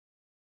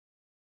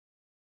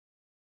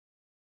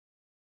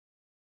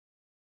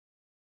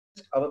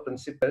our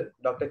principal,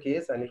 Dr.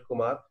 K.S. Anil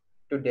Kumar,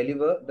 to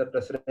deliver the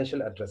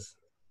presidential address.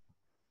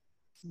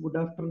 Good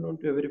afternoon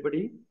to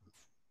everybody.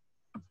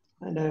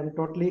 And I am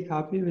totally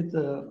happy with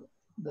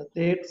the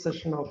third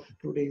session of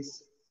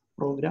today's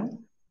program.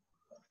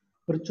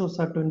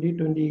 VIRTUOSA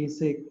 2020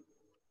 is a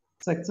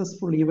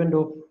successful event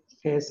of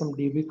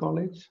KSMDB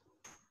College.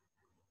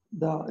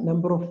 The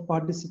number of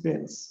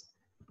participants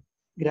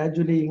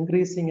gradually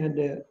increasing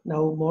and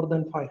now more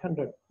than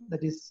 500.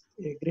 That is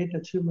a great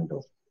achievement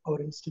of our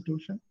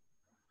institution.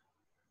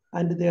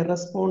 And their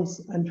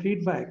response and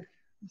feedback.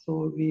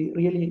 So we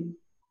really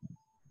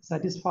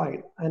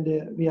satisfied and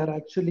we are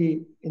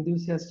actually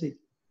enthusiastic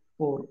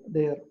for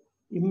their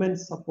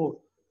immense support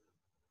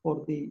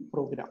for the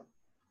program.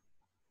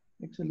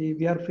 Actually,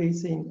 we are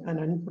facing an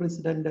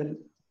unprecedented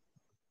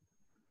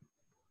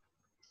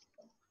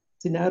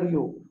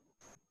scenario,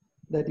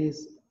 that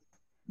is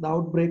the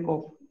outbreak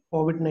of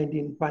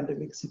COVID-19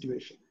 pandemic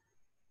situation.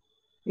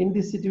 In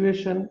this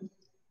situation,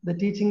 the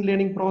teaching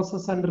learning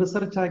process and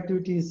research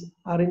activities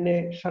are in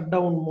a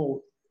shutdown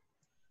mode.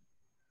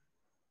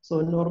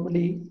 So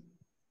normally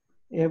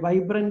a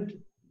vibrant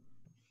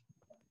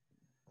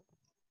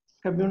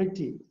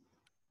community,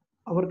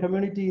 our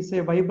community is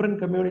a vibrant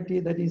community,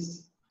 that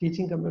is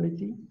teaching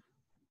community.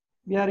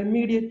 We are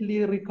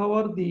immediately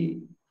recover the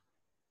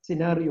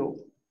scenario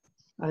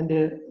and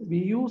we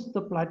use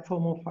the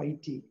platform of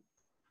IT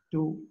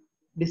to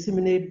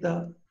disseminate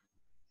the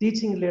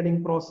teaching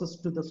learning process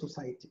to the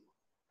society.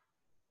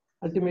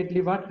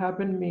 Ultimately, what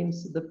happened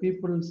means the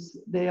peoples,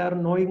 they are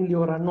knowingly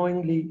or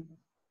unknowingly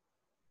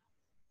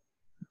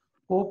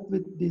cope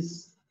with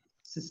this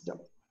system.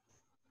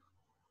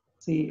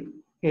 See,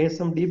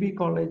 KSMDB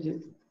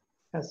College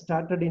has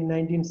started in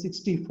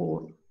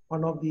 1964,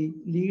 one of the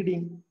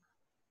leading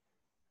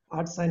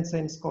arts and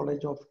science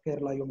college of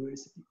Kerala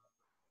University.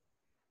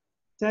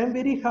 So I am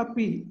very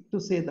happy to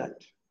say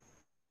that.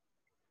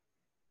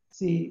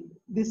 See,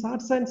 this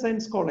arts and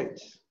science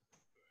college,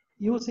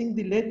 using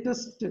the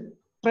latest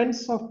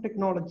trends of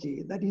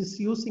technology, that is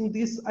using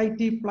this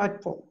IT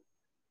platform,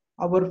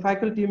 our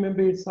faculty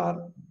members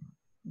are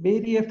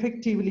very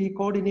effectively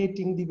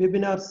coordinating the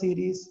webinar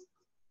series.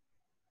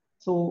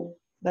 So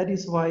that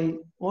is why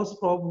most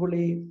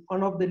probably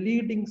one of the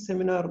leading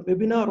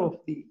webinar of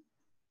the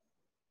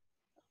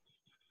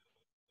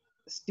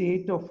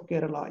state of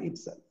Kerala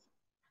itself.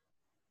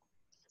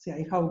 See,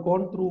 I have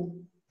gone through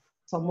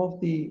some of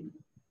the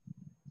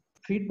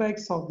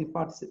feedbacks of the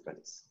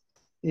participants.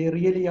 They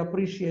really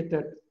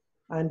appreciated,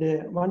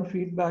 and one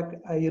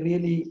feedback I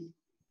really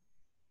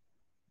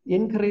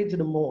encouraged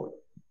more.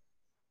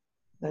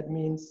 That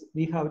means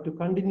we have to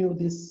continue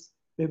this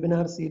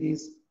webinar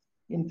series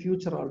in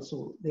future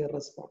also, their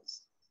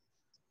response.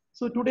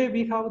 So today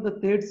we have the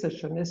third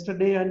session.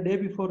 Yesterday and day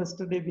before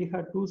yesterday, we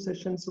had two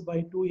sessions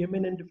by two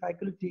eminent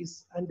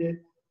faculties and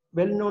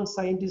well-known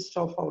scientists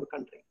of our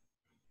country.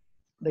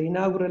 The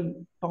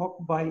inaugural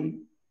talk by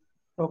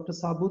Dr.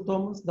 Sabu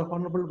Thomas, the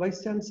Honorable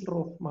Vice Chancellor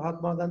of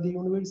Mahatma Gandhi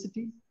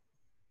University.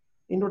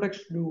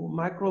 Introduction to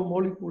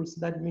macromolecules,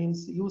 that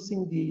means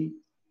using the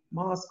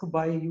mask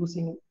by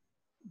using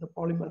the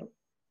polymer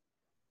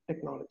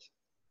technology.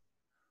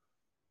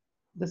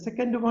 The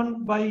second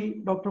one by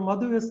Dr.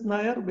 Madhu S.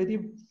 Nair,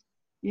 very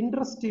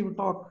interesting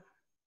talk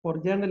for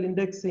journal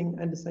indexing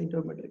and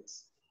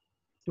cytometrics.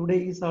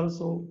 Today is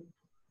also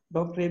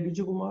Dr.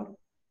 Biju Kumar,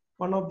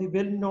 one of the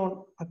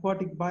well-known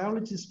aquatic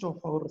biologists of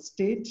our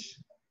state.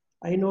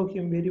 I know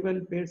him very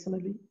well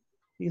personally.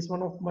 He is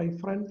one of my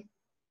friends.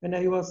 When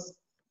I was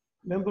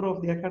member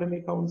of the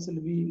academic council,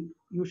 we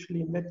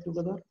usually met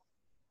together.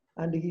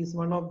 And he is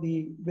one of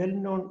the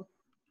well-known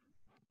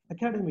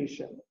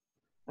academicians.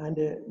 And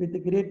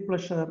with great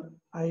pleasure,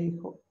 I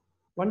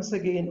once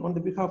again, on the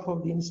behalf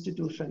of the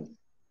institution,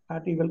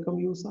 heartily welcome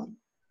you, sir.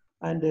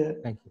 And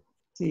thank you.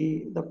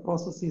 See, the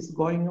process is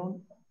going on,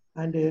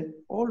 and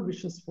all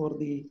wishes for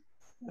the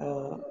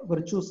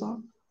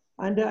VIRTUOSA.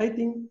 And I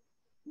think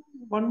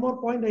one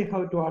more point I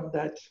have to add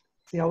that,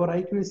 see, our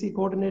IQAC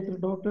coordinator,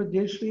 Dr.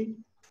 Jayashree,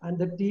 and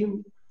the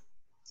team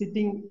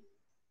sitting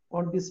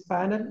on this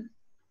panel.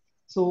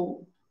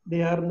 So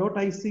they are not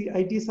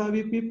IT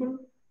savvy people,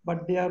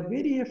 but they are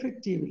very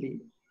effectively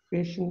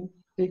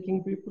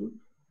patient-taking people.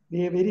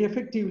 They are very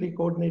effectively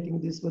coordinating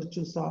this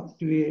VIRTUOSA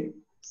to a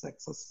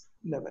success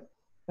level.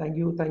 Thank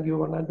you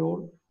one and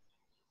all.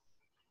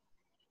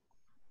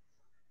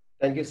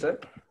 Thank you, sir.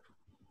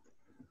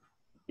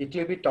 It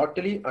will be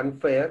totally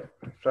unfair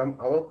from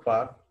our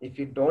part if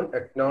you don't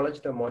acknowledge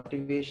the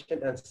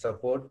motivation and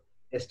support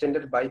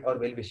extended by our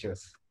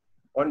well-wishers.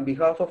 On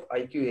behalf of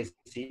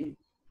IQAC,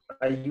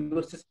 I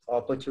use this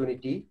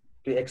opportunity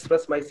to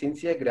express my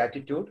sincere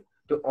gratitude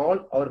to all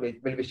our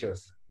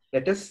well-wishers.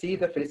 Let us see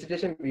the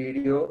felicitation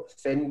video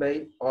sent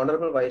by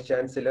Honorable Vice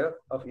Chancellor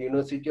of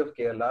University of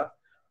Kerala,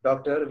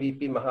 Dr.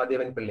 V.P.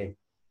 Mahadevan Pillai.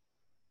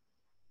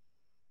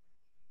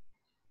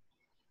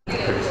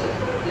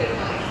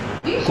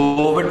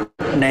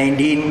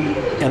 COVID-19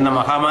 എന്ന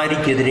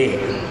മഹാമാരിക്കെതിരെ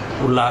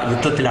ഉള്ള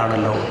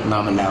യുദ്ധത്തിലാണല്ലോ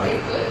നാം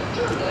എല്ലാവരും.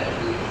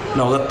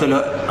 ലോകത്തിൽ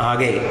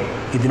ആകെ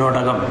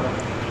ഇതിനോടകം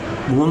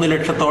 3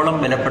 ലക്ഷത്തോളം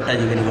വിലപ്പെട്ട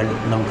ജീവനുകൾ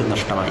നമുക്ക്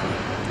നഷ്ടമായി.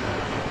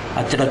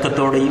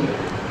 അച്ചടക്കത്തോടെയും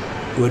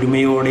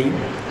ഒരുമയോടെയും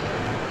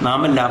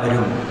നാം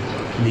എല്ലാവരും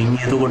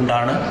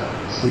നീങ്ങിയതുകൊണ്ടാണ്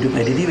ഒരു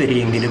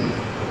പരിധിവരെയെങ്കിലും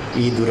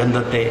ഈ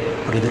ദുരന്തത്തെ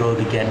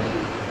പ്രതിരോധിക്കാൻ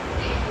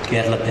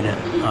കേരളത്തിന്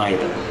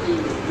ആയത്.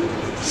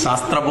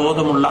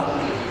 ശാസ്ത്രബോധമുള്ള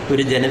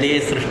ഒരു ജനതയെ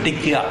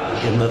സൃഷ്ടിക്കുക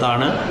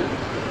എന്നതാണ്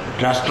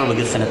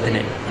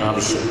രാഷ്ട്രവികസനത്തിന്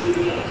ആവശ്യം.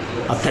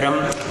 അത്തരം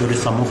ഒരു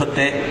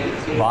സമൂഹത്തെ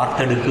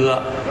വാർത്തെടുക്കുക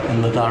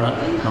എന്നതാണ്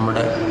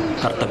നമ്മുടെ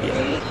കർത്തവ്യം.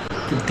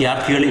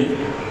 വിദ്യാർത്ഥികളിൽ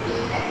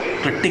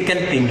ക്രിട്ടിക്കൽ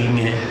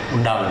തിങ്കിങ്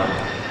ഉണ്ടാകണം.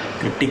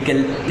 ക്രിട്ടിക്കൽ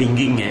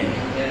തിങ്കിങ്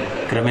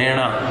ക്രമേണ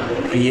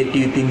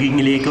ക്രിയേറ്റീവ്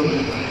തിങ്കിങ്ങിലേക്കും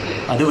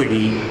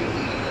അതുവഴി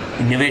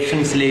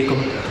ഇന്നൊവേഷൻസിലേക്കും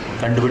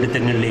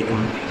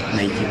കണ്ടുപിടുത്തങ്ങളിലേക്കും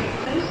നയിക്കും.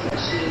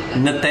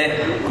 ഇന്നത്തെ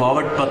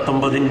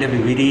COVID-19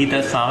 വിപരീത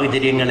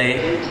സാഹചര്യങ്ങളെ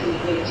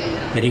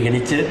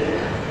പരിഗണിച്ച്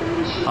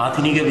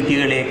ആധുനിക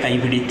വിദ്യകളെ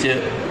കൈപിടിച്ച്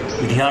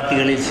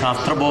വിദ്യാർത്ഥികളിൽ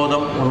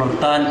ശാസ്ത്രബോധം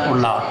ഉണർത്താൻ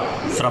ഉള്ള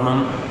ശ്രമം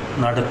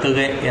നടത്തുക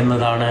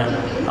എന്നതാണ്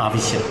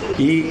ആവശ്യം.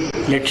 ഈ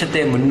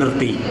ലക്ഷ്യത്തെ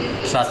മുൻനിർത്തി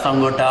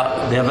ശാസ്താംകോട്ട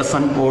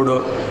ദേവസ്വം ബോർഡ്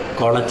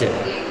കോളേജ്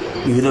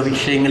വിവിധ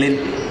വിഷയങ്ങളിൽ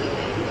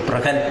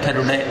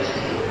പ്രഗത്ഭരുടെ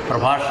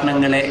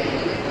പ്രഭാഷണങ്ങളെ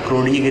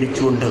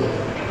ക്രോഡീകരിച്ചുകൊണ്ട്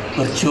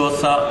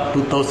വിർച്വോസ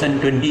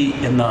 2020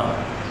 എന്ന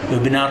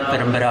വെബിനാർ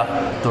പരമ്പര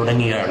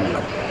തുടങ്ങിയാണ്.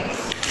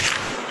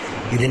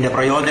 ഇതിൻ്റെ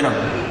പ്രയോജനം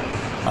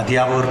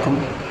അധ്യാപകർക്കും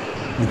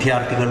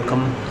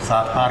വിദ്യാർത്ഥികൾക്കും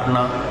സാധാരണ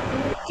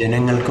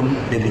ജനങ്ങൾക്കും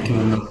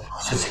ലഭിക്കുമെന്ന്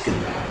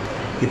വിശ്വസിക്കുന്നു.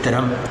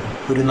 ഇത്തരം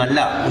ഒരു നല്ല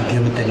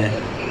ഉദ്യമത്തിന്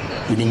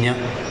ഇനിഞ്ഞ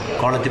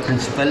കോളേജ്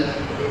പ്രിൻസിപ്പൽ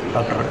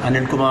ഡോക്ടർ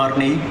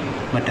അനിൽകുമാറിനെയും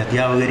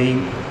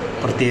മറ്റധ്യാപകരെയും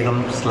പ്രത്യേകം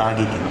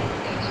ശ്ലാഘിക്കുന്നു.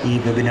 ഈ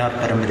വെബിനാർ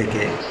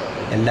പരമ്പരയ്ക്ക്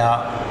എല്ലാ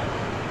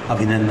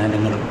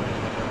അഭിനന്ദനങ്ങളും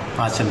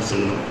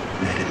ആശംസകളും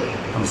നേരുന്നു.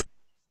 നമസ്കാരം.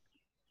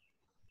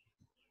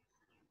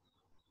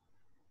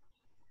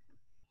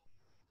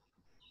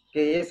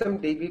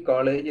 KSMDB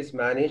College is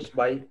managed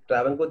by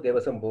Travancore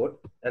Devasam Board,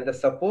 and the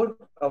support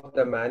of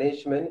the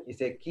management is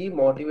a key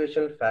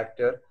motivational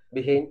factor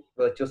behind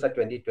VIRTUOSA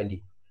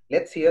 2020.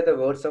 Let's hear the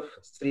words of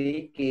Sri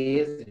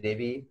K.S.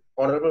 Devi,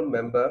 Honorable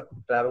Member,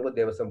 Travancore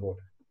Devasam Board.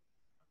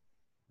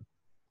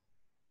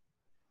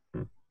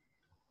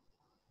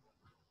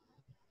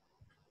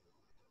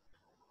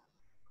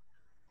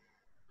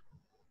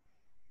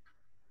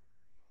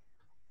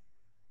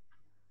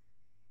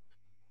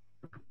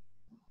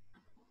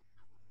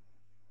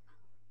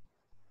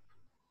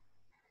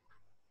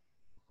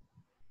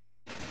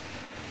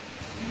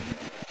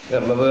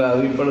 കേരളത്തിൽ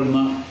അറിയപ്പെടുന്ന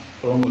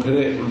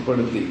പ്രമുഖരെ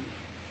ഉൾപ്പെടുത്തി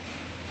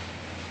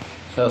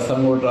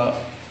Sasthamkotta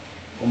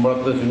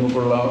കുമ്പളത്ത്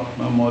ശിവപിള്ള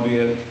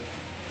memorial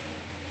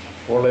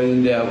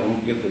കോളേജിൻ്റെ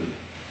ആഭിമുഖ്യത്തിൽ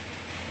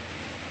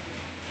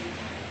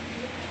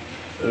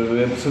ഒരു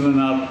web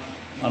seminar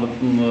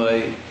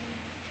നടത്തുന്നതായി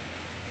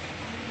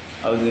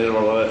അതിൽ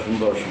വളരെ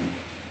സന്തോഷം.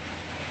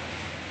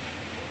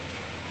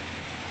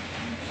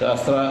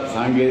 ശാസ്ത്ര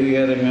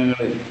സാങ്കേതിക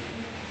രംഗങ്ങളിൽ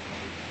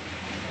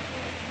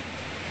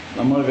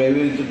നമ്മൾ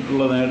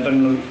കൈവരിച്ചിട്ടുള്ള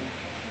നേട്ടങ്ങൾ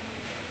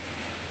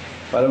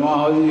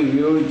പരമാവധി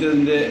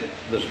ഉപയോഗിച്ചതിൻ്റെ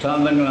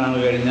ദൃഷ്ടാന്തങ്ങളാണ്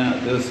കഴിഞ്ഞ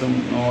ദിവസം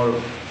നമ്മൾ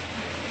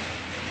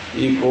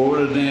ഈ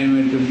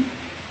കോവിഡിനെയും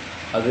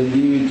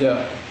അതിജീവിച്ച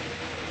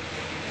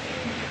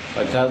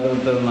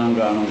പശ്ചാത്തലത്തിൽ നാം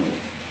കാണുന്നത്.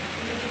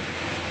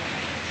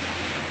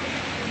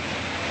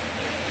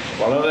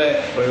 വളരെ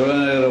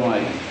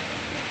പ്രയോജനകരമായി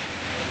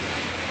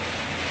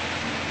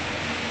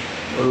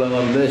ഉള്ള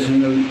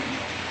നിർദ്ദേശങ്ങൾ,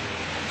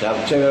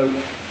 ചർച്ചകൾ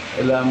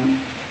എല്ലാം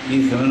ഈ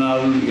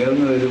സെമിനാറിൽ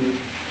ഉയർന്നു വരും.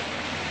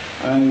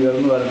 അങ്ങനെ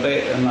ഉയർന്നു വരട്ടെ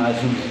എന്ന്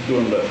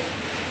ആശംസിച്ചുകൊണ്ട്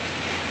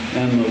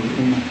ഞാൻ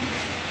നിർത്തുന്നു.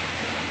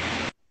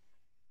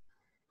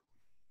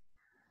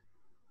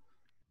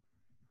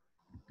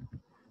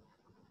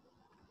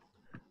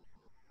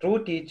 True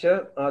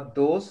teachers are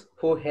those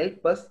who help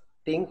us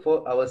think for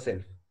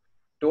ourselves.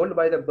 Told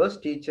by the best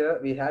teacher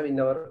we had in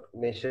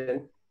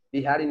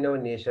our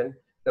nation,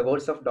 the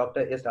words of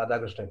Dr. S.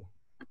 Radhakrishnan.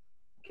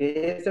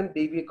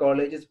 KSMDB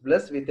College is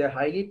blessed with a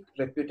highly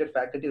reputed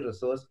faculty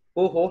resource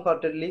who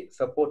wholeheartedly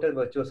supported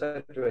VIRTUOSA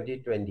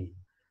 2020.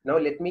 Now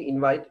let me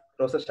invite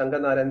Professor Shankar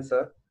Narayan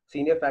sir,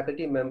 Senior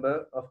Faculty Member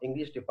of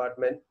English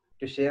Department,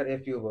 to share a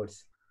few words.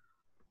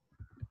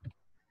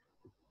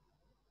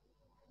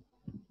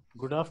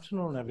 Good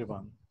afternoon,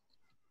 everyone.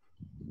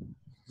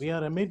 We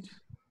are amid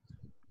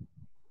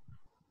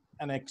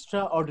an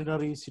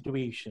extraordinary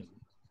situation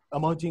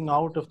emerging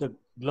out of the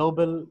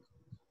global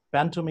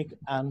pandemic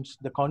and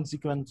the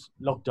consequent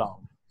lockdown.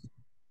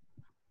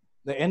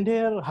 The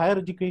entire higher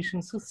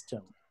education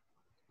system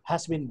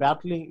has been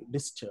badly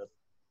disturbed.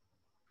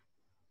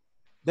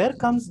 There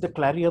comes the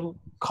clarion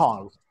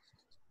call,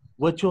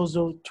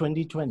 VIRTUOSA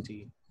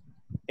 2020,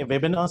 a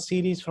webinar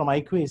series from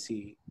IQAC,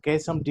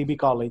 KSMDB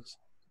College,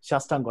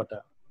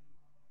 Shastangota.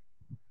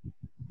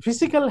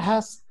 Physical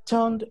has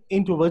turned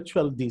into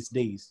virtual these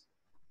days,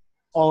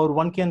 or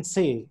one can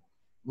say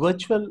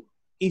virtual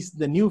is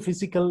the new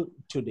physical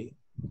today.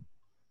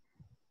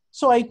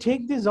 So I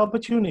take this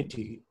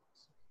opportunity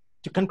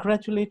to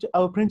congratulate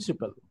our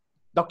principal,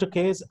 Dr.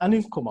 K.S.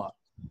 Kumar,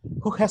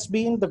 who has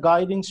been the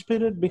guiding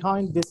spirit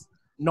behind this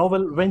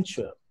novel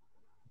venture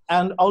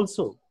and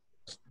also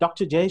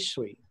Dr.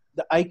 Jayashree,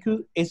 the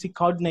IQAC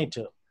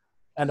coordinator,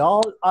 and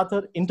all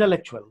other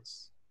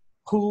intellectuals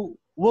who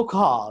work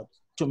hard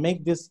to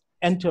make this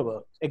endeavor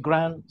a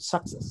grand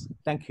success.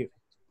 Thank you.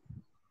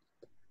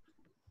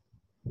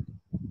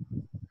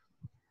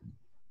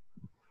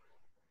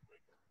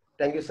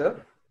 Thank you, sir.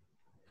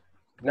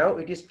 Now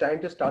it is time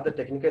to start the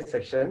technical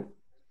section,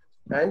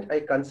 and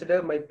I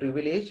consider my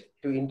privilege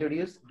to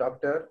introduce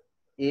Dr.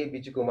 A.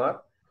 Biju,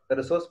 the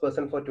resource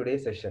person for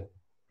today's session.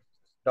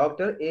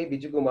 Dr. A.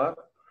 Biju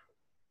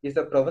is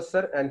a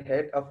professor and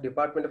head of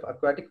Department of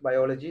Aquatic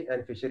Biology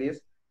and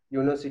Fisheries,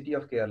 University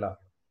of Kerala.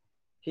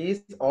 He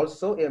is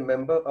also a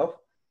member of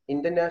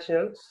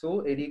International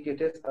Zoo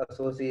Educators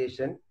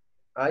Association,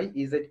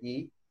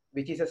 IEZE,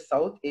 which is a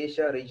South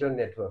Asia regional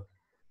network.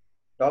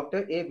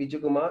 Dr. A.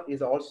 Biju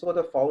is also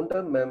the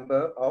founder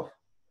member of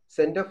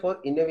Center for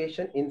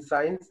Innovation in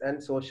Science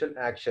and Social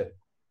Action.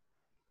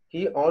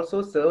 He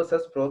also serves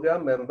as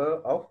program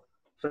member of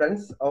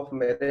Friends of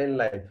Marine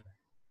Life.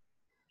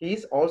 He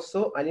is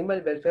also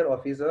Animal Welfare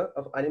Officer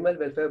of Animal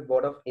Welfare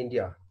Board of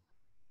India.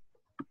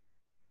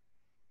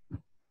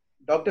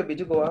 Dr.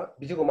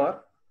 Biju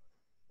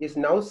is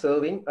now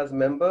serving as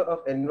member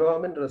of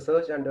Environment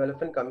Research and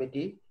Development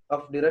Committee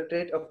of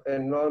Directorate of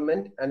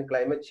Environment and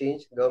Climate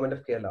Change, Government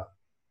of Kerala.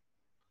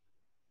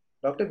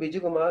 Dr.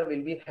 Biju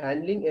will be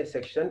handling a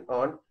section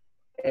on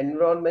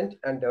environment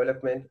and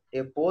development,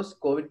 a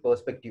post-COVID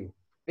perspective,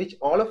 which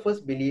all of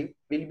us believe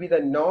will be the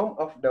norm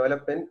of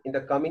development in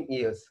the coming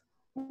years.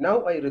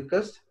 Now I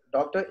request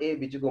Dr. A.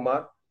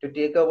 Biju to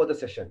take over the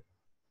session.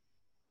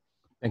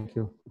 Thank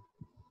you.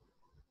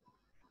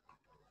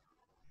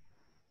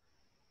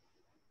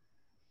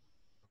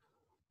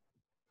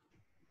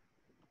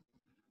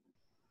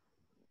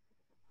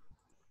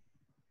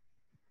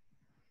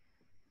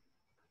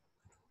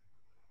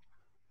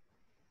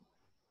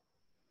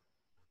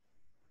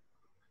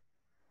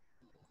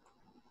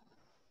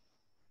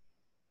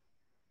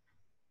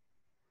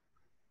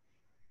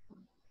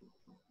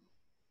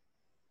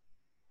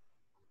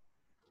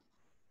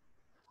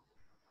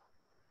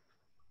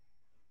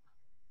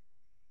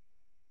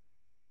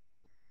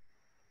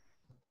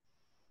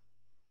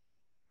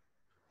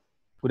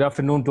 Good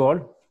afternoon to all.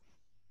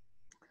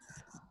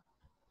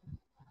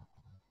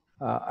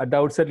 At the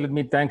outset, let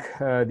me thank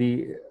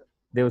the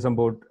Devasam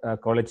Board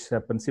College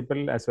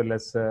Principal, as well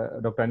as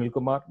Dr. Anil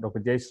Kumar, Dr.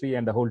 Jayashree,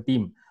 and the whole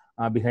team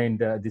behind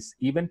this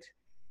event.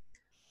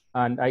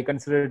 And I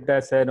consider it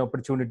as an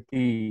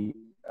opportunity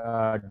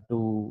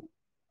to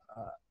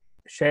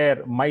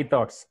share my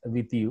thoughts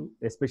with you,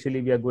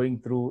 especially we are going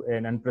through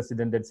an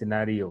unprecedented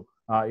scenario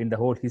in the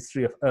whole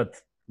history of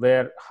Earth,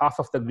 where half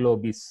of the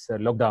globe is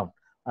locked down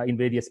in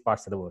various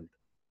parts of the world.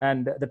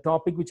 And the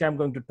topic which I'm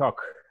going to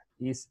talk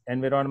is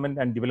environment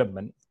and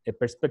development, a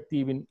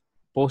perspective in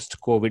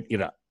post-COVID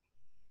era.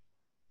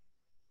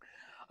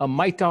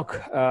 My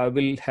talk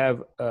will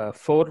have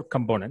 4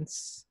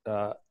 components.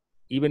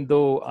 Even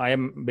though I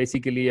am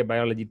basically a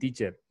biology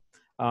teacher,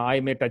 I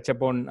may touch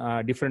upon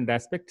different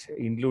aspects,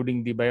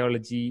 including the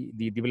biology,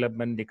 the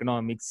development,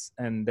 economics,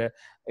 and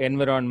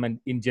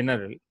environment in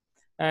general.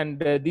 And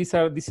this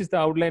is the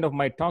outline of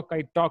my talk.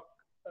 I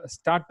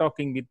start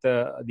talking with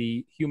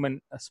the human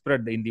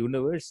spread in the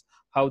universe,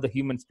 how the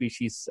human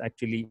species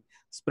actually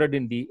spread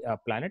in the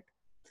planet.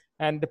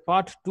 And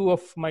part 2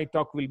 of my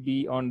talk will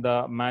be on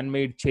the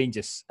man-made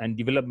changes and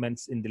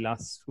developments in the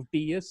last 50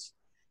 years,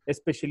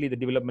 especially the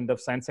development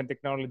of science and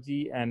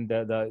technology and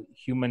the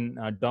human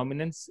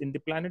dominance in the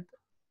planet.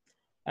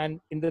 And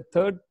in the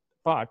third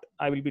part,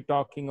 I will be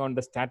talking on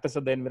the status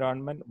of the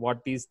environment,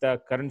 what is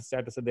the current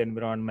status of the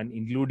environment,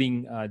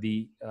 including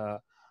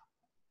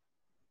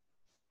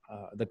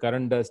the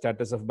current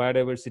status of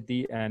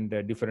biodiversity and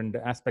different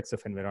aspects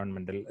of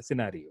environmental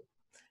scenario.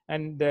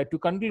 And to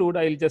conclude,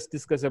 I'll just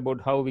discuss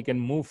about how we can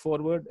move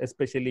forward,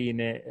 especially in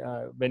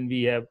when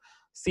we have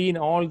seen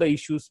all the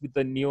issues with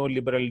the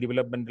neoliberal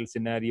developmental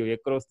scenario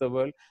across the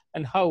world,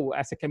 and how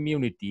as a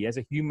community, as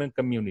a human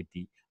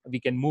community, we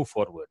can move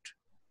forward.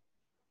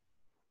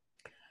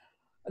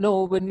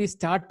 Now, when we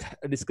start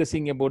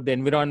discussing about the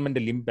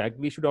environmental impact,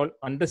 we should all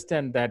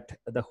understand that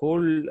the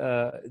whole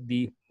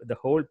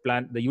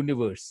planet, the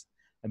universe,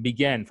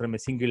 began from a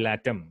single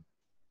atom,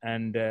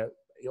 and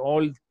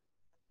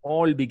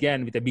all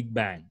began with a big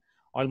bang,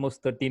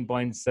 almost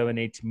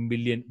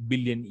 13.78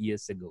 billion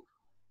years ago.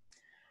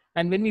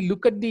 And when we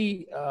look at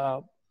the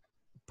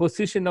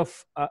position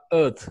of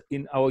Earth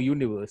in our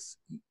universe,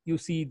 you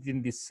see it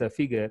in this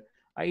figure.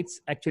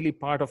 It's actually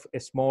part of a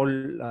small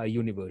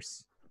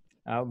universe.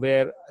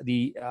 Where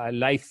the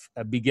life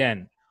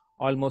began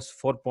almost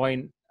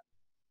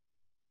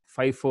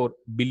 4.54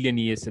 billion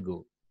years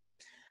ago.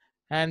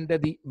 And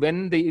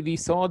when we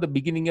saw the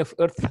beginning of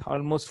Earth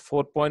almost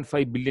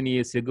 4.5 billion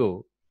years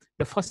ago,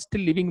 the first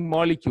living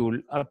molecule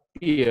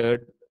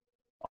appeared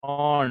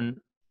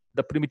on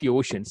the primitive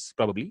oceans,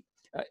 probably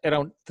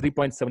around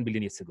 3.7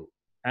 billion years ago.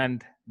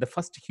 And the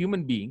first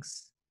human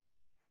beings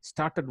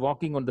started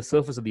walking on the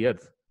surface of the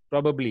Earth,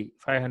 probably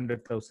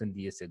 500,000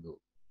 years ago.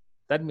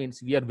 That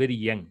means we are very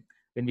young.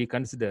 when we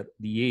consider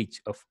the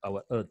age of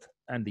our Earth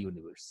and the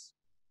universe.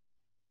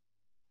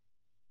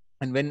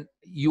 And when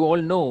you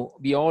all know,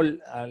 we all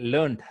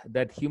learned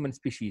that human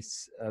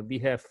species, we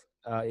have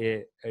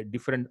a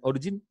different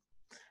origin.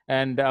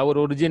 And our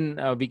origin,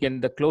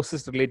 the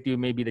closest relative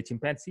may be the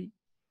chimpanzee.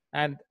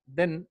 And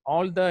then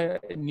all the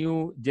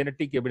new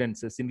genetic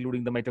evidences,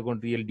 including the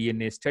mitochondrial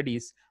DNA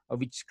studies,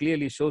 which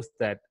clearly shows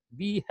that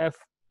we have,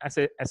 as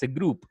a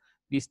group,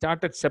 we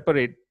started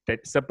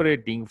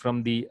separating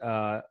from the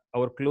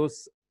our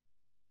close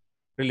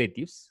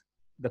relatives,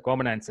 the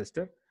common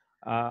ancestor.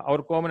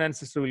 Our common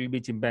ancestor will be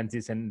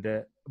chimpanzees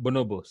and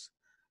bonobos.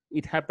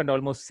 It happened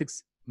almost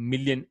 6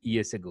 million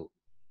years ago.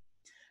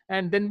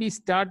 And then we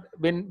start,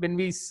 when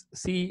we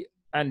see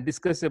and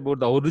discuss about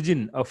the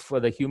origin of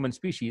the human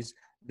species,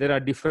 there are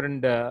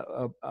different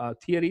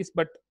theories,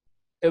 but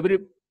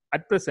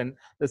at present,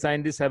 the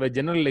scientists have a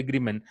general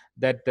agreement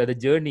that the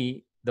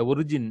journey, the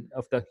origin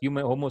of the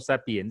human Homo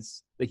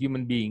sapiens, the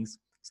human beings,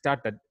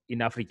 started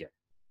in Africa.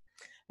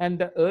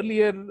 And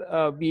earlier,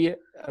 we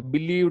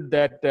believed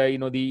that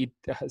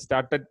it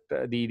started,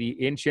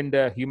 the ancient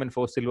human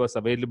fossil was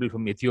available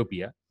from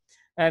Ethiopia.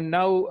 And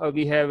now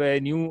we have a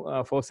new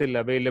fossil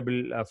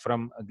available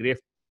from Great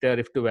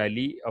Rift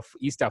Valley of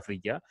East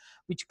Africa,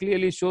 which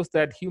clearly shows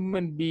that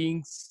human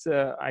beings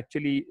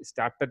actually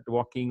started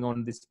walking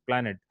on this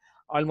planet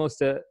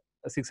almost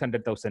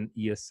 600,000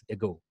 years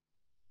ago.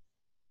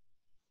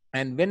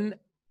 And when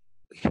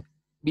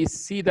we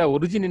see the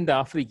origin in the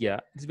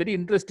Africa, it's very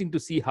interesting to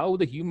see how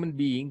the human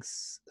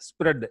beings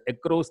spread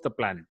across the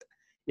planet,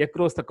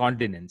 across the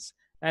continents.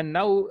 And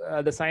now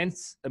the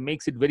science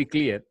makes it very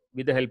clear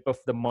with the help of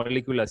the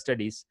molecular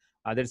studies.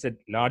 There's a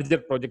larger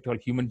project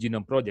called Human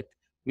Genome Project,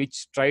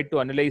 which tried to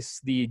analyze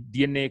the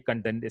DNA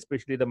content,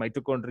 especially the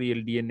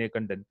mitochondrial DNA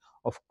content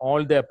of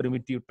all the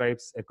primitive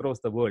tribes across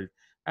the world.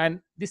 And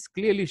this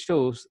clearly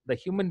shows the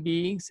human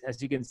beings,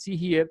 as you can see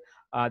here,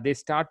 they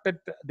started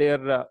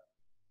their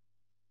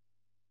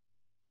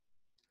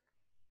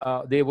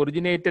they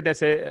originated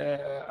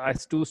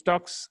as two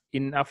stocks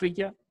in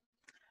Africa,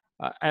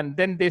 and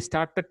then they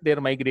started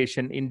their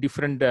migration in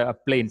different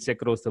planes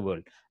across the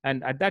world.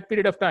 And at that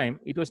period of time,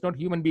 it was not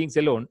human beings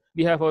alone.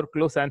 We have our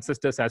close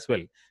ancestors as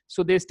well.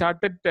 So they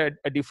started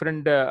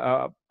different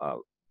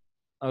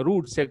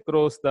routes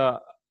across the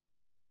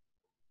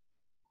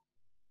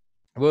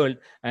world,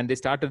 and they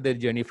started their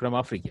journey from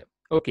Africa.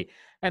 Okay,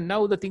 and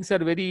now the things are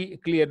very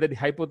clear that the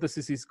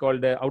hypothesis is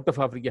called out of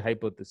Africa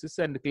hypothesis,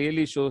 and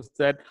clearly shows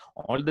that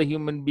all the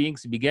human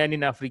beings began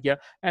in Africa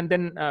and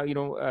then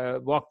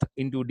walked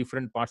into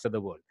different parts of the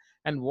world.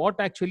 And what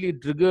actually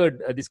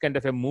triggered this kind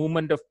of a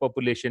movement of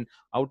population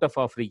out of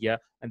Africa?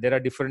 And there are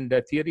different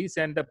theories,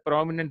 and the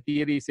prominent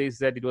theory says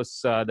that it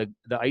was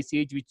the Ice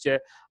Age which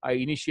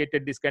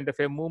initiated this kind of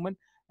a movement.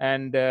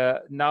 And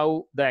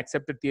now the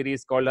accepted theory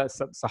is called a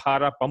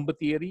Sahara pump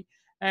theory.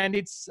 And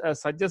it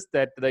suggests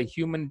that the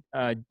human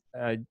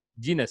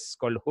genus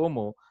called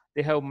Homo,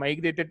 they have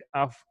migrated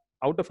out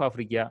of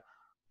Africa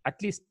at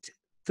least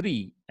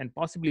 3 and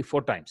possibly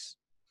 4 times.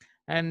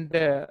 And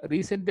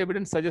recent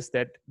evidence suggests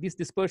that these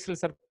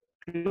dispersals are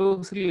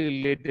closely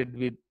related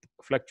with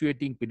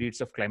fluctuating periods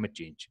of climate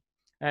change.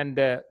 And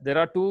there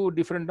are 2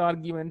 different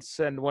arguments,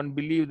 and one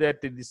believes that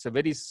it is a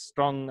very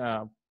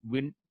strong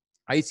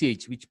Ice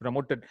Age which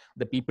promoted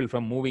the people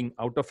from moving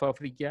out of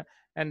Africa.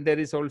 And there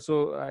is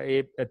also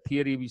a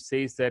theory which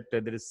says that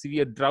there is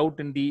severe drought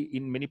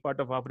in many parts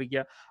of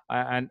Africa,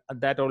 and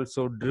that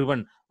also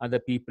driven other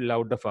people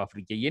out of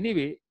Africa.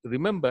 Anyway,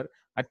 remember,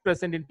 at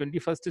present in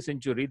 21st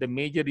century, the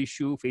major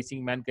issue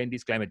facing mankind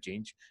is climate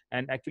change.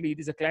 And actually, it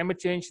is a climate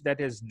change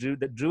that has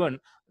driven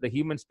the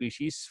human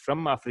species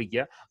from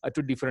Africa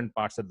to different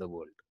parts of the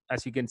world,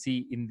 as you can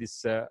see in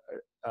this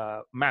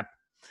map.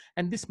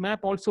 And this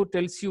map also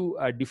tells you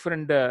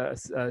different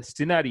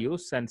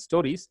scenarios and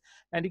stories.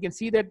 And you can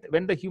see that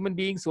when the human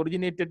beings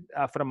originated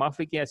from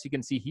Africa, as you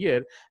can see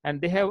here, and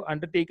they have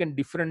undertaken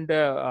different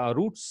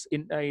routes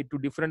to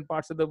different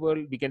parts of the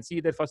world. We can see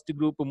the first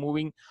group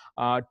moving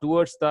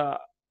towards the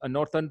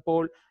northern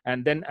pole,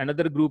 and then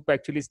another group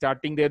actually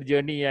starting their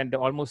journey, and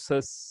almost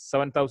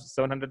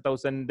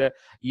 700,000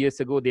 years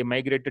ago, they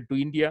migrated to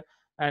India.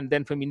 And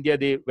then from India,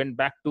 they went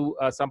back to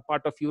some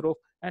part of Europe.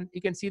 And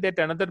you can see that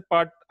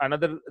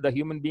the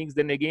human beings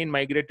then again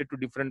migrated to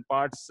different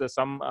parts.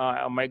 Some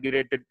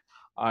migrated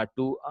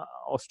to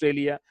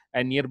Australia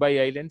and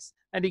nearby islands.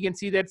 And you can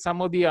see that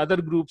some of the other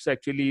groups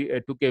actually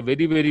took a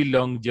very, very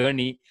long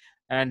journey.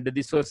 And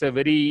this was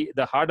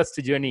the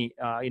hardest journey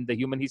in the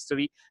human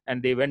history.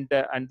 And they went,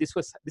 and this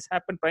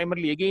happened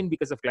primarily again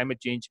because of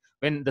climate change,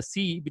 when the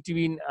sea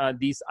between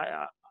these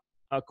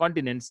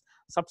continents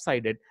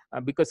subsided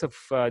because of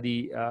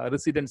the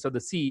residence of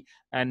the sea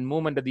and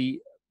movement of the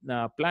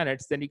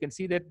planets. Then you can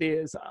see that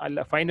there's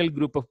a final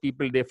group of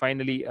people, they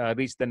finally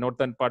reached the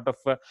northern part of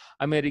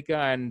America,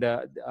 and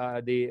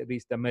they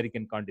reached the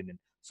American continent.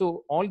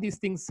 So all these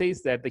things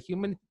says that the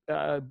human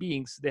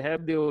beings, they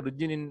have their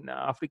origin in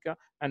Africa,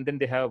 and then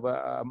they have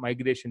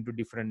migration to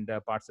different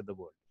parts of the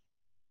world.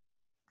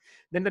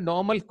 then the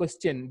normal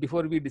question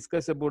before we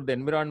discuss about the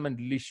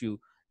environmental issue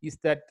is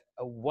that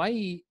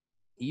why,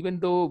 even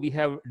though we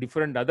have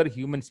different other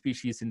human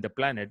species in the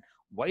planet,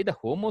 why the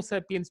Homo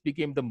sapiens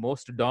became the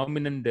most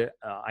dominant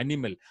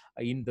animal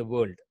in the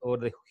world, or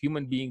the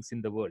human beings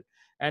in the world.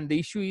 And the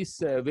issue is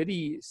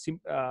very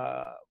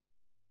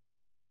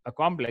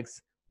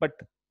complex, but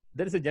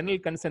there is a general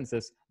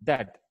consensus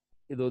that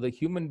the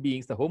human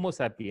beings, the Homo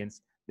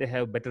sapiens, they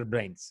have better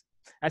brains.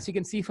 As you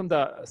can see from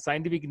the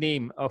scientific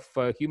name of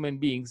human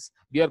beings,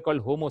 we are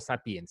called Homo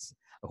sapiens.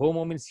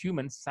 Homo means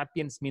human,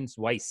 sapiens means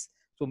wise.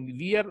 So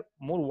we are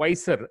more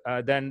wiser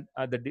than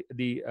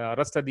the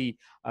rest of the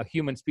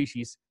human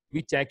species,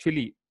 which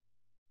actually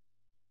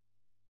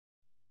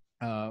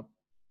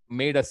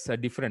made us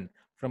different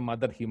from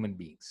other human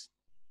beings.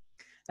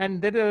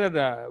 And there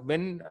are,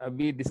 when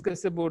we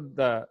discuss about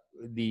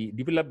the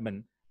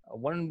development,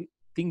 one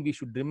thing we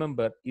should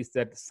remember is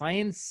that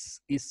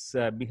science is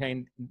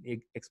behind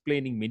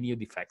explaining many of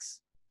the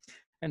facts.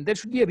 And there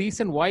should be a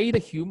reason why the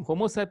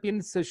Homo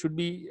sapiens should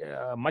be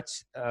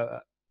much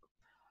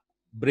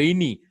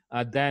brainy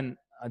than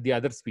the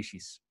other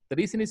species. The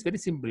reason is very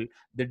simple.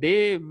 The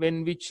day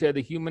when which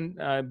the human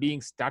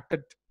beings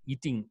started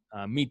eating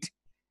meat,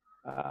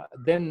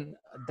 then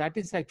that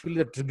is actually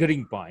the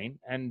triggering point,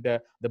 and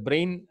the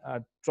brain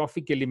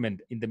trophic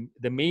element in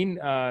the main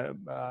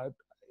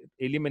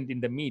element in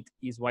the meat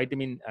is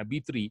vitamin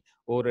B3,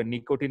 or a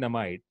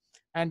nicotinamide.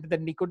 And the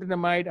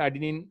nicotinamide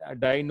adenine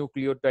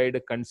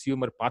dinucleotide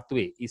consumer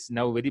pathway is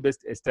now very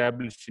best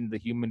established in the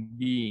human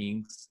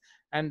beings,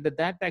 and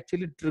that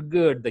actually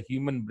triggered the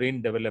human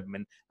brain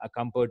development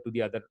compared to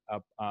the other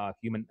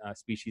human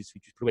species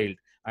which prevailed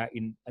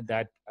in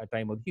that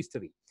time of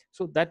history.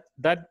 So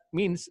that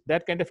means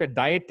that kind of a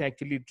diet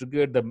actually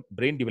triggered the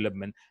brain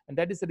development, and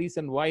that is the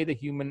reason why the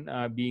human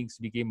beings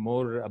became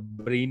more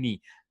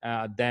brainy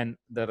than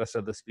the rest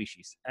of the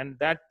species. And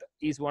that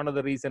is one of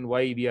the reasons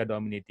why we are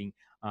dominating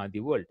the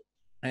world.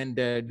 And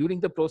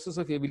during the process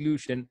of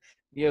evolution,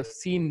 we have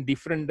seen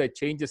different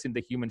changes in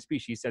the human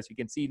species. As you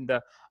can see in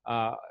the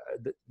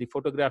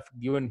photograph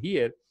given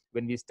here,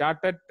 when we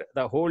started,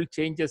 the whole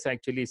changes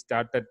actually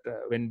started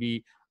when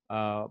we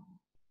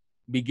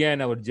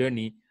began our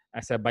journey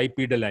as a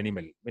bipedal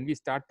animal. When we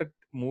started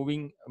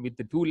moving with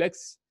the 2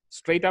 legs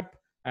straight up,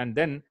 and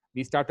then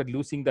we started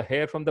losing the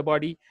hair from the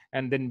body,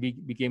 and then we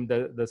became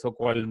the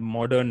so-called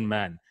modern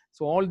man.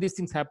 So all these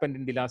things happened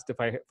in the last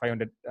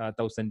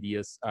 500,000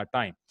 years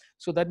time.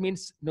 So that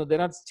means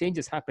there are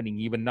changes happening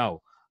even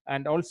now.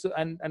 And also,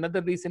 and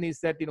another reason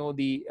is that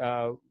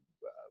the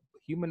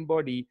human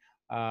body,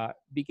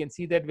 we can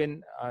see that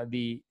when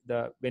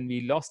when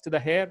we lost the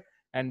hair,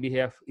 and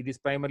it is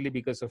primarily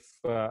because of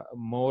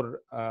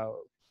more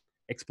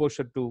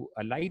exposure to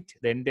light.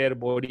 The entire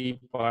body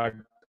part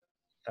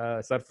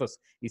surface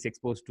is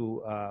exposed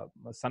to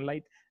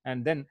sunlight,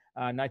 and then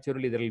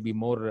naturally there will be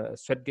more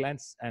sweat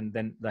glands, and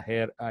then the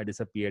hair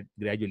disappeared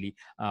gradually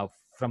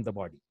from the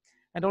body.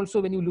 And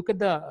also, when you look at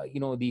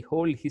the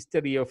whole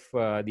history of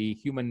the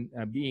human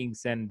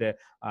beings and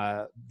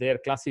their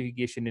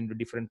classification into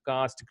different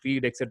caste,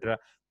 creed, etc.,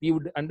 we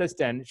should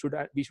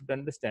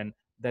understand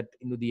that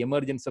the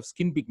emergence of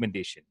skin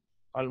pigmentation,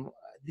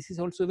 this is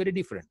also very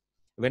different.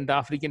 When the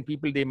African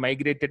people, they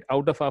migrated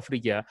out of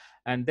Africa,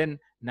 and then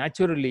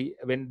naturally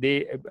when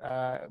they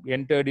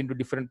entered into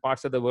different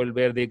parts of the world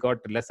where they got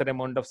lesser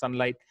amount of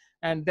sunlight,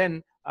 and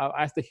then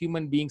as the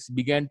human beings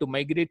began to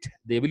migrate,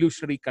 the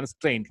evolutionary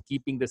constraint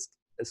keeping the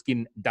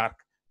skin dark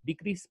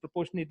decreased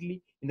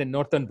proportionately in the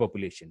northern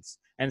populations,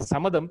 and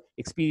some of them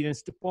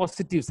experienced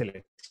positive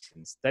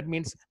selections. That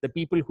means the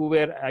people who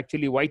were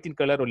actually white in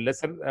color, or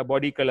lesser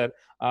body color,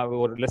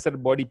 or lesser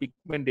body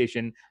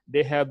pigmentation,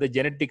 they have the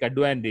genetic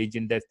advantage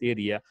in that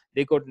area.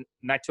 They got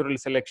natural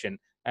selection,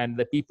 and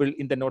the people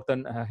in the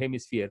northern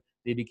hemisphere,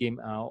 they became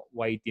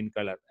white in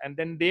color, and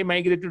then they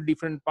migrated to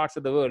different parts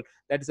of the world.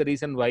 That is the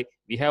reason why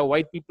we have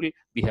white people,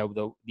 we have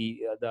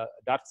the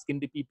dark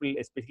skinned people,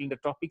 especially in the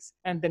tropics,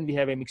 and then we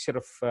have a mixture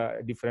of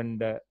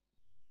different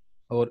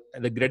or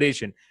the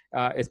gradation,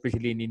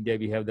 especially in India,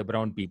 we have the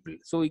brown people.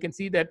 So you can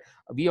see that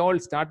we all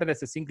started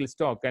as a single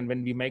stock, and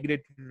when we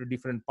migrated to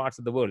different parts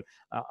of the world,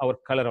 our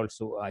color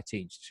also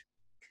changed.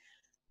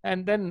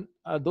 And then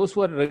those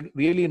who are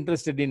really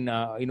interested in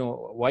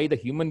why the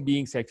human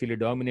beings actually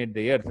dominate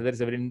the earth, there is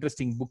a very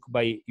interesting book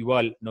by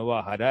Yuval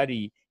Noah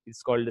Harari.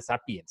 It's called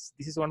Sapiens.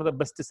 This is one of the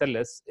best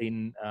sellers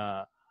in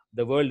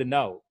the world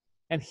now.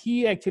 And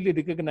he actually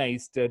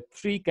recognized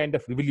 3 kind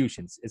of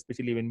revolutions,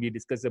 especially when we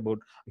discuss about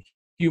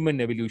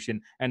human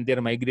evolution and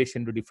their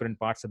migration to different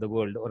parts of the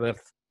world or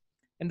earth.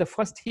 And the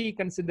first he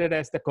considered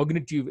as the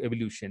cognitive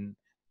evolution,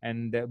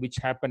 and which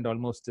happened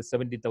almost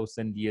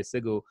 70,000 years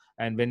ago.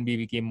 And when we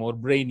became more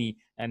brainy,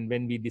 and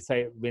when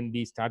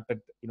we started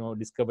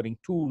discovering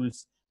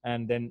tools,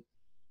 and then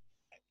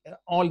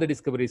all the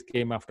discoveries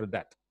came after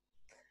that.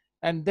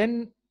 And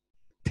then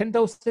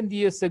 10,000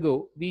 years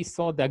ago, we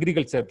saw the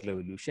agricultural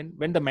revolution,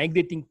 when the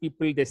migrating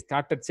people, they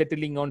started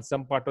settling on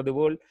some part of the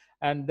world,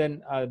 and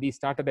then we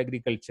started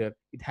agriculture.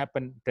 It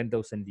happened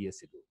 10,000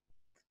 years ago.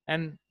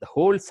 And the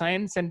whole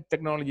science and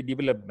technology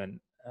development,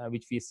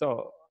 which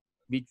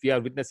we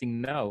are witnessing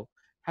now,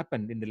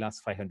 happened in the last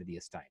 500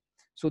 years' time.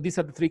 So these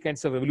are the three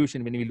kinds of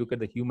evolution when we look at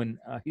the human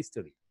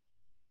history.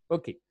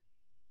 Okay.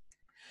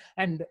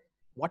 And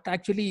what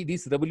actually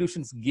these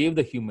revolutions gave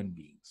the human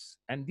beings,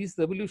 and these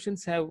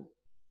revolutions have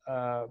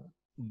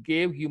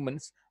gave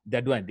humans the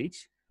advantage,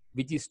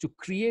 which is to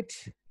create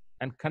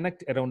and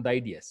connect around the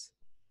ideas.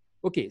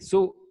 Okay,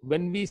 so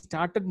when we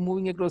started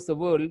moving across the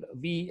world,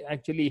 we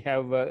actually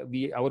have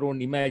our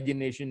own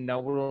imagination,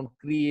 our own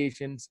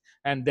creations,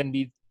 and then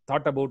we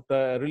thought about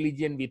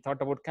religion, we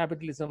thought about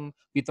capitalism,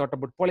 we thought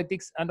about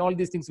politics, and all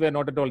these things were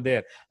not at all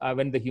there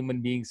when the human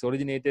beings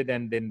originated,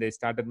 and then they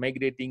started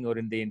migrating, or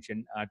in the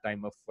ancient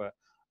time of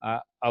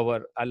our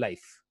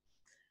life.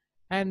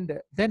 And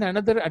then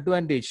another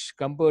advantage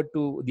compared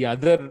to the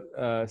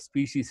other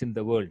species in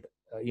the world,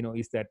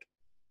 is that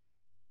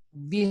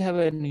we have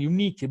a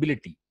unique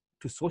ability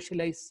to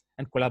socialize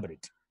and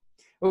collaborate.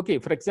 Okay,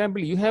 for example,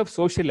 you have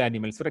social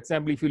animals. For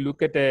example, if you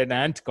look at an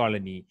ant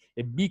colony,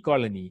 a bee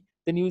colony,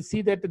 then you will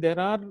see that there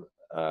are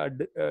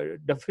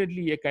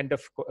definitely a kind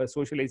of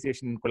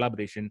socialization and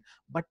collaboration,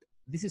 but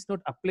this is not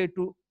applied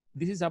to,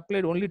 this is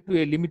applied only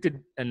to a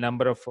limited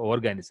number of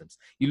organisms.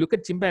 You look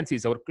at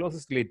chimpanzees, our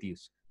closest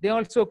relatives, they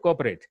also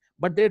cooperate,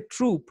 but their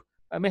troop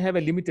may have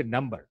a limited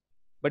number.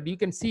 But you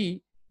can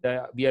see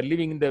that we are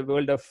living in the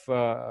world of,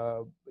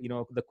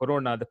 the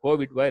corona, the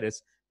COVID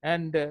virus,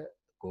 and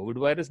COVID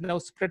virus now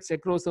spreads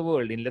across the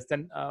world in less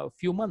than a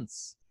few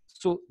months.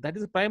 So that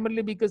is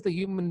primarily because the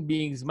human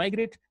beings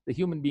migrate, the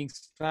human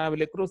beings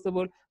travel across the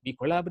world, we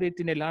collaborate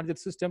in a larger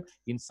system,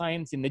 in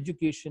science, in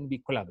education, we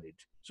collaborate.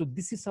 So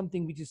this is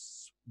something which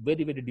is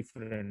very, very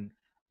different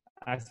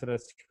as far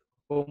as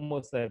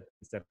Homo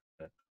sapiens are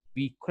concerned.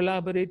 We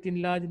collaborate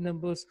in large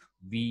numbers,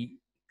 we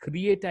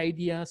create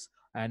ideas,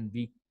 and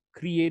we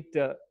create,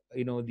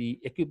 the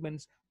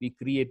equipments, we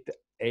create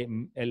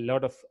a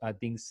lot of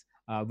things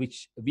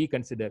which we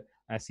consider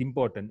as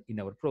important in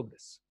our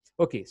progress.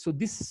 Okay, so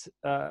this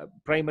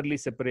primarily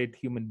separate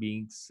human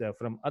beings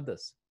from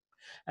others.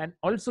 And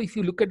also, if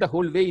you look at the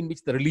whole way in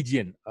which the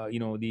religion,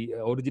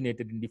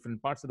 originated in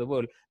different parts of the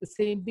world, the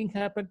same thing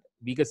happened,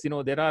 because,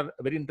 there are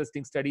very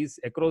interesting studies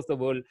across the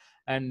world.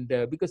 And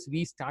because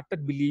we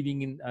started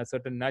believing in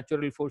certain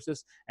natural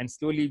forces, and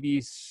slowly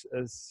we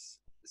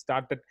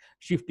started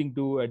shifting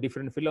to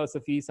different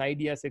philosophies,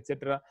 ideas,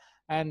 etc.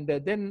 And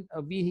then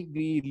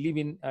we live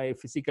in a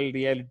physical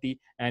reality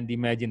and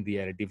imagined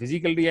reality.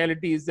 Physical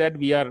reality is that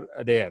we are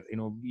there,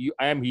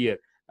 I am here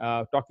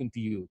talking to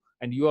you,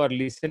 and you are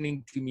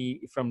listening to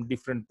me from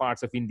different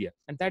parts of India,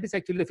 and that is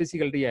actually the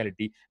physical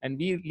reality. And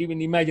we live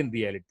in imagined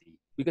reality,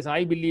 because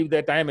I believe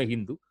that I am a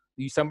Hindu,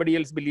 somebody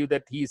else believe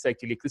that he is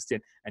actually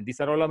Christian, and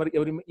these are all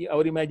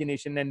our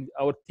imagination and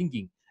our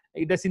thinking.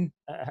 It doesn't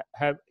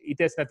it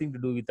has nothing to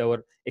do with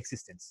our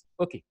existence.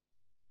 Okay.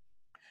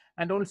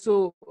 And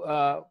also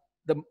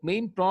the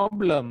main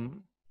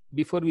problem,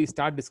 before we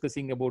start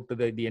discussing about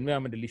the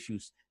environmental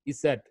issues,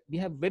 is that we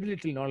have very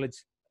little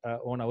knowledge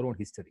on our own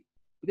history,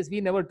 because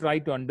we never try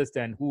to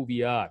understand who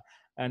we are,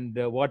 and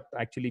what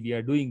actually we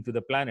are doing to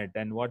the planet,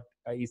 and what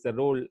is the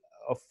role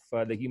of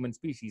the human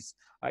species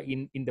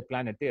in the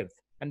planet Earth.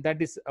 And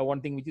that is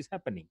one thing which is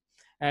happening.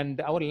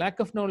 And our lack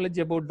of knowledge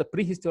about the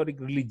prehistoric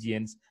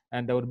religions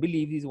and our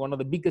belief is one of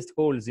the biggest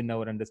holes in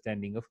our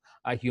understanding of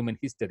human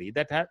history.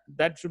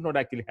 That should not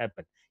actually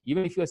happen.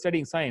 Even if you are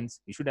studying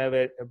science, you should have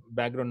a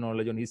background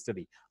knowledge on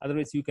history.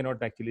 Otherwise, you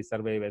cannot actually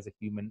survive as a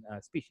human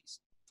species.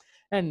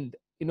 And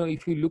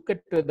if you look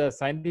at the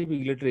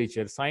scientific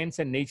literature, Science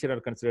and Nature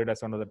are considered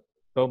as one of the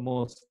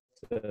topmost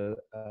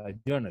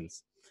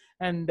journals.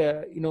 And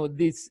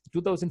this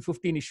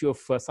 2015 issue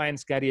of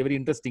Science carry a very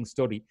interesting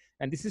story.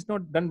 And this is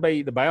not done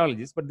by the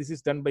biologists, but this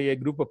is done by a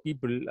group of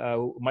people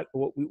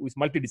who is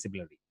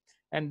multidisciplinary.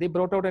 And they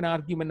brought out an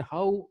argument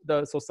how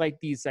the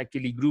societies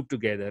actually grouped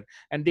together,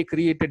 and they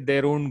created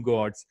their own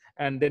gods,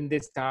 and then they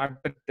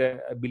started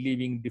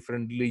believing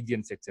different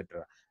religions,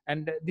 etc.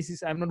 And this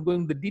is, I'm not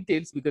going into the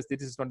details because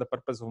this is not the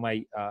purpose of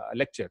my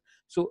lecture.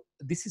 So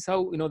this is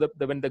how,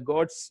 when the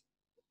gods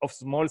of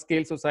small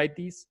scale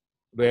societies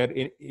were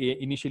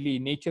initially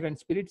nature and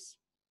spirits,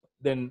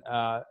 then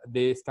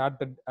they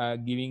started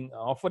giving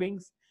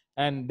offerings,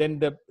 and then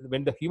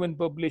when the human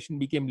population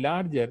became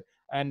larger,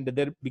 and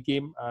there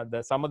became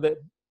some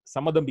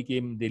of them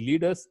became the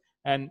leaders,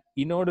 and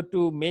in order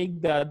to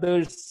make the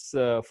others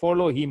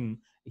follow him,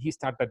 he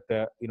started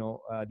the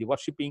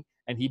worshipping,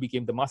 and he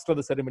became the master of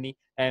the ceremony.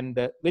 And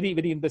very,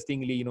 very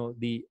interestingly,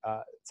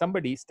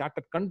 somebody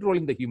started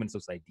controlling the human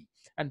society,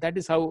 and that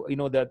is how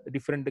the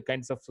different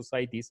kinds of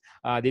societies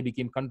they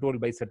became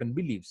controlled by certain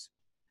beliefs.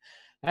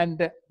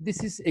 And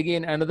this is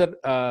again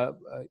another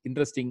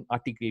interesting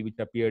article which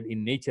appeared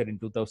in Nature in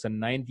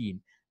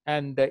 2019.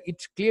 And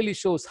it clearly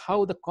shows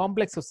how the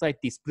complex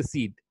societies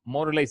proceed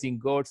moralizing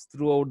gods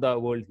throughout the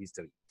world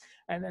history.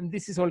 And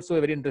this is also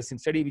a very interesting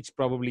study, which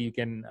probably you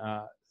can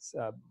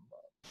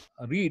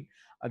read.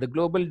 the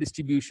global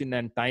distribution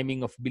and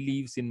timing of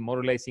beliefs in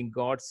moralizing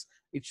gods,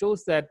 it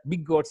shows that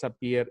big gods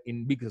appear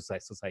in big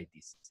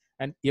societies.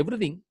 And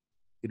everything,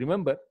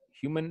 remember,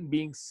 human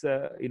beings,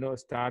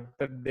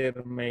 started their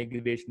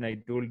migration, I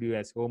told you,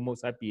 as Homo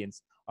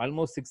sapiens,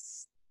 almost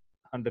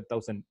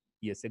 600,000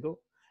 years ago.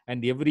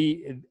 And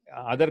every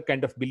other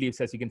kind of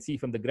beliefs, as you can see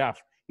from the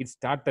graph, it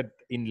started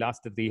in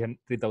last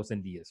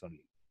 3,000 years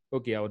only.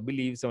 Okay, our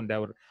beliefs and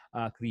our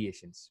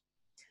creations.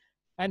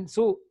 And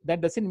so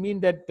that doesn't mean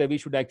that we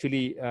should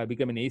actually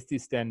become an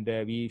atheist and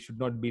we should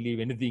not believe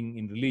anything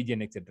in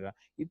religion, etc.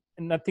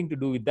 Nothing to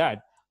do with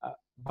that.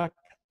 But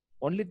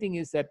only thing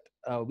is that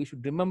we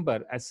should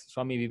remember, as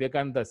Swami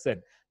Vivekananda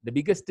said, the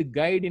biggest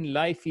guide in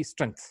life is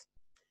strength.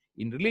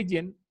 In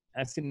religion,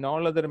 as in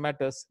all other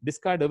matters,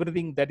 discard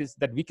everything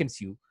that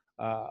weakens you.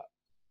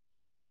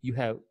 You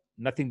have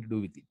nothing to do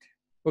with it.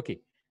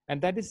 Okay,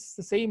 and that is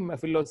the same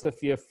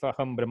philosophy of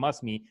Aham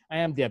Brahmasmi. I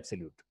am the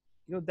absolute.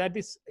 That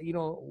is,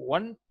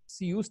 once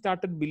you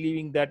started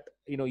believing that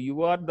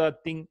you are the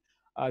thing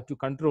to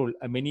control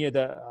many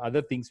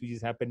other things which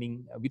is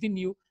happening within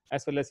you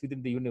as well as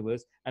within the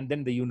universe, and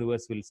then the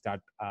universe will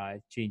start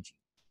changing.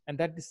 And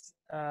that is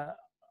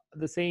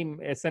the same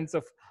essence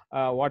of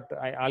what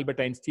Albert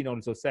Einstein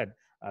also said.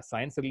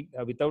 Science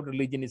without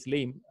religion is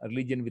lame.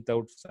 Religion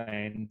without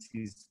science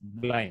is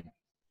blind.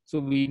 So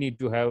we need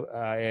to have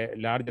a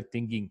larger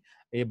thinking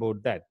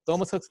about that.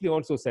 Thomas Huxley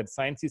also said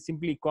science is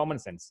simply common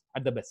sense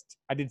at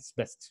its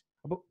best.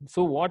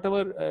 So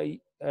whatever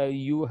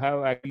you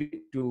have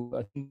actually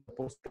to think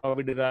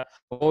post-COVID era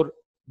or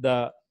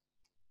the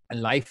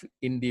life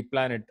in the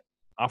planet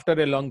after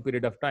a long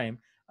period of time,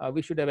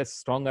 we should have a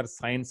stronger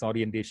science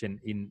orientation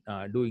in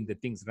doing the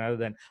things rather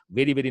than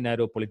very, very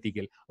narrow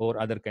political or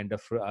other kind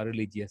of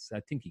religious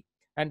thinking.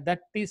 And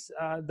that is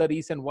the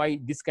reason why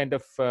this kind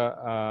of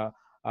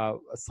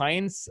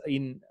science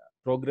in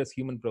progress,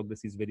 human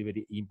progress, is very,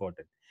 very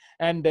important.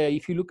 And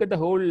if you look at the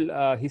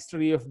whole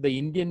history of the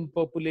Indian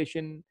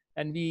population,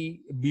 and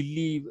we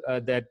believe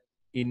that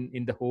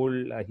in the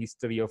whole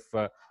history of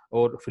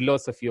or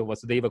philosophy of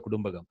Vasudhaiva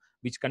Kudumbakam,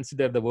 which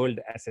consider the world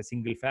as a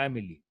single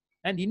family.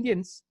 And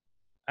Indians,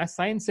 as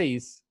science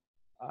says,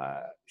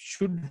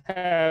 should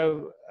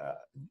have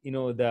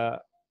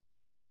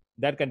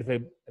that kind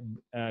of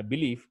a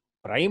belief,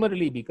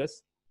 primarily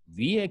because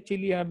we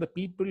actually are the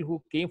people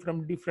who came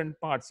from different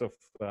parts of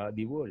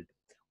the world.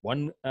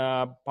 One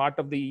part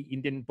of the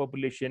Indian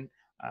population,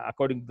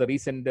 according to the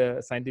recent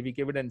scientific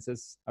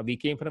evidences, we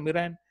came from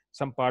Iran.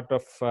 Some part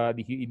of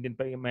the Indian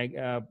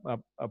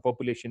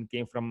population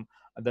came from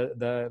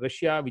the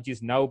Russia, which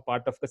is now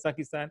part of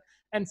Kazakhstan,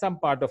 and some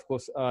part, of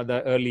course,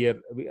 the earlier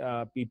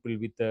people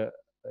with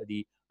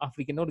the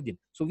African origin.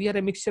 So we are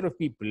a mixture of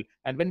people.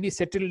 And when we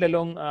settled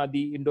along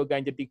the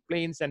Indo-Gangetic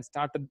plains and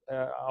started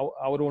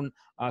our own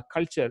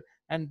culture,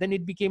 and then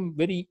it became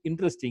very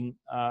interesting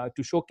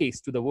to showcase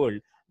to the world,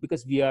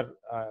 because we are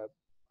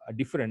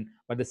different,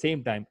 but at the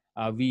same time,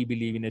 we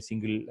believe in a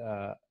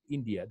single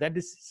India. That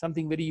is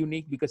something very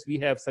unique, because we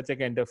have such a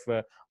kind of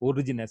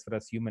origin as far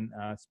as human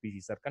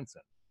species are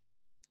concerned.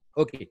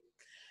 Okay.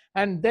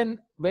 And then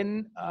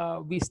when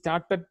we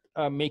started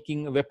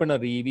making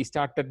weaponry, we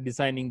started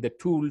designing the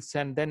tools,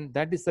 and then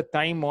that is the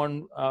time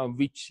on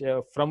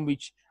from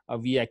which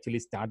we actually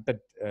started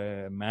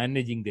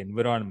managing the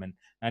environment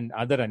and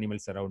other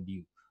animals around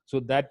you. So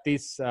that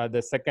is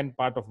the second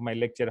part of my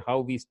lecture, how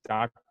we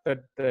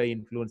started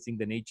influencing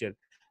the nature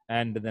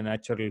and the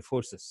natural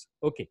forces.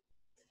 Okay.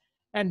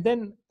 And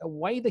then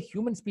why the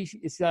human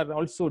species are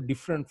also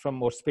different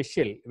from or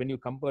special when you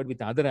compare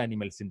with other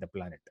animals in the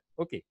planet.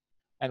 Okay.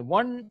 And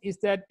one is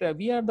that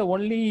we are the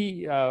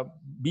only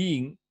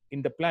being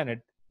in the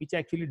planet which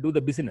actually do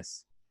the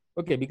business.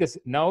 Okay, because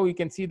now you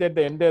can see that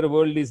the entire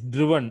world is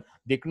driven,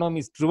 the economy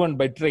is driven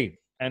by trade,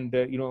 and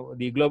the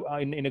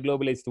in a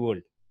globalized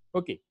world.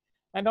 Okay,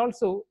 and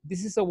also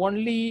this is the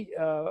only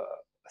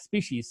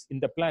species in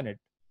the planet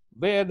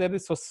where there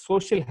is a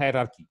social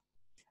hierarchy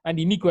and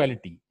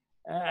inequality,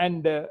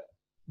 and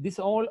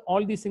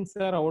all these things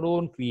are our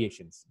own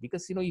creations.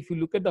 Because if you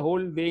look at the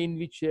whole way in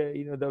which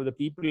the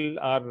people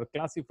are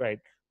classified,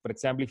 for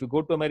example, if you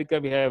go to America,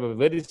 we have a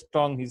very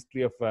strong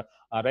history of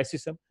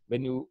racism.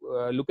 When you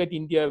look at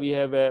India, we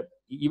have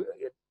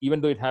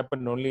even though it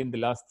happened only in the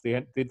last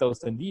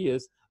 3,000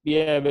 years, we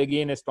have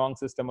again a strong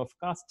system of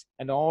caste,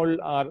 and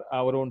all are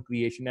our own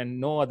creation, and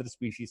no other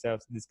species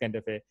have this kind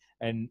of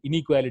an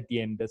inequality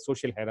and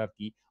social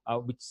hierarchy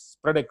which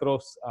spread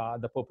across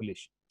the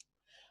population.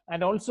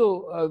 And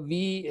also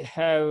we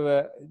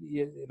have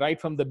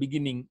right from the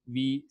beginning,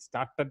 we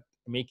started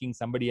making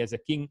somebody as a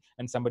king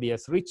and somebody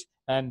as rich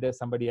and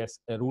somebody as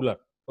a ruler.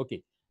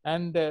 Okay,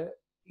 and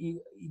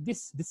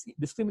this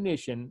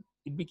discrimination,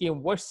 it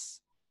became worse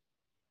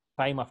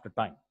time after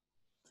time.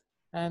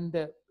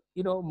 And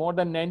more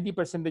than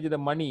 90% of the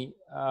money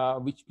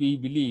which we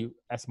believe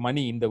as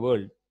money in the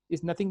world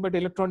is nothing but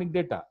electronic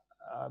data,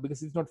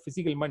 because it's not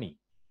physical money.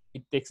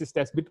 It exists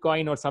as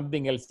Bitcoin or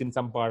something else in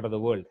some part of the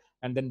world,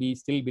 and then we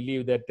still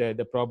believe that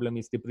the problem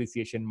is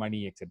depreciation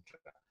money, etc.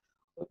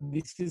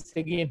 this is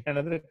again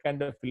another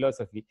kind of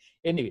philosophy.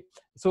 Anyway,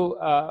 so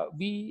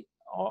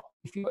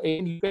if you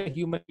again look at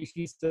human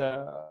species,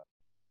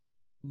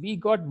 we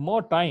got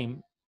more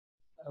time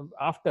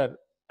after,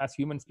 as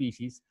human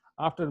species,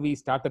 after we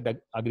started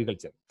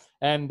agriculture.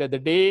 And the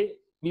day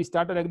we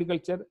started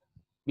agriculture,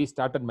 we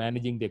started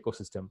managing the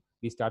ecosystem,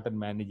 we started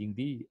managing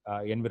the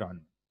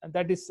environment. And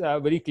that is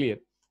very clear,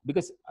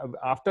 because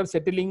after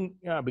settling,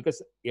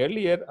 because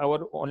earlier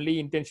our only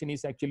intention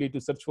is actually to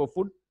search for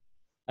food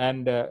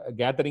and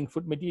gathering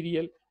food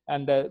material,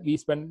 and we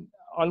spend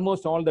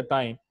almost all the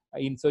time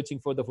in searching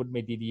for the food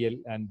material.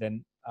 And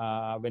then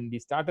when we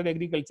started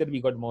agriculture, we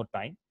got more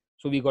time.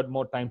 So we got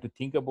more time to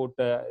think about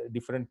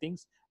different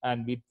things,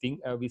 and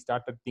we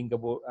started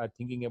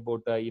thinking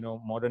about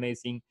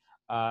modernizing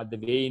the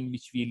way in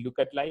which we look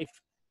at life,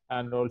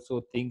 and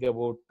also think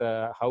about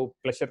how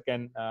pleasure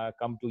can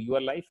come to your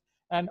life,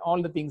 and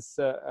all the things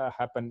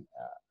happen.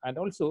 And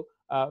also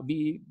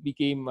we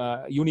became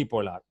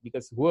unipolar,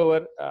 because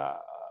whoever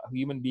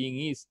human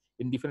being is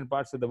in different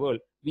parts of the world,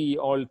 we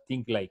all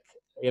think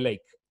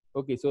alike.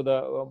 Okay, so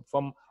the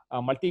from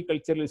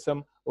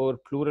multiculturalism or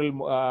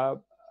plural,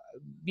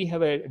 we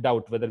have a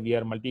doubt whether we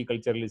are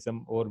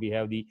multiculturalism or we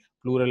have the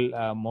plural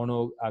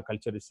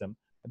monoculturalism.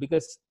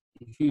 Because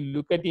if you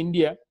look at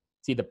India,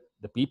 see the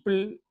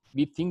people,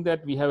 we think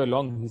that we have a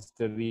long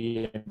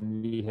history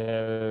and we have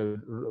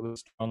a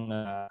strong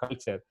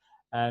culture.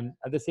 And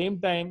at the same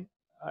time,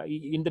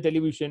 in the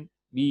television,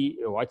 we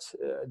watch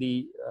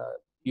the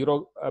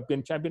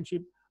European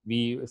Championship.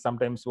 We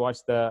sometimes watch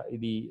the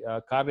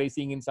car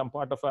racing in some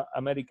part of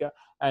America,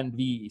 and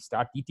we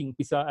start eating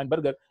pizza and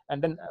burger,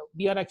 and then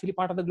we are actually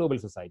part of the global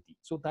society.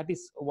 So that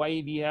is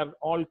why we are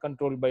all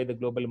controlled by the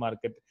global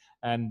market,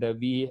 and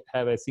we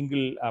have a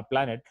single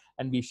planet,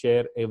 and we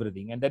share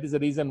everything. And that is the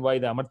reason why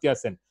the Amartya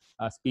Sen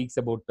speaks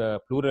about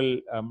plural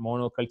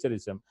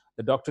monoculturalism,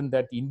 the doctrine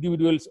that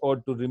individuals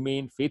ought to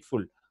remain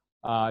faithful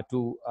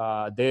to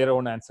their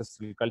own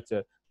ancestral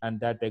culture,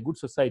 and that a good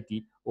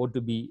society ought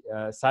to be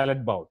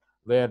silent bound,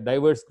 where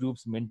diverse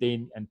groups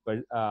maintain and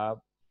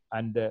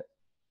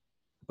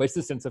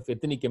persistence of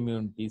ethnic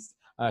communities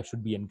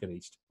should be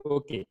encouraged.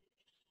 Okay,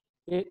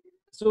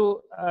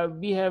 so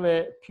we have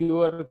a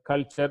pure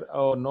culture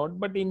or not,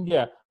 but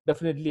India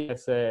definitely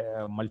has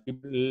a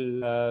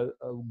multiple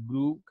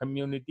group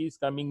communities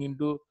coming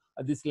into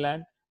this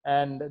land,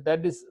 and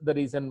that is the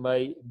reason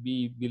why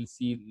we will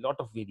see a lot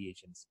of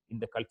variations in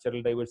the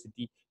cultural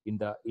diversity, in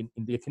the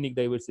ethnic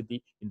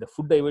diversity, in the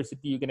food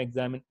diversity you can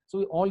examine.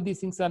 So all these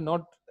things are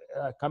not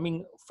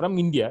coming from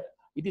India.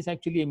 It is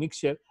actually a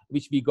mixture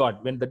which we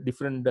got when the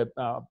different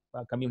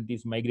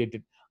communities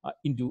migrated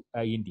into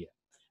India.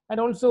 And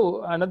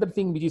also another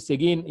thing which is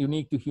again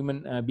unique to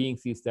human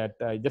beings is that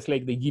just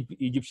like the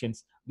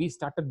Egyptians, we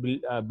started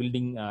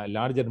building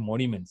larger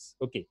monuments.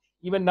 Okay,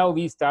 even now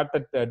we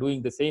started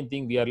doing the same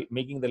thing. We are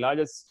making the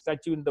largest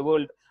statue in the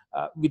world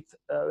with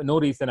no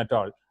reason at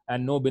all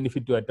and no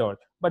benefit to at all.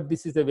 But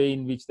this is the way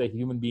in which the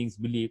human beings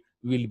believe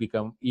we will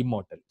become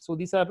immortal. So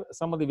these are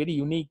some of the very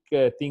unique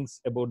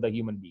things about the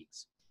human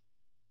beings.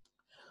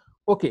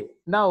 Okay,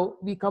 now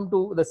we come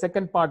to the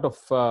second part of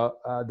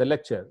the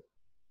lecture.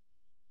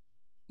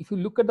 If you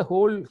look at the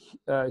whole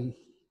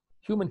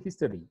human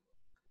history,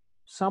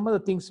 some of the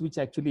things which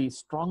actually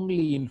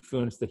strongly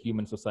influence the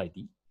human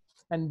society,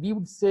 and we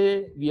would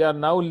say we are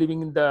now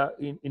living in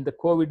the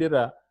COVID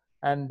era,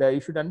 and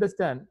you should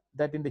understand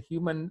that in the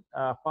human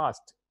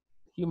past,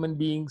 human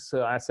beings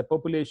as a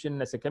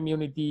population, as a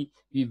community,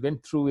 we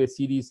went through a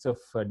series of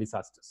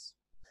disasters.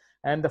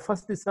 And the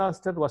first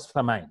disaster was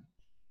famine,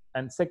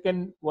 and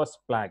second was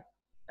plague,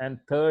 and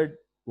third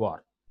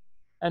war.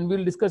 And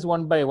we'll discuss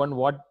one by one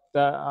what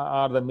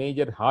are the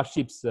major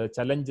hardships,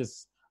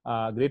 challenges,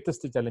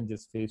 greatest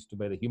challenges faced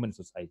by the human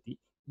society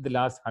in the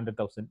last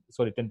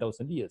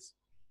 10,000 years.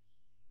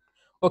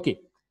 Okay,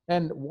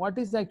 and what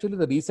is actually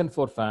the reason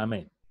for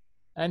famine?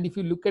 And if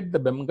you look at the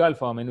Bengal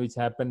famine, which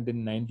happened in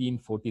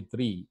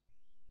 1943,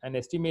 an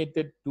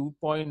estimated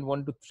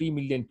 2.1 to 3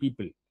 million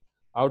people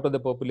out of the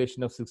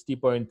population of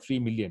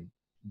 60.3 million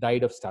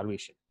died of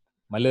starvation,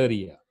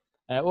 malaria,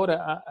 or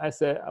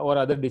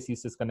other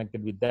diseases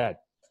connected with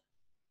that,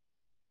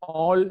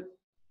 all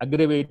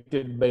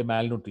aggravated by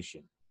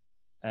malnutrition.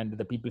 And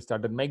the people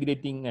started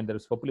migrating, and there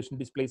was population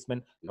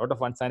displacement, a lot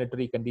of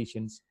unsanitary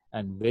conditions,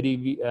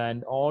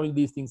 and all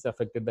these things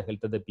affected the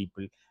health of the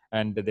people,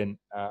 and then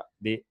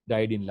they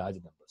died in large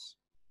numbers.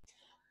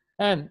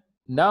 And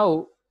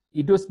now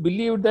it was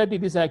believed that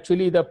it is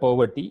actually the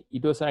poverty,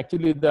 it was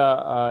actually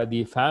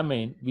the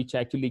famine which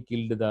actually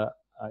killed the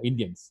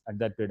Indians at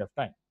that period of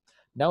time.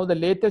 Now the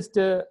latest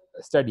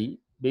study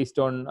based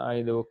on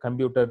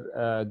computer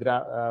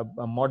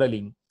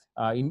modeling,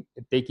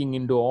 taking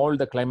into all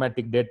the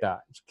climatic data,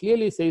 which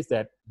clearly says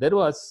that there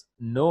was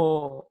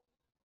no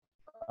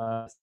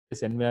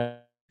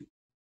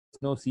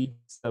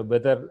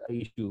weather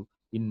issue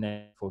in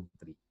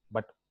 1943.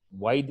 But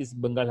why this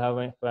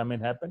Bengal famine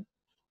happened?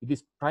 It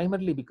is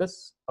primarily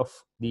because of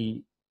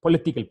the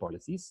political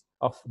policies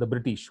of the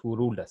British who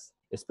ruled us,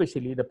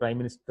 especially the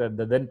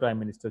then Prime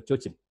Minister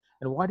Churchill.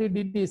 And what he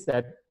did is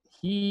that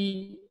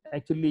he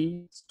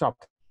actually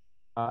stopped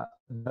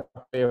the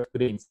supply of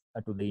grains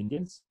to the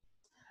Indians,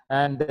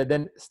 and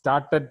then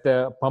started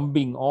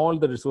pumping all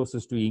the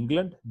resources to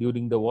England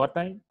during the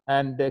wartime,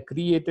 and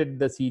created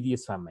the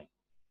serious famine.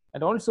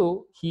 And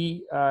also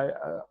he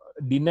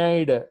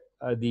denied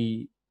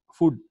the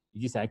food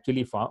which is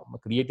actually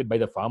created by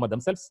the farmer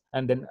themselves,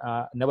 and then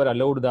never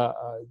allowed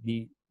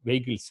the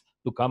vehicles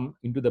to come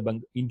into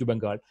into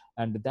Bengal,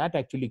 and that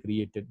actually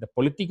created the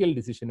political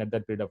decision at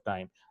that period of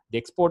time, the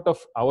export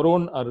of our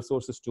own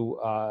resources to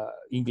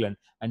England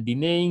and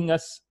denying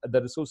us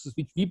the resources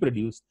which we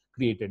produced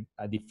created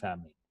the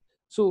famine.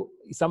 So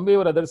some way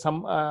or other,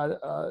 some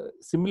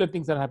similar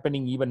things are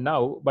happening even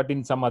now, but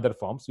in some other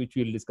forms, which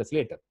we'll discuss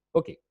later.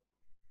 Okay.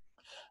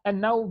 And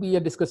now we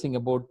are discussing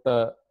about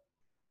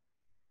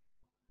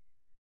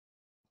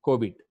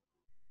COVID,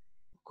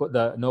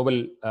 the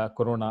novel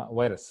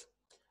coronavirus.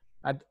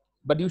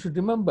 But you should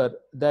remember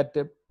that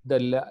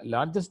the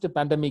largest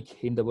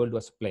pandemic in the world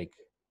was plague,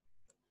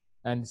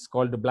 and it's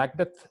called Black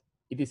Death.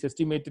 It is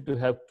estimated to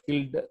have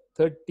killed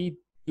 30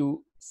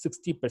 to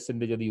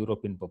 60% of the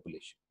European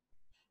population,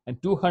 and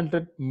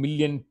 200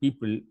 million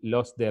people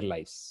lost their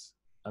lives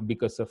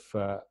because of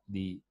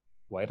the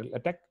viral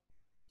attack.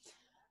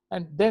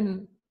 And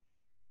then,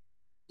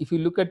 if you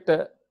look at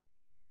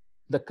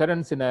the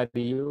current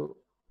scenario,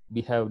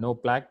 we have no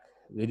plague,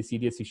 very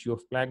serious issue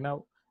of plague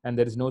now, and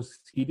there is no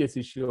serious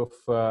issue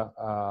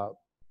of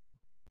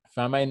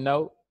famine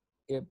now,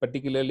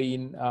 particularly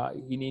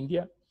in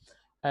India.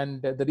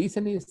 And the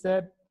reason is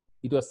that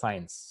it was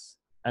science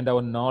and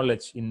our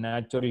knowledge in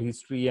natural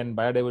history and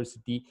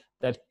biodiversity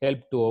that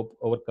helped to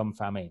overcome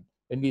famine.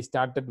 When we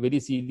started very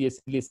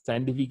seriously,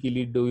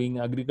 scientifically doing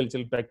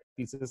agricultural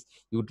practices,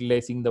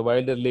 utilizing the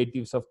wild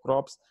relatives of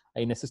crops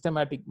in a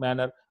systematic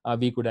manner,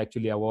 we could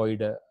actually avoid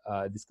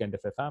this kind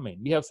of a famine.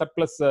 We have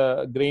surplus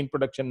grain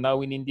production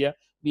now in India.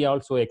 We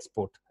also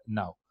export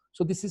now.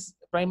 So this is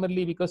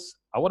primarily because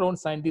our own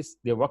scientists,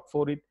 they work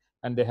for it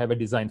and they have a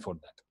design for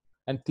that.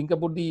 And think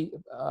about the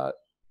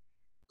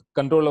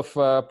control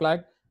of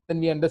plague, then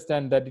we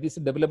understand that it is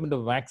the development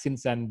of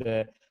vaccines and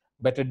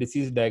better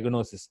disease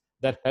diagnosis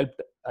that helped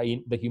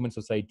in the human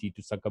society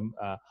to succumb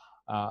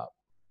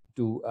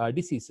to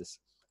diseases.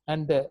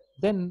 And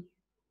then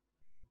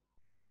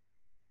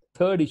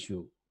third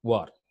issue,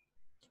 war.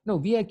 No,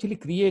 we actually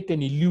create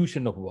an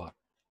illusion of war.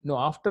 No,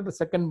 after the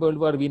Second World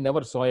War, we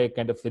never saw a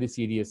kind of very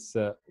serious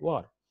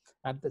war.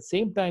 At the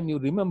same time, you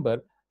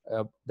remember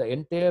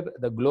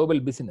the global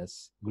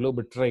business,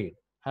 global trade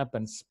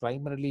happens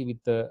primarily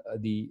with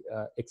the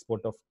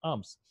export of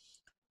arms.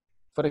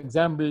 For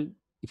example,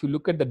 if you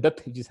look at the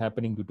death which is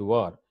happening due to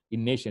war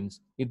in nations,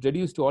 it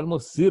reduced to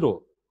almost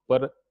 0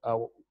 per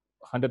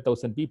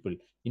 100,000 people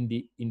in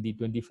the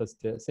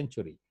 21st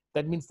century.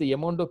 That means the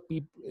amount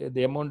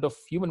of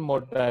human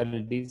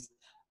mortalities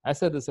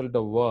as a result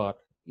of war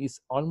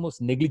is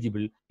almost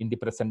negligible in the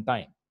present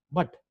time.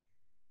 But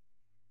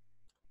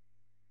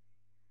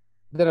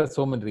there are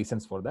so many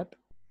reasons for that.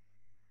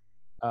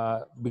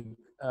 The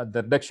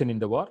reduction in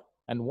the war,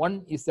 and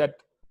one is that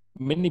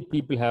many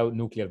people have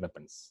nuclear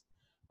weapons,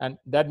 and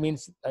that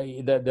means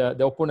the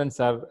opponents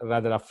are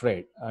rather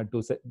afraid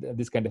to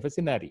this kind of a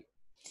scenario.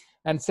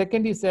 And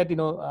second is that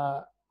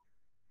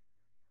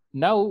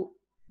now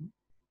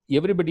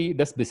everybody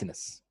does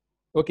business.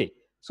 Okay,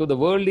 so the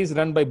world is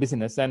run by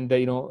business, and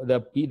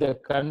the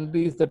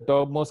countries, the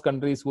topmost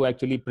countries who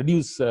actually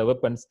produce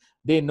weapons,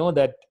 they know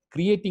that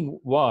creating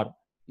war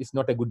is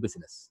not a good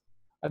business.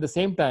 At the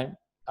same time,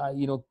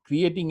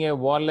 creating a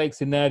warlike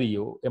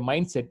scenario, a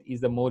mindset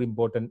is the more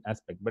important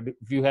aspect. But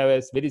if you have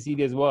a very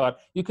serious war,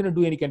 you cannot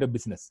do any kind of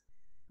business.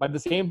 But at the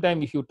same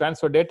time, if you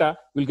transfer data,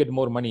 you'll get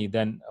more money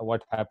than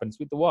what happens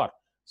with the war.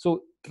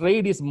 So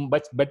trade is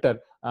much better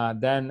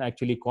than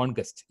actually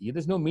conquest.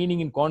 There's no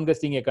meaning in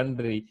conquesting a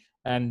country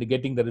and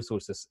getting the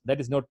resources. That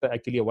is not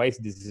actually a wise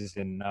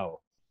decision now.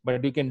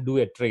 But you can do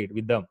a trade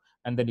with them,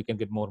 and then you can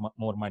get more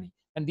money.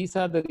 And these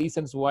are the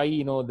reasons why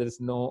there is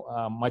no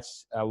much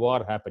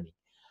war happening.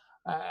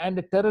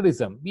 And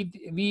terrorism,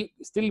 we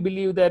still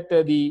believe that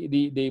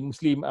the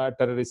Muslim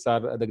terrorists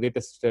are the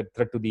greatest threat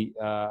to the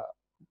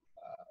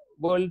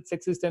world's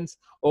existence,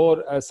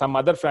 or some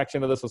other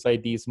fraction of the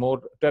society is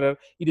more terror.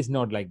 It is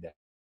not like that,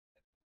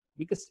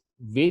 because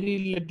very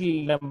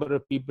little number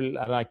of people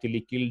are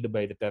actually killed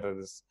by the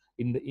terrorists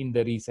in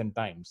the recent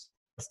times.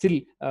 Still,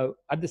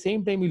 at the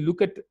same time, you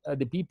look at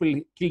the people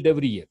killed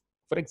every year.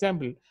 For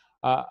example,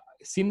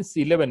 since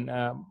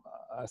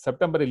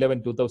September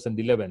 11,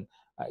 2011,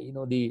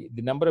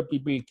 the number of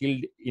people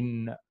killed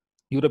in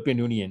European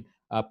Union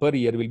per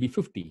year will be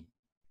 50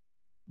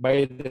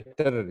 by the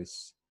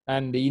terrorists.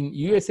 And in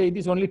USA, it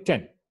is only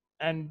 10,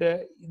 and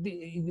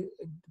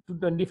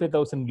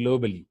 25,000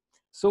 globally.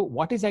 So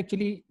what is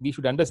actually we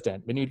should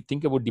understand when we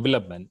think about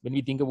development, when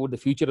we think about the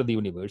future of the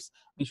universe,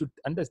 we should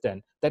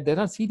understand that there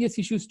are serious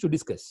issues to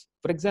discuss.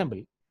 For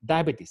example,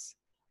 diabetes.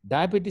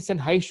 Diabetes and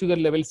high sugar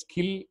levels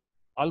kill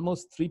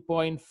almost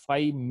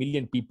 3.5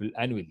 million people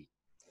annually.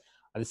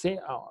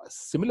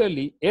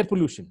 Similarly, air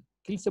pollution.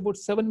 kills about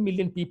 7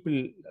 million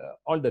people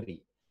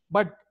already.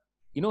 But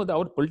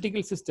our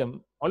political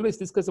system always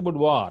discuss about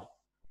war,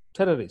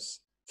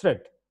 terrorists,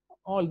 threat,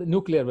 all the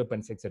nuclear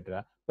weapons,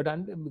 etc. But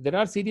there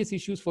are serious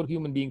issues for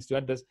human beings to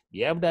address. We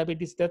have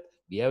diabetes death.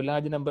 We have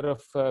large number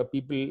of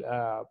people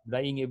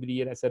dying every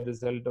year as a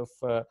result of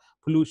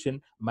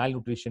pollution,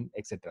 malnutrition,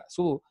 etc.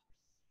 So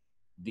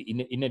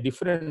in a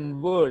different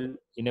world,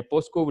 in a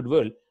post-COVID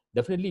world,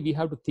 definitely we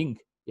have to think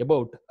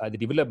about the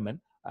development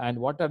and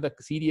what are the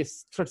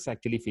serious threats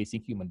actually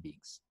facing human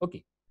beings.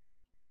 Okay.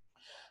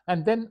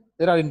 And then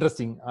there are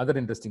other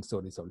interesting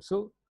stories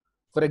also.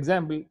 For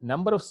example,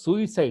 number of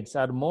suicides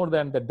are more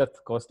than the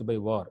death caused by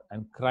war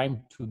and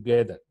crime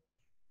together.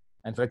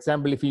 And for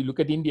example, if you look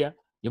at India,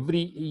 every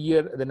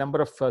year the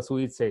number of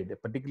suicide,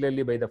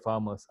 particularly by the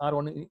farmers, are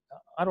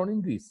on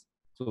increase.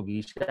 So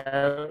we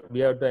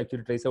have to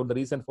actually trace out the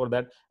reason for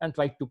that and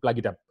try to plug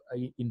it up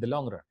in the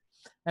long run.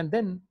 And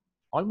then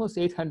almost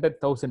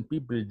 800,000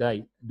 people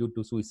die due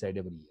to suicide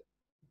every year,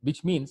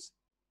 which means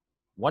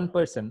one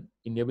person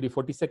in every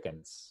 40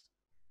 seconds.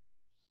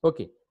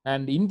 Okay,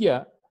 and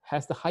India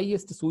has the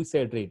highest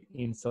suicide rate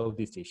in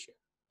Southeast Asia,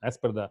 as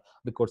per the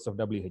records of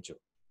WHO.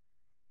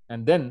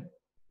 And then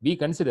we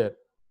consider,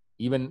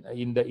 even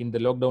in the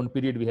lockdown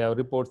period, we have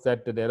reports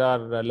that there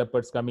are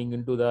leopards coming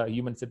into the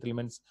human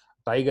settlements,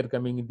 tiger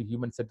coming into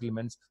human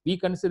settlements. We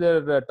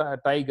consider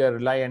tiger,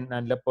 lion,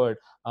 and leopard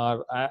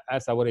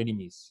as our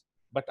enemies.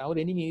 But our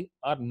enemy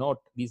are not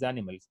these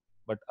animals,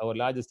 but our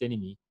largest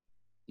enemy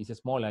is a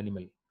small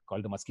animal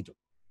called the mosquito.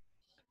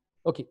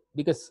 Okay,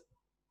 because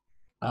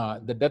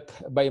the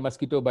death by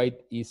mosquito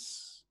bite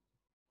is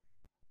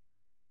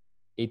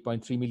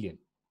 8.3 million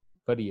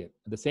per year.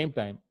 At the same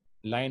time,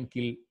 lion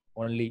kill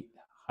only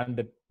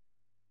 100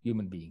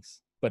 human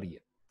beings per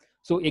year.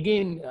 So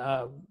again,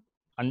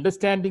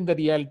 understanding the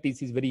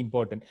realities is very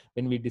important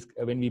when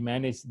we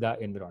manage the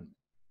environment.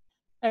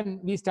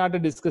 And we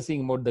started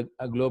discussing about the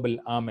global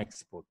arm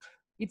export.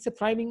 It's a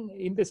thriving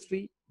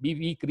industry.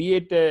 We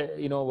create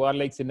a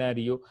warlike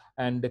scenario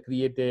and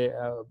create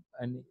a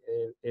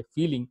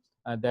feeling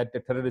that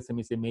terrorism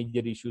is a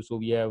major issue. So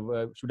we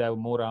should have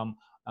more arm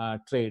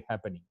trade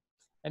happening.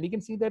 And you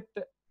can see that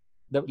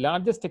the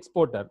largest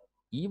exporter,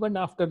 even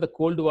after the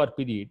Cold War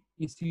period,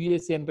 is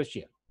USA and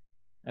Russia,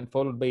 and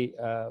followed by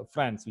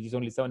France, which is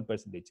only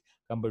 7%,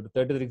 compared to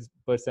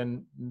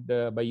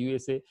 33% by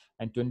USA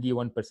and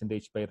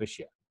 21% by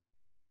Russia.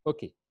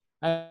 Okay,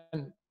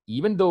 and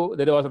even though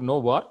there was no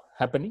war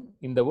happening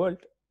in the world,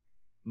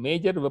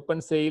 major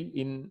weapon sale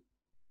in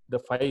the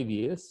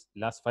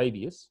last 5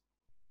 years,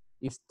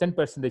 is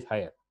 10%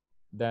 higher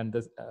than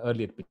the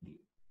earlier period.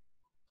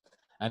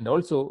 And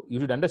also, you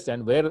should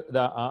understand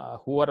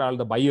who are all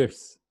the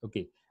buyers.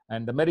 Okay,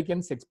 and the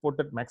Americans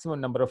exported maximum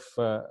number of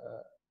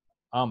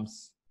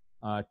arms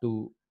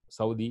to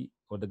Saudi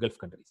or the Gulf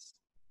countries.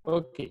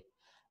 Okay,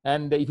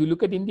 and if you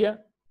look at India,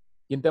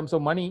 in terms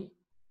of money,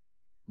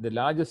 the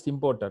largest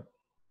importer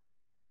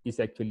is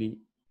actually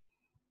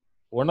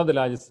one of the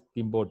largest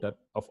importer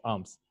of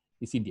arms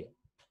is India.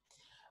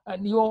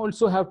 And you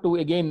also have to,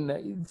 again,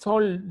 it's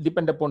all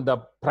depend upon the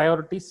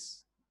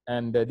priorities.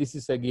 And this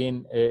is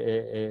again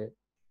a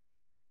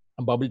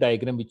bubble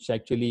diagram which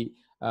actually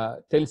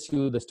tells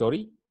you the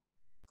story.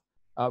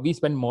 We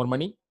spend more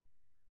money.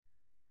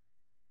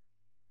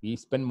 We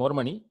spend more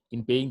money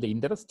in paying the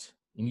interest,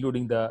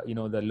 including the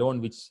the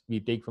loan which we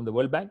take from the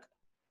World Bank,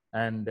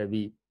 and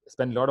we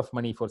spend a lot of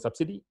money for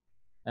subsidy.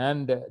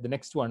 And the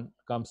next one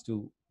comes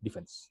to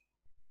defense.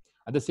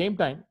 At the same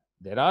time,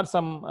 there are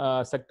some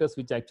sectors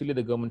which actually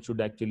the government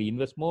should actually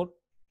invest more: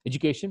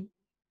 education,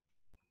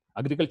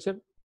 agriculture,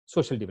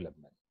 social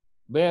development,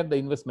 where the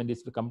investment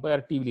is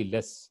comparatively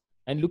less.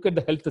 And look at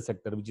the health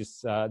sector, which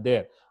is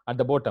there at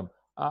the bottom.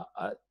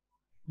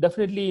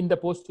 Definitely in the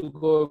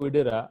post-COVID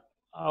era,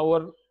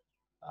 our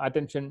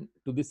attention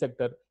to this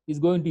sector is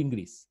going to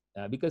increase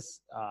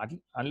because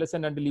unless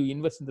and until you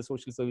invest in the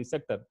social service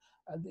sector,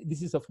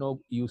 this is of no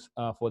use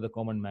for the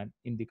common man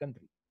in the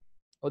country.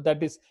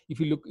 That is, if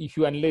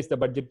you analyze the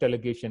budget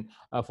allocation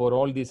for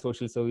all the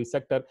social service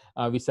sector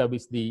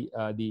vis-a-vis the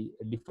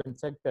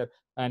defense sector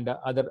and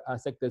other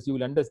sectors, you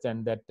will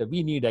understand that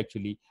we need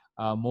actually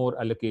more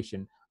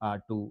allocation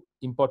to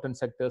important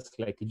sectors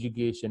like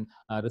education,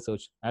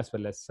 research, as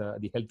well as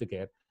the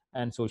healthcare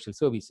and social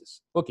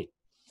services. Okay,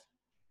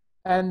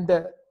 and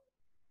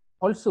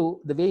also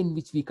the way in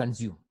which we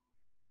consume.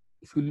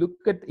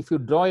 If you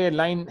draw a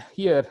line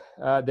here,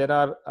 there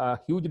are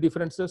huge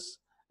differences.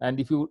 And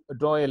if you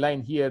draw a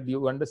line here,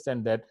 you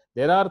understand that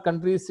there are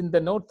countries in the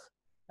north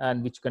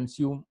and which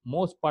consume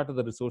most part of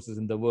the resources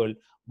in the world.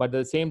 But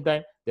at the same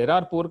time, there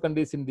are poor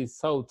countries in the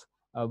south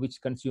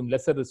which consume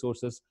lesser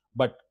resources,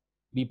 but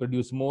we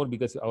produce more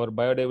because our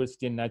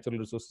biodiversity and natural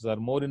resources are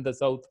more in the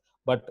south,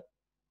 but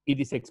it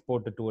is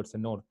exported towards the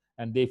north,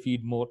 and they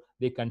feed more,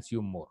 they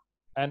consume more,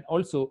 and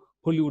also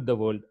pollute the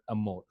world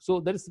more. So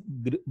there is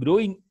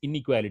growing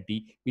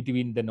inequality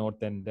between the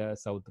north and the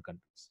south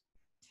countries.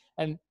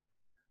 And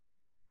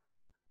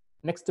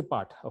next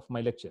part of my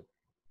lecture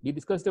We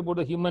discussed about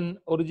the human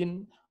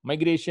origin,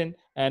 migration,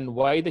 and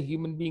why the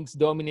human beings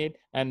dominate,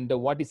 and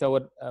what is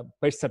our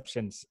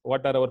perceptions,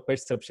 what are our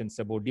perceptions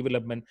about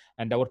development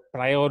and our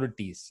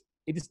priorities.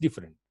 It is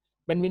different.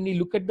 When we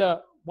look at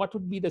what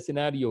would be the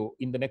scenario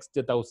in the next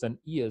 1,000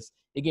 years,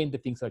 again, the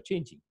things are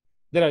changing.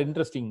 There are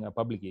interesting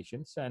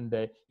publications,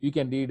 and you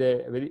can read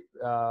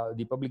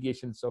the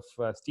publications of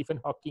Stephen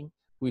Hawking,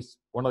 who is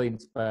one of the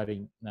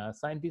inspiring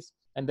scientists.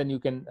 And then you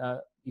can,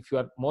 if you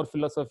are more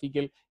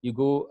philosophical, you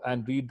go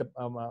and read the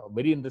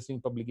very interesting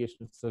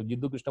publications of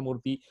Jiddu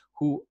Krishnamurthy,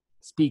 who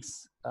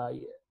speaks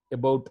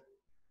about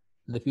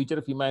the future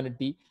of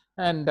humanity.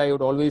 And I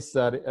would always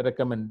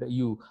recommend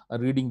you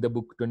reading the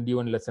book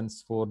 21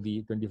 Lessons for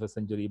the 21st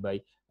Century by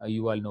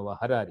Yuval Noah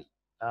Harari.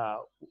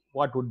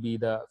 What would be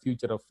the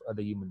future of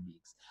the human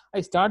beings?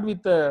 I start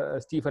with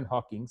Stephen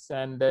Hawking,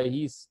 and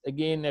he's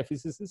again a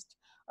physicist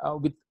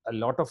with a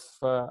lot of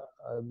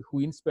who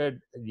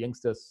inspired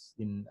youngsters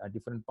in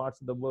different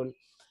parts of the world.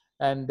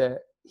 And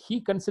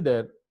he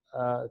considered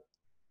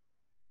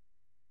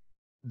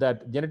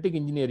that genetic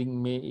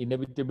engineering may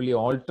inevitably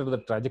alter the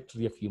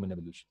trajectory of human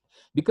evolution,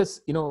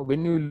 because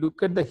when you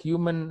look at the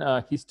human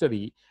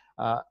history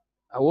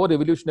or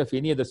evolution of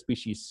any other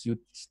species, you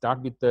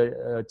start with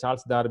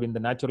Charles Darwin, the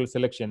natural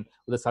selection,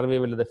 the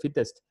survival of the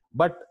fittest.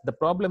 But the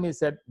problem is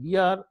that we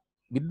are,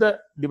 with the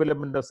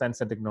development of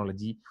science and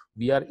technology,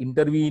 we are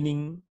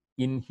intervening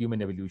in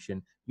human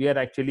evolution. We are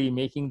actually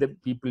making the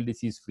people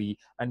disease free,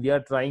 and we are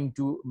trying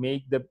to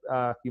make the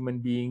human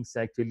beings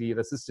actually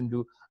resistant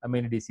to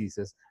many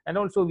diseases. And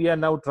also we are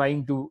now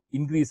trying to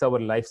increase our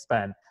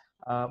lifespan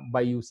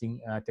by using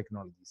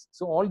technologies.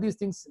 So all these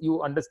things,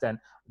 you understand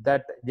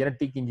that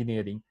genetic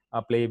engineering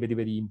play a very,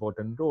 very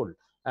important role,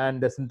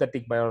 and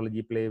synthetic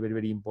biology play a very,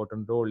 very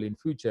important role in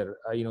future,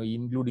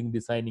 including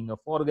designing of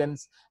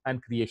organs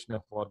and creation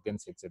of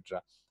organs,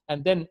 etc.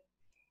 And then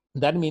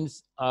that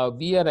means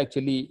we are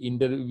actually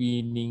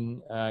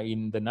intervening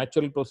in the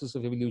natural process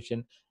of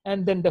evolution,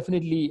 and then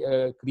definitely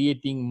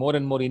creating more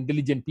and more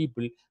intelligent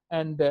people.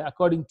 And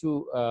according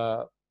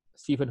to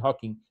Stephen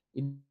Hawking,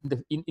 in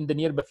the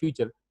nearby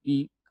future,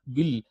 we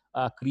will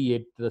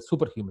create the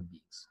superhuman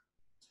beings.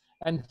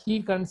 And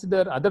he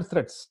considered other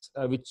threats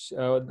which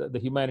the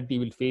humanity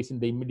will face in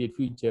the immediate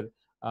future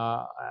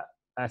uh,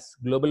 as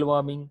global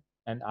warming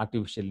and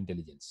artificial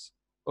intelligence.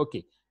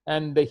 Okay.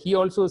 And he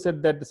also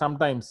said that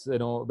sometimes,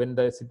 when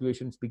the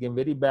situations became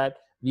very bad,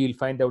 we will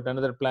find out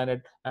another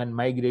planet and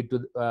migrate to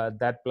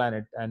that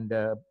planet and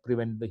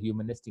prevent the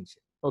human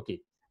extinction. Okay.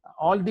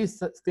 All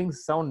these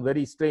things sound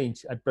very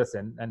strange at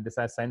present, and this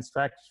is science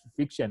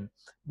fiction.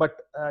 But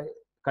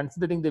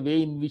considering the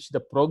way in which the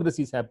progress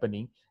is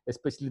happening,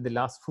 especially in the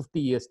last 50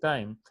 years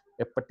time,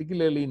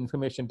 particularly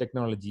information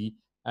technology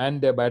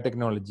and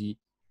biotechnology,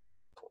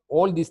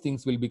 all these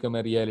things will become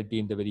a reality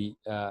in the very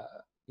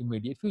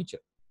immediate future.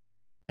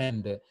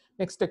 And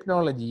next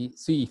technology,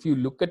 see, if you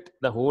look at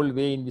the whole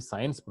way in which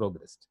science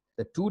progressed,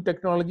 the two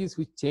technologies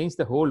which changed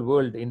the whole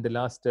world in the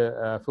last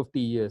 50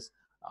 years,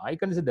 I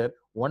consider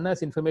one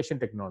as information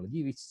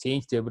technology, which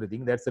changed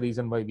everything. That's the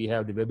reason why we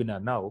have the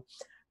webinar now.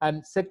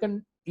 And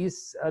second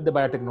is the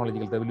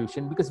biotechnological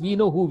revolution, because we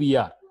know who we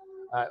are.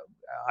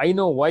 I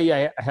know why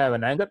I have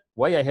an anger,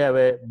 why I have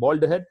a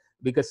bald head,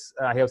 because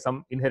I have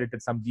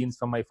inherited some genes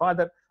from my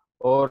father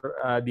or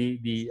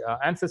the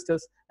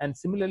ancestors. And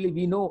similarly,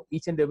 we know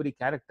each and every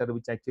character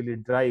which actually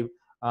drive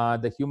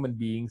the human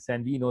beings,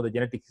 and we know the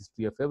genetic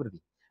history of everything.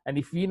 And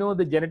if we know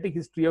the genetic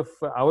history of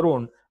our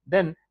own,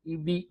 then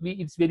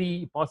it's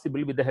very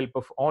possible, with the help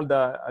of all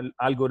the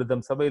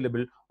algorithms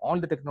available, all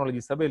the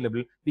technologies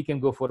available, we can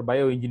go for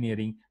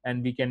bioengineering,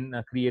 and we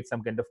can create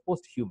some kind of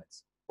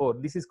post-humans. Or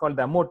this is called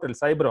the immortal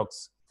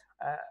cyborgs,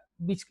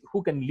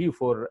 who can live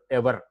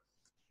forever.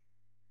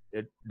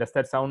 Does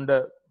that sound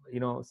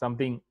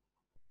something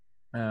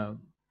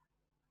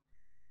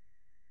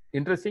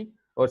interesting,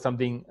 or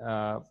something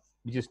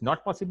which is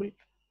not possible?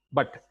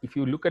 But if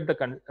you look at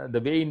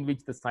the way in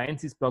which the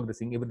science is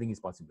progressing, everything is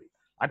possible.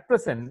 At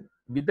present,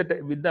 with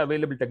the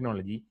available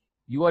technology,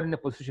 you are in a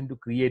position to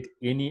create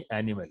any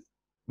animal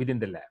within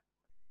the lab.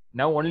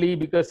 Now, only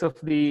because of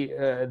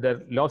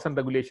the laws and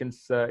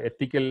regulations,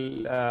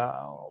 ethical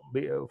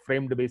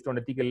framed based on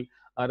ethical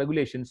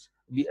regulations,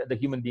 the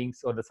human beings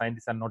or the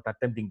scientists are not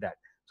attempting that.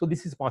 So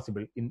this is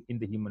possible in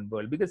the human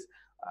world, because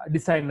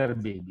designer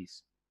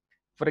babies.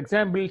 For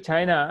example,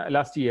 China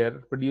last year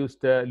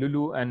produced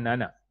Lulu and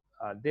Nana.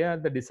 They are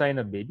the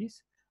designer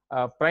babies,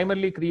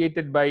 primarily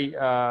created by,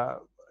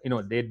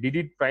 they did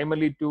it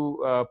primarily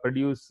to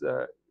produce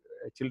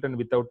children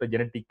without the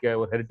genetic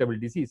or heritable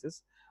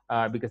diseases,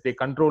 because they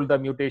control the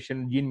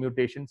gene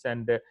mutations,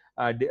 and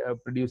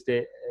produced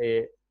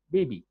a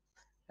baby.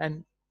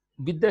 And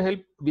with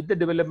the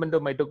development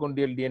of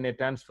mitochondrial DNA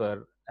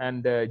transfer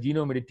and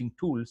genome editing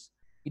tools,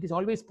 it is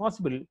always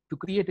possible to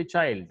create a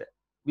child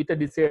with the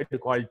desired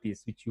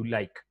qualities which you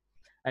like.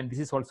 And this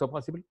is also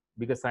possible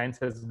because science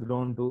has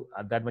grown to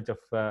that much of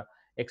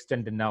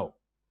extent now.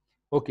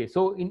 Okay,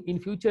 so in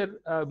future,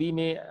 we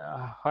may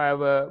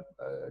have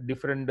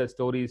different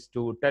stories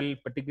to tell,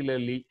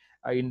 particularly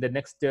in the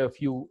next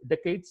few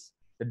decades.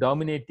 The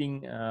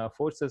dominating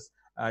forces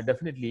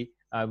definitely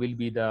will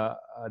be the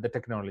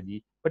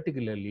technology,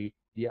 particularly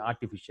the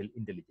artificial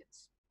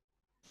intelligence.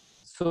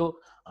 So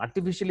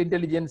artificial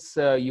intelligence,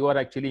 you are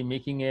actually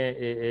making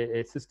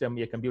a system,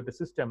 a computer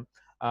system,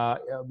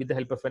 with the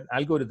help of an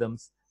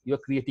algorithms. You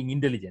are creating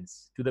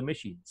intelligence to the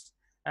machines,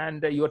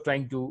 and you are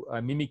trying to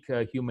mimic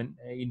human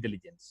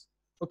intelligence.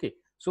 Okay,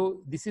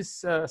 so this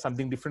is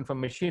something different from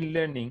machine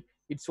learning.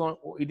 It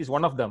is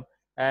one of them,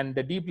 and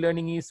the deep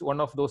learning is one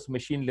of those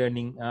machine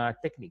learning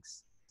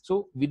techniques.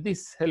 So with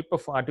this help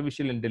of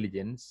artificial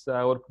intelligence,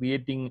 or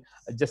creating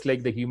just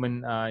like the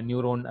human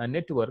neuron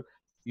network,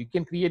 you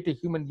can create a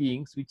human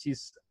beings which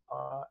is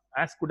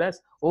as good as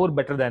or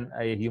better than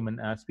a human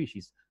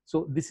species.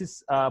 So this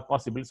is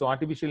possible. So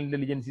artificial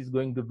intelligence is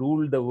going to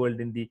rule the world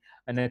in the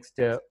next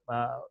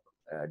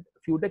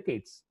few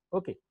decades.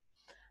 Okay,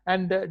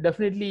 and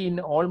definitely in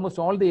almost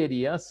all the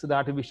areas, the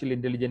artificial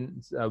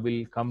intelligence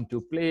will come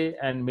to play,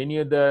 and many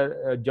of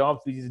the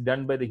jobs which is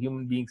done by the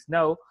human beings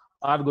now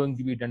are going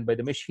to be done by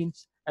the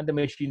machines, and the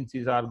machines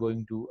are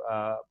going to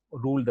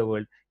rule the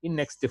world in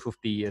next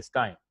 50 years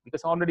time,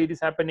 because already it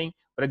is happening.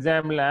 For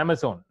example,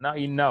 Amazon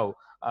now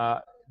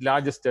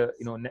largest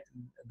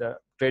the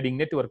trading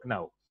network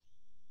now,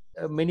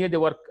 many of the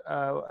work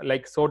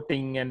like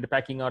sorting and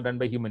packing are done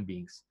by human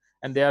beings,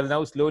 and they are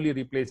now slowly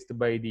replaced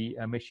by the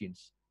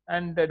machines,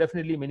 and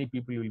definitely many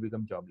people will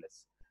become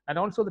jobless. And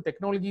also the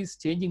technology is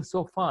changing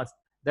so fast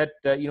that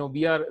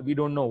we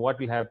don't know what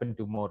will happen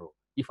tomorrow.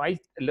 If I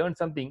learn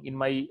something in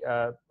my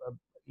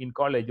in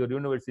college or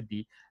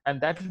university,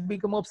 and that will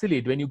become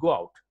obsolete when you go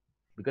out,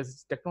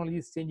 because technology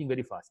is changing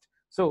very fast.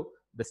 So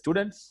the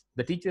students,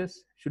 the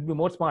teachers should be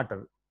more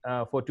smarter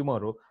for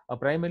tomorrow,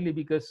 primarily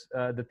because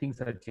the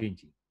things are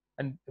changing,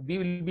 and we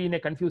will be in a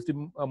confused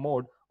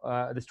mode.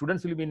 The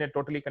students will be in a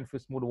totally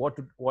confused mode what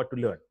to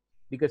learn,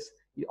 because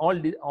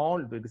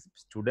because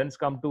students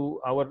come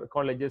to our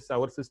colleges,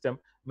 our system,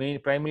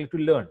 primarily to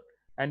learn,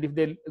 and if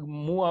they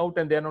move out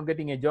and they are not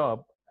getting a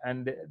job,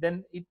 and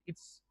then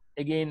it's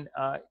again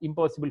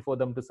impossible for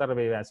them to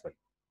survive as well.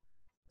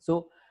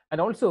 So, and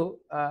also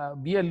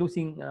we are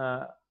losing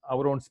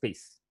our own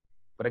space.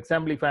 For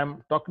example, if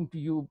I'm talking to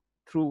you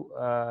through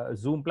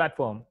Zoom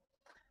platform,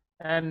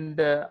 and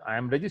I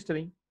am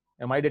registering,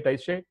 my data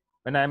is shared.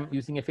 When I'm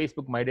using a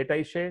Facebook, my data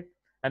is shared.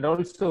 And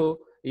also,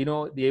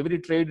 the every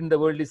trade in the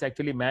world is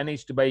actually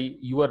managed by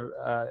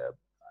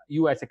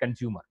you as a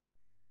consumer.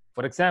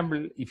 For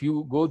example, if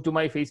you go to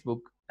my Facebook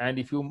and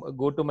if you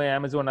go to my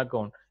Amazon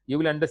account, you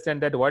will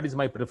understand that what is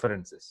my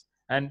preferences.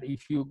 And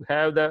if you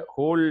have the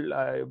whole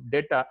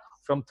data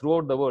from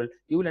throughout the world,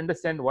 you will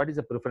understand what is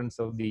the preference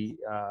of the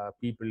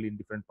people in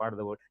different part of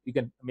the world. You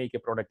can make a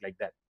product like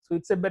that. So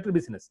it's a better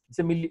business. It's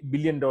a $1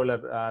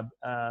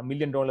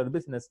 million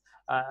business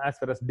as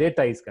far as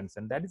data is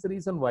concerned. That is the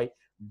reason why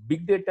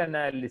big data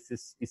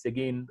analysis is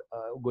again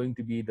going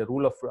to be the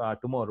rule of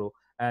tomorrow,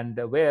 and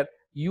where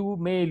you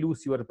may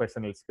lose your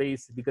personal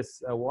space,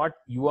 because what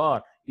you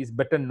are is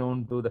better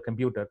known to the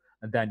computer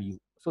than you.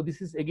 So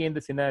this is again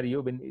the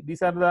scenario. When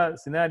these are the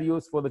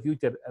scenarios for the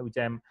future, which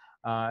I am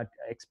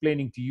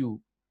explaining to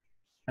you,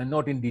 and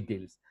not in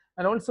details.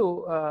 And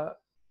also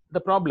the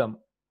problem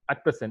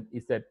at present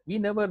is that we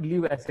never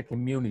live as a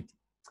community,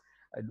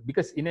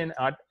 because in an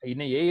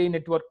AI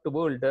networked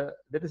world,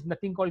 there is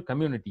nothing called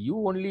community. You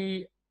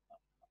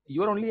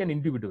are only an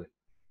individual.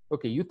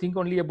 Okay, you think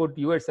only about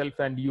yourself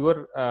and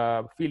your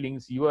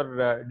feelings,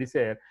 your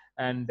desire,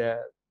 and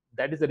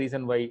that is the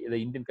reason why the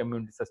Indian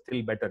communities are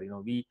still better.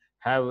 We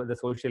have the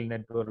social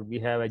network, we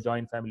have a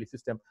joint family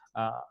system,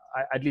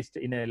 at least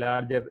in a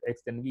larger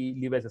extent. We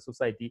live as a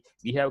society,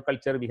 we have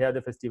culture, we have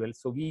the festivals,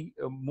 so we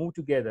move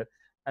together,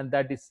 and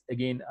that is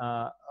again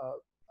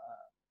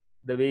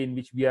the way in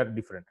which we are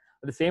different.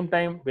 At the same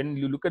time, when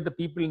you look at the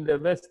people in the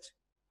West,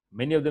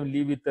 many of them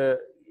live with a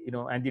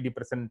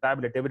antidepressant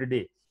tablet every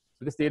day,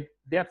 because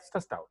they are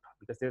stressed out,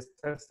 because they're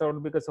stressed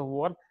out because of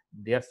work,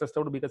 they are stressed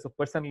out because of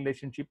personal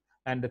relationship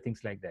and the things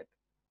like that.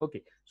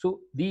 Okay,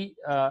 so these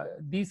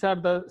are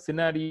the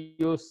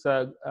scenarios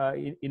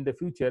in the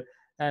future,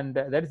 and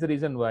that is the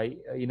reason why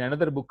in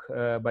another book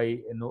by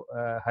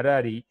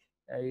Harari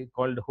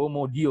called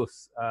Homo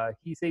Deus,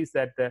 he says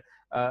that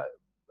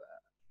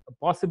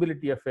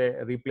possibility of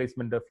a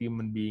replacement of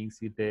human beings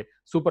with a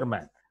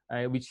Superman,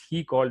 which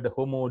he called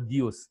Homo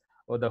Deus,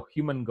 or the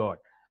human god,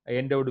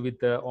 endowed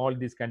with all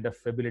these kind of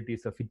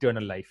abilities of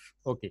eternal life.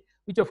 Okay,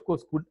 which of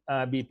course could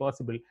be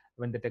possible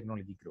when the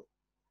technology grow.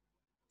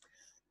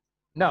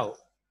 Now,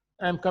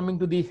 I'm coming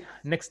to the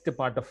next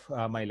part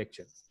of my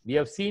lecture. We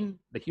have seen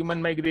the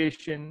human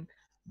migration,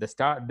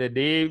 the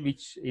day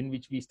in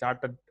which we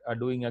started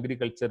doing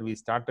agriculture, we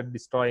started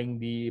destroying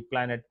the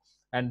planet,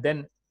 and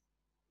then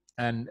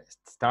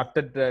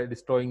started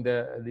destroying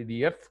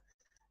the earth,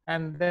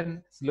 and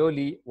then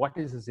slowly, what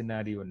is the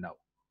scenario now?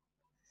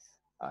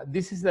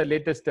 This is the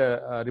latest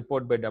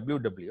report by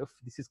WWF.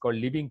 This is called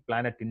Living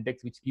Planet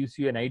Index, which gives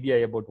you an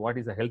idea about what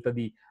is the health of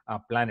the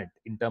planet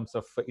in terms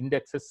of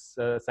indexes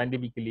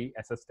scientifically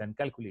assessed and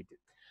calculated.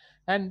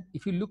 And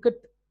if you look at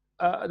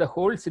the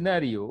whole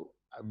scenario,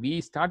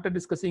 we started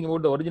discussing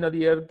about the origin of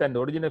the earth and the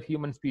origin of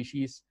human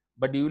species,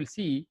 but you will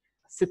see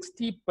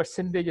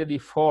 60% of the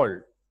fall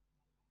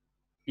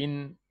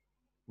in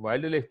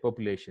wildlife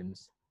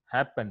populations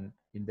happen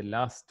in the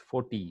last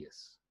 40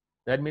 years.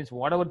 That means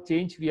whatever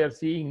change we are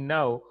seeing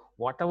now,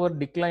 whatever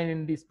decline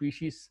in the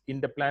species in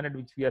the planet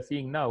which we are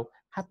seeing now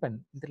happened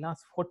in the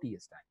last 40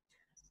 years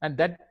time.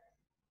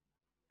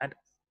 And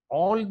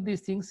all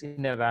these things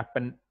in a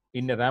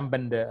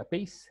rampant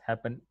pace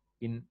happen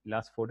in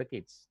last 4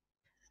 decades.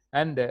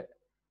 And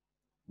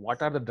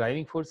what are the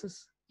driving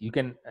forces? You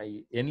can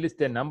enlist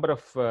a number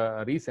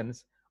of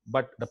reasons,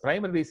 but the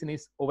primary reason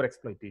is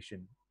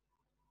overexploitation.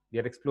 We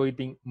are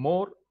exploiting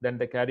more than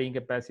the carrying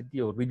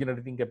capacity or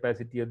regenerating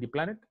capacity of the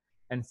planet.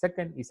 And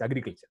second is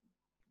agriculture.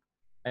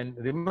 And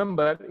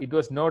remember, it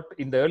was not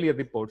in the earlier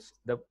reports.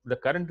 The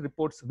current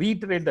reports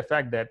reiterate the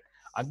fact that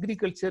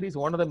agriculture is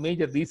one of the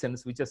major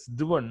reasons which has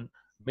driven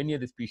many of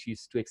the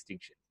species to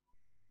extinction.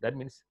 That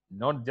means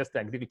not just the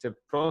agriculture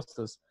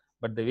process,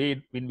 but the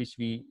way in which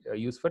we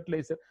use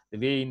fertilizer, the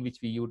way in which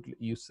we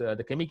use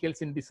the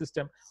chemicals in the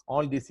system,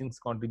 all these things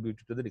contribute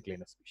to the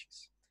decline of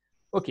species.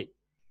 Okay.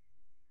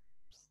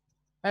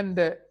 And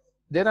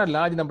there are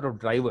large number of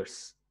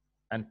drivers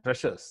and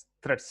pressures,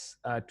 threats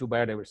to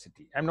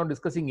biodiversity. I'm not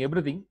discussing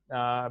everything.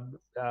 There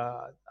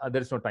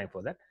is no time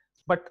for that.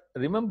 But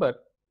remember,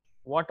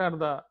 what are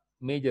the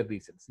major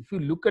reasons? If you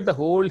look at the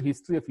whole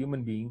history of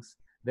human beings,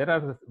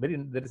 there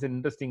is an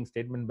interesting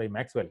statement by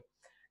Maxwell.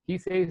 He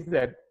says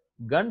that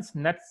guns,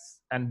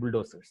 nets, and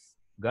bulldozers.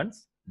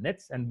 Guns,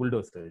 nets, and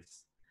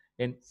bulldozers.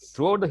 And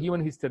throughout the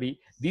human history,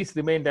 these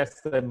remained as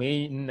the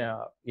main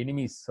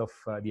enemies of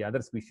the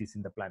other species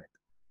in the planet.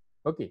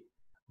 Okay,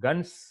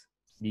 guns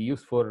we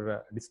use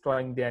for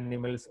destroying the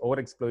animals,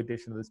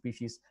 overexploitation of the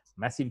species,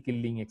 massive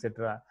killing,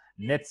 etc.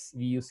 Nets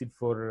we use it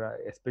for,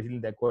 especially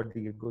in the aquatic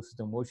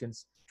ecosystem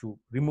oceans, to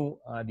remove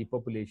the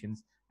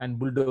populations. And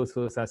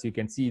bulldozers, as you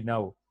can see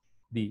now,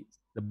 the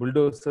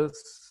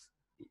bulldozers.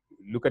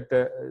 Look at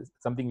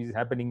something which is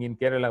happening in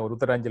Kerala or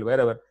Uttaranchal,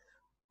 wherever.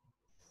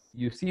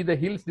 You see the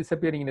hills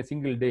disappearing in a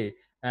single day,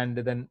 and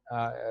then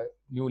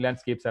new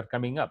landscapes are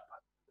coming up.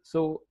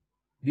 So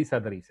these are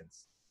the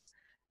reasons.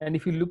 And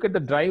if you look at the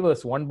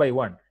drivers one by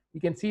one, you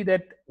can see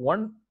that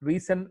one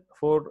reason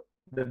for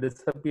the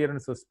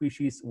disappearance of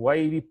species, why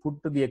we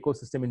put the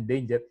ecosystem in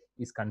danger,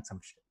 is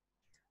consumption.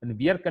 And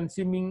we are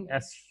consuming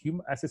as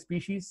a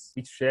species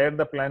which share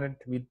the planet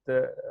with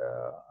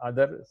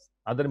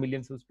other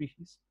millions of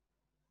species.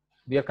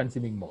 We are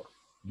consuming more.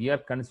 We are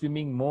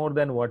consuming more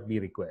than what we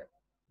require.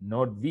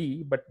 Not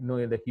we, but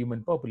the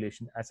human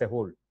population as a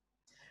whole.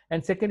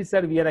 And second is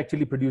that we are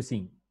actually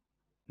producing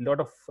a lot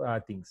of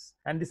things,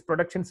 and these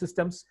production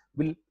systems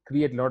will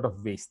create a lot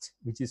of waste,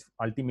 which is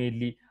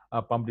ultimately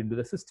pumped into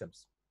the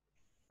systems.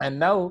 And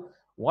now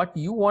what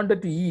you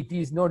wanted to eat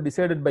is not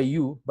decided by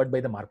you, but by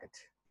the market.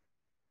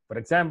 For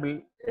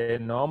example, a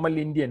normal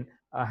Indian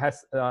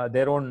has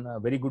their own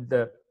very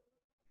good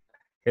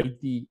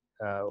healthy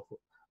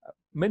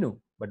menu,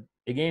 but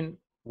again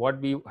what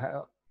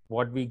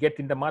we get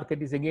in the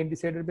market is again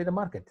decided by the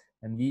market,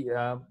 and we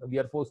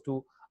are forced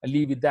to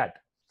live with that.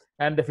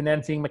 And the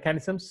financing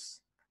mechanisms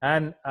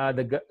and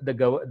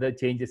the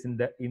changes in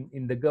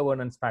the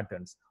governance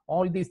patterns,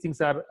 all these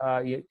things are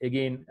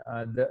again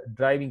the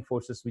driving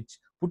forces which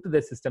put the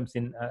systems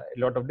in a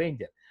lot of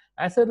danger.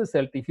 As a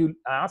result, if you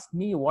ask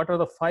me what are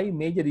the 5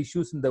 major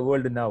issues in the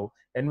world now,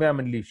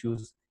 environmental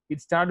issues, it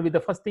starts with the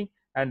first thing,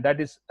 and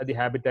that is the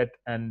habitat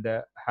and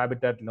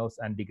habitat loss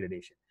and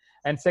degradation.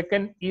 And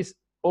second is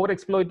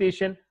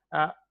overexploitation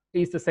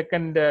is the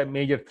second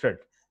major threat.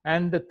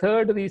 And the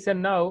third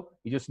reason now,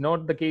 which is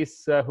not the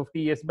case 50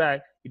 years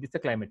back, it is the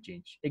climate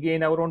change.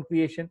 Again, our own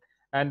creation.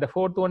 And the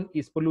fourth one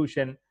is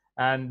pollution.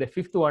 And the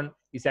fifth one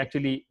is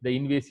actually the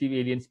invasive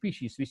alien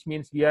species, which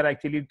means we are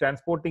actually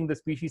transporting the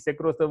species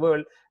across the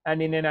world,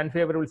 and in an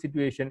unfavorable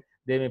situation,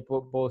 they may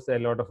pose a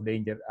lot of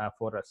danger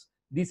for us.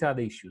 These are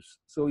the issues.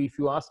 So if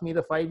you ask me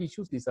the 5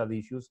 issues, these are the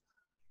issues: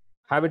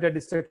 habitat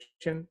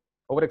destruction,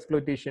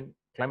 overexploitation,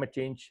 climate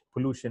change,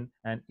 pollution,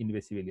 and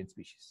invasive alien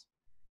species.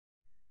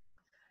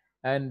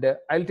 And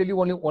I'll tell you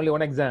only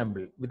one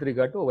example with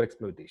regard to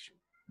overexploitation.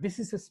 This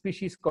is a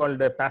species called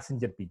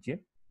passenger pigeon.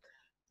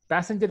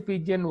 Passenger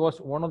pigeon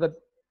was one of the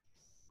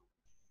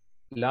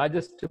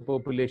largest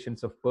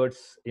populations of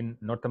birds in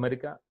North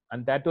America,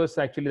 and that was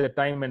actually the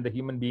time when the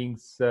human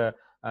beings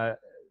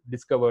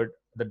discovered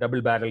the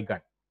double-barrel gun.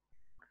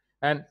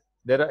 And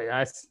there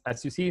are,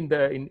 as you see in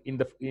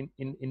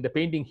the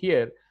painting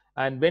here,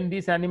 and when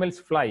these animals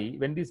fly,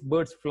 when these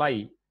birds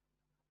fly,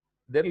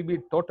 there will be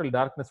total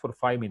darkness for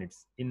 5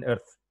 minutes in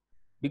Earth,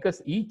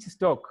 because each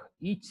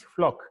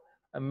flock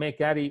may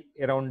carry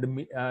around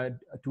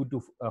 2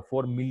 to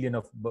 4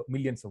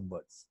 millions of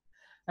birds.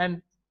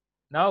 And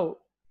now,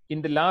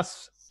 in the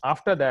last,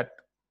 after that,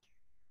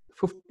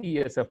 50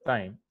 years of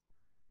time,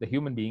 the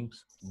human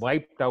beings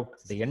wiped out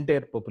the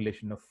entire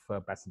population of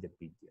passenger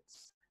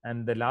pigeons.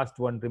 And the last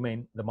one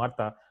remained, the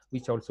Martha,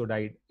 which also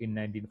died in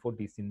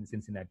 1940s in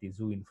Cincinnati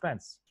Zoo in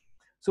France.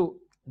 So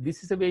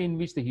this is a way in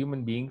which the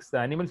human beings, the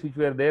animals which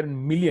were there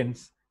in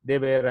millions, they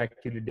were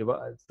actually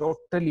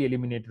totally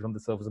eliminated from the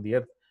surface of the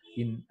earth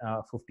in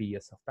 50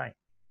 years of time.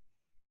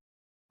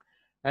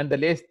 And the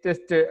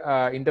latest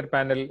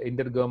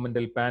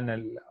intergovernmental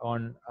panel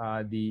on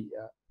the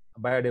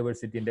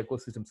biodiversity and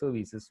ecosystem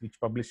services, which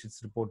published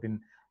its report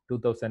in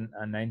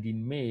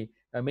 2019 May,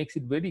 makes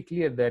it very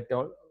clear that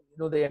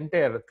the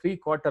entire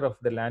 3/4 of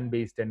the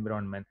land-based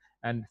environment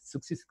and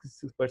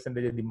 66%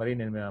 of the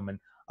marine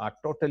environment are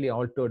totally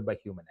altered by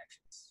human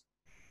actions.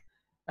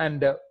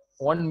 And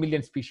 1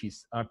 million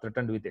species are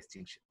threatened with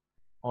extinction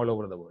all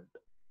over the world.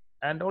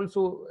 And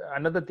also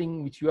another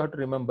thing which you have to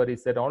remember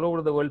is that all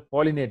over the world,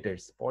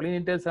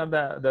 pollinators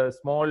are the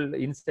small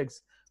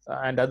insects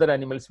and other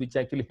animals which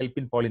actually help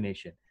in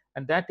pollination,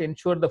 and that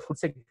ensure the food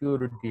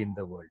security in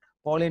the world.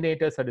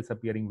 Pollinators are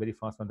disappearing very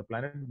fast on the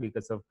planet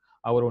because of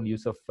our own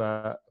use of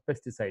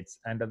pesticides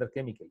and other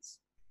chemicals.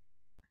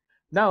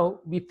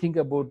 Now we think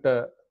about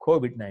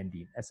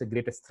COVID-19 as the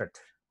greatest threat.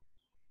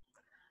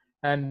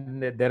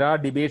 And there are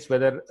debates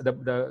whether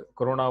the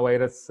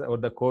coronavirus or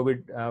the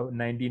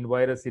COVID-19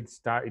 virus, it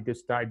is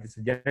a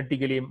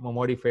genetically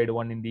modified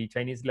one in the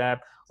Chinese lab,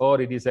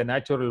 or it is a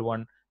natural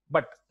one.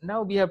 But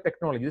now we have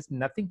technology. There's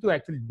nothing to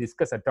actually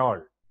discuss at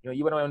all.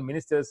 Even our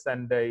ministers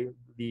and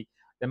the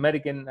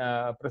American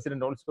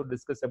president also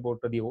discussed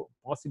about the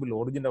possible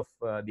origin of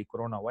the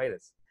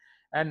coronavirus.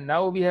 And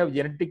now we have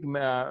genetic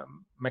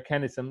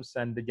mechanisms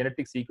and the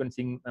genetic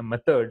sequencing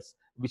methods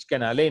which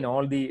can align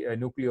all the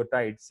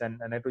nucleotides and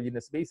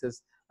nitrogenous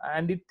bases,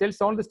 and it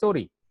tells all the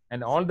story.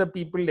 And all the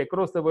people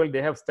across the world,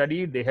 they have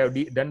studied, they have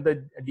done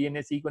the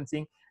DNA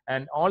sequencing,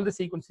 and all the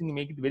sequencing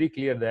make it very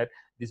clear that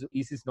this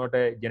is not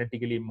a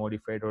genetically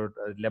modified or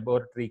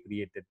laboratory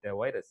created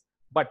virus,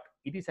 but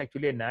it is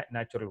actually a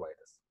natural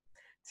virus.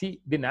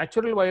 See, the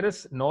natural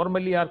virus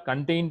normally are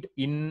contained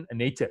in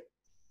nature,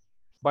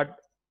 but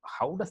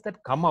how does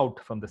that come out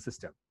from the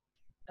system?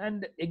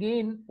 And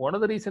again, one of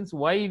the reasons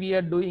why we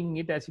are doing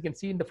it, as you can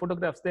see in the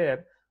photographs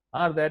there,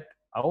 are that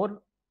our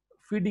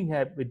feeding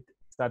habits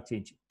are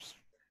changing.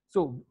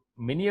 So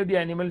many of the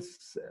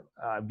animals,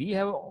 we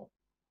have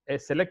a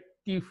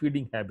selective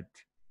feeding habit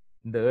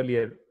in the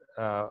earlier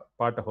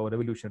part of our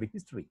evolutionary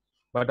history,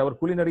 but our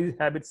culinary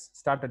habits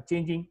started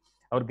changing.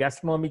 Our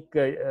gastronomic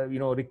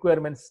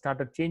requirements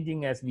started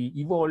changing as we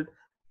evolved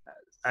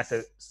as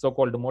a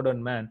so-called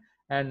modern man.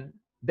 And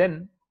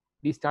then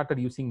we started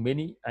using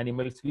many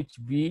animals which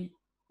we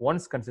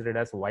once considered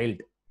as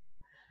wild.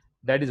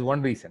 That is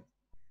one reason.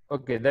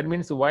 Okay, that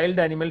means wild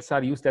animals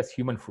are used as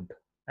human food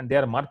and they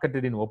are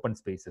marketed in open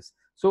spaces.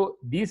 So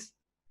these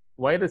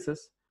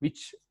viruses,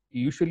 which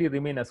usually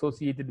remain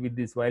associated with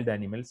these wild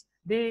animals,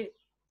 they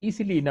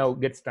easily now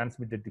gets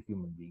transmitted to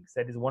human beings.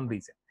 That is one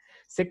reason.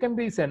 Second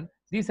reason,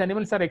 these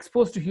animals are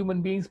exposed to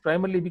human beings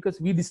primarily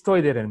because we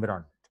destroy their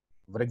environment.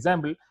 For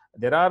example,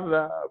 there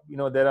are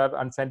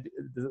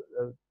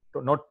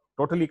not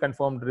totally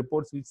confirmed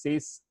reports which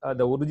says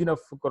the origin of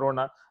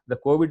the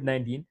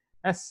COVID-19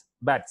 as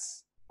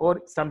bats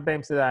or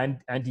sometimes the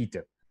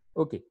anteater.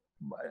 Okay,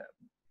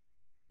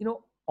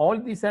 all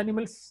these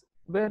animals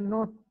were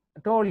not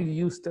at all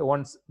used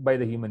once by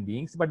the human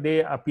beings, but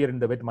they appear in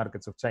the wet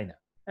markets of China,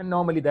 and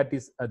normally that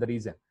is the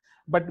reason.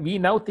 But we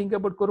now think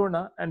about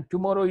corona, and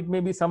tomorrow it may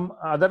be some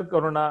other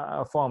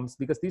corona forms,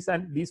 because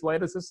these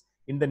viruses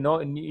in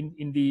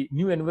the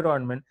new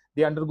environment,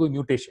 they undergo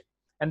mutation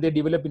and they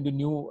develop into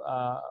new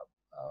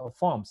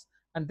forms,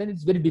 and then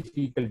it's very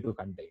difficult to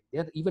contain. They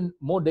are even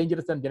more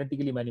dangerous than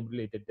genetically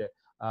manipulated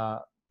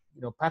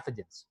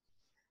pathogens.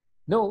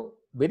 Now,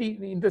 very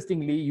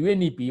interestingly,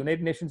 UNEP,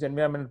 United Nations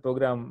Environment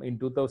Program, in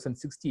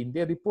 2016,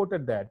 they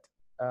reported that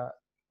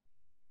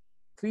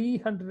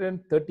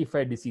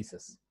 335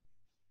 diseases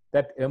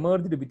that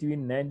emerged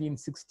between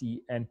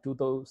 1960 and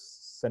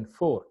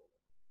 2004.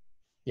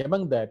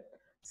 Among that,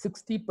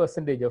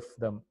 60% of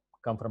them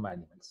come from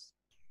animals.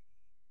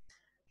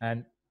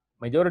 And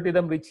majority of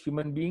them reach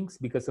human beings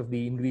because of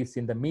the increase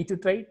in the meat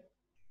trade.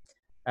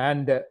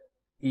 And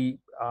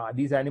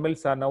these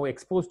animals are now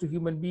exposed to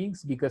human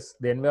beings because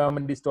the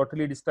environment is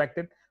totally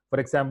distracted. For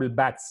example,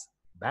 bats.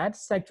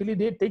 Bats actually,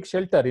 they take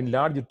shelter in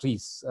large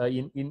trees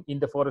in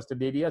the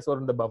forested areas or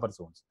in the buffer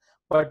zones.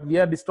 But we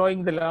are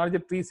destroying the larger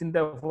trees in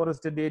the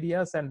forested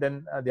areas, and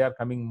then they are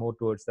coming more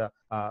towards the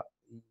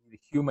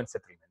human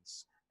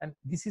settlements. And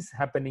this is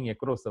happening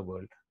across the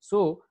world.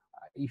 So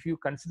if you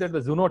consider the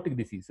zoonotic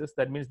diseases,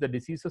 that means the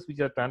diseases which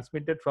are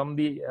transmitted from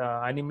the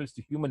animals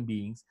to human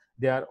beings,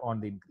 they are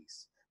on the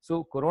increase.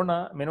 So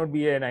corona may not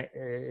be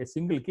a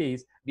single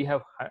case. We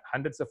have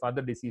hundreds of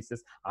other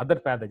diseases, other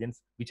pathogens,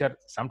 which are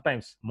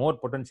sometimes more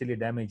potentially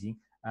damaging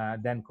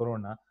than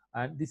corona.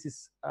 And this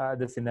is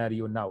the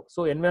scenario now.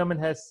 So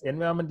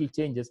environmental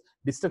changes,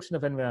 destruction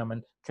of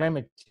environment,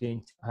 climate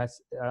change has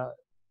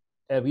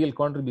a real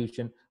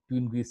contribution to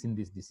increase in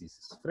these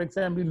diseases. For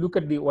example, look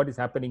at what is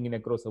happening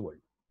across the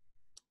world.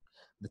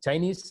 The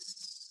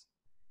Chinese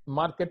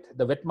market,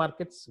 the wet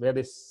markets where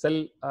they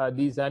sell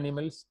these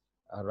animals,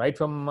 right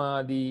from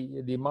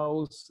the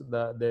mouse,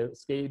 the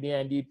scaly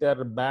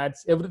anteater,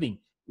 bats, everything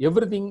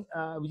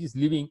which is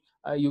living,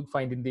 you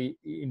find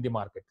in the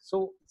market.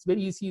 So it's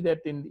very easy that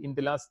in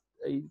the last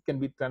it can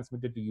be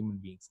transmitted to human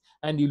beings.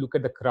 And you look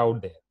at the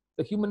crowd there.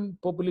 The human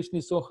population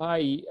is so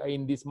high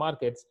in these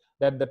markets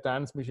that the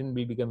transmission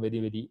will become very,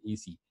 very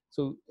easy.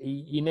 So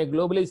in a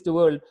globalized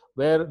world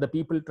where the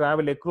people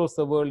travel across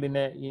the world in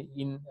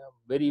a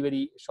very,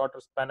 very shorter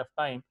span of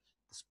time,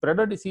 spread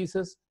of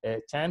diseases, a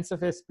chance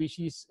of a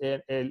species,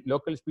 a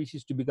local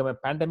species to become a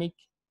pandemic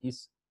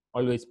is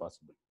always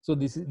possible. So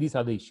these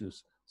are the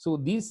issues. So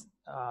these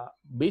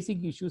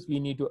basic issues we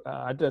need to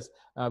address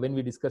when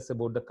we discuss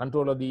about the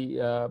control of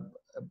the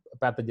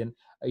pathogen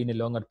in a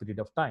longer period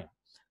of time.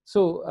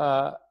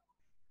 So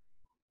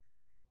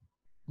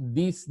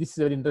this is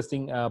a very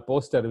interesting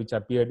poster which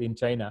appeared in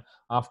China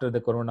after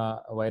the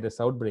coronavirus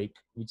outbreak,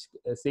 which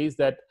says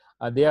that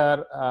they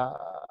are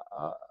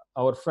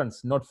our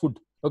friends, not food.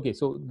 Okay,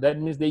 so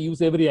that means they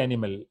use every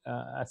animal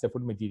as a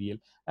food material,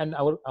 and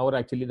our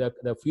actually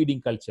the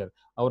feeding culture,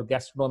 our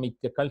gastronomic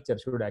culture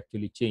should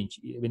actually change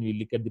when we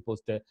look at the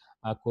post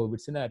COVID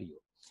scenario.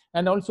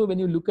 And also when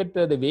you look at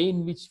the way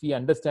in which we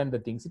understand the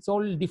things, it's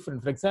all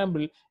different. For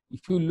example,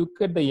 if you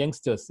look at the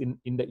youngsters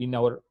in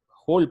our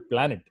whole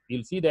planet,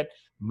 you'll see that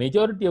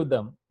majority of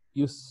them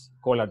use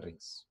cola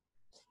drinks.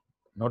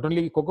 Not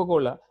only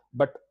Coca-Cola,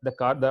 but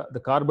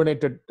the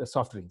carbonated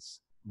soft drinks.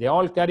 They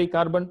all carry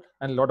carbon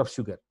and a lot of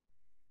sugar.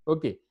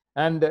 Okay,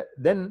 and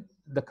then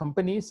the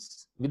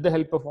companies, with the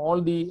help of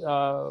all the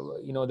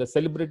the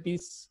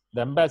celebrities,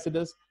 the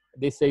ambassadors,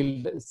 they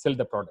sell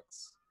the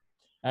products.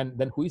 And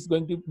then who is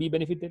going to be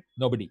benefited?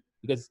 Nobody,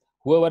 because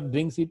whoever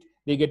drinks it,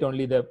 they get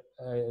only the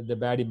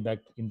bad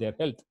impact in their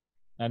health,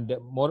 and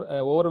more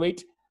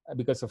overweight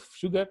because of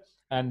sugar,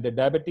 and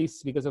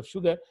diabetes because of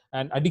sugar,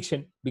 and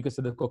addiction because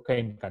of the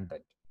cocaine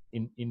content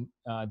in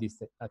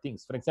these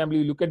things. For example,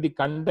 you look at the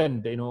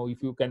content,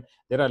 if you can,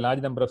 there are a large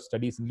number of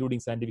studies, including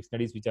scientific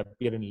studies, which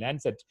appear in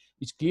Lancet,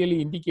 which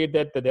clearly indicate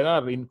that there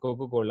are in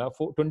Coca-Cola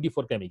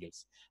 24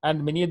 chemicals,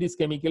 and many of these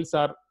chemicals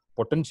are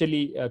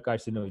potentially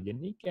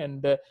carcinogenic,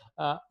 and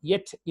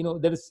yet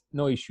there is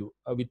no issue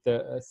with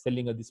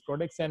selling of these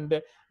products,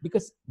 and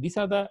because these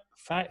are the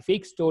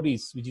fake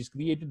stories which is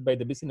created by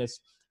the business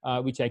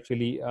which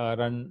actually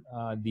run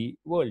the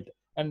world.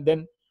 And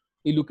then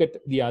you look at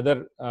the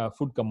other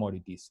food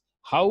commodities,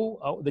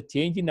 how the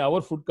change in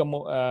our food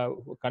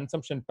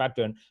consumption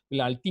pattern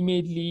will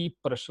ultimately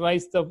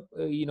pressurize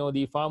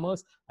the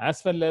farmers,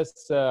 as well as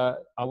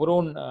our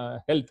own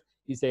health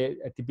is a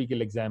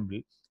typical example.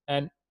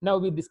 And now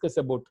we discuss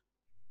about,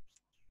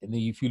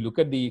 if you look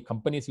at the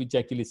companies which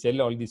actually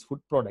sell all these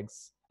food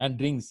products and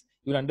drinks,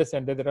 you'll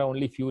understand that there are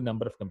only few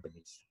number of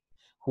companies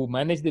who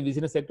manage the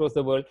business across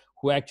the world,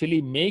 who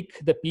actually make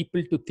the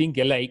people to think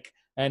alike,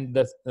 and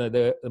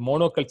the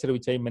monoculture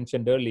which I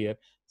mentioned earlier.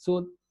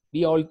 So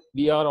we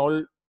are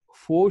all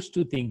forced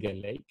to think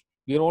alike.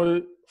 We are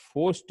all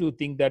forced to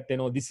think that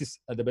this is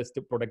the best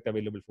product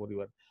available for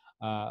your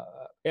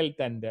health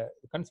and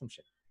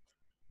consumption.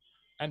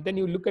 And then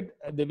you look at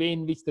the way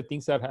in which the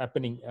things are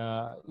happening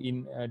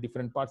in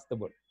different parts of the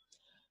world.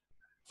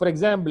 For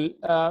example,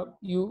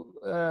 you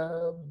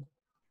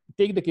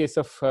take the case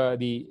of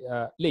the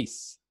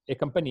Lay's, a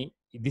company.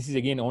 This is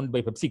again owned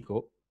by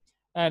PepsiCo,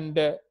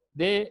 and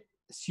they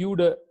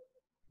sued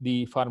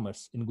the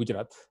farmers in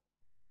Gujarat,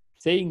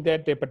 saying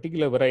that a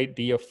particular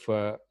variety of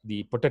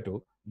the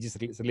potato, which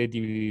is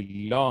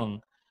relatively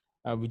long,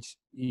 which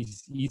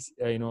is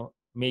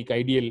make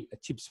ideal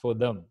chips for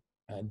them,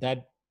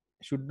 that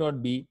should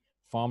not be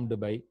farmed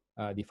by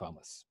the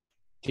farmers,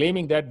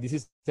 claiming that this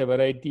is a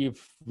variety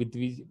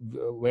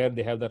where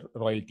they have the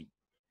royalty.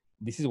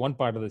 This is one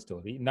part of the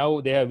story.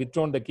 Now they have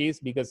withdrawn the case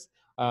because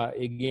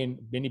again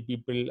many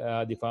people,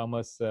 the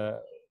farmers,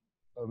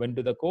 went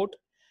to the court,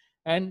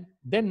 and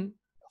then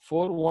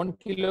for 1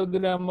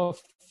 kilogram of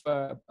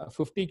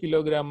 50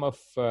 kilogram of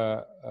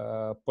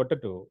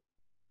potato,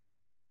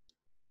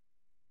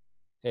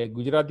 a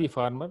Gujarati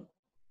farmer,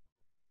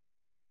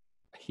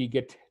 he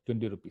get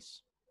 20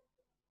 rupees.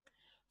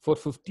 For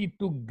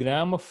 52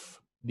 gram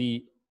of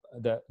the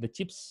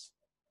chips,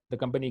 the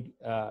company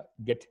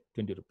get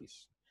 20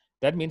 rupees.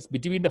 That means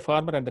between the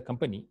farmer and the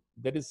company,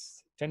 there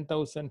is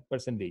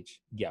 10,000%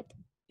 gap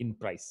in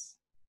price.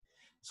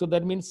 So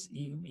that means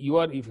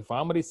if a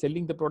farmer is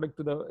selling the product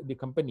to the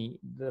company,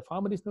 the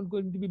farmer is not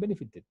going to be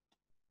benefited.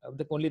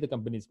 Only the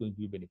company is going to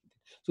be benefited.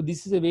 So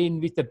this is a way in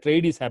which the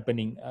trade is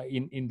happening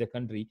in the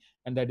country,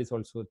 and that is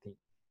also a thing.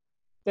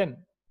 Then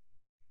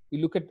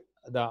we look at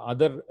the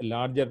other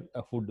larger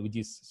food which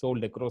is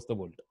sold across the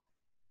world.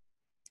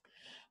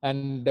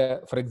 And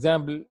for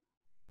example,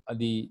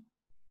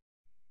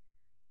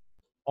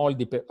 all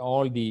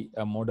the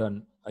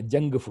modern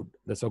junk food,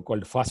 the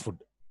so-called fast food.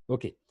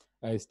 Okay,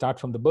 start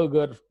from the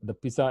burger, the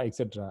pizza,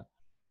 etc.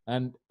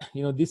 And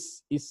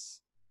this is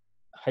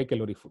high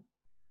calorie food.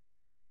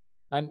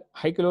 And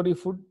high calorie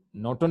food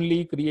not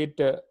only create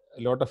a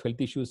lot of health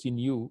issues in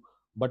you,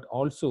 but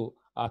also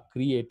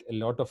create a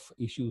lot of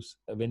issues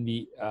when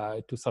we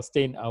to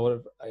sustain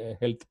our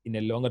health in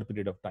a longer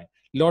period of time.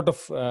 Lot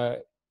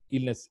of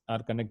illness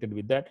are connected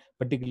with that,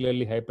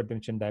 particularly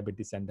hypertension,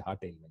 diabetes, and heart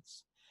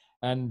ailments.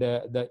 And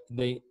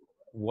the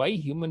why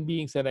human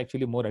beings are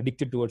actually more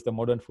addicted towards the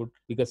modern food,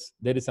 because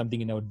there is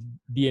something in our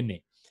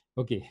DNA.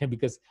 Okay,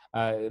 because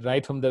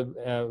right from the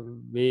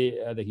way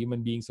the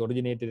human beings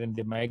originated and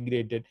they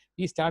migrated,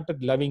 we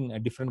started loving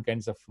different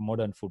kinds of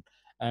modern food,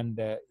 and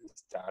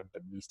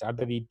we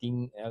started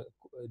eating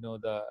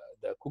the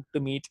cooked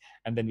meat,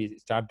 and then we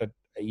started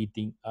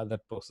eating other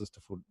processed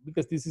food,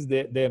 because this is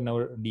there in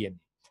our DNA.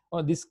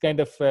 This kind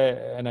of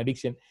an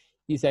addiction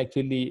is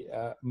actually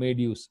made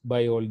use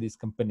by all these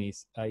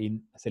companies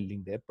in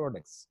selling their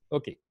products.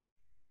 Okay.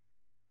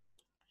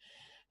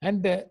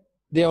 And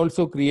they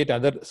also create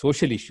other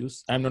social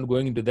issues. I'm not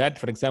going into that.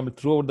 For example,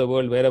 throughout the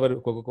world, wherever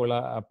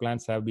Coca-Cola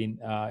plants have been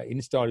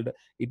installed,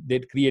 they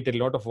created a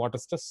lot of water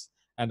stress.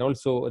 And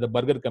also the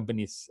burger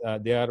companies,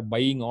 they are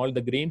buying all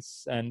the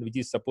grains, and which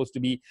is supposed to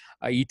be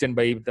eaten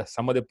by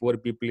some of the poor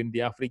people in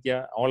the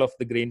Africa. All of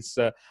the grains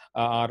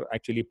are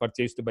actually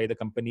purchased by the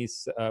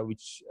companies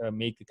which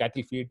make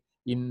cattle feed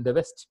in the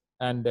West.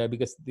 And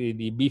because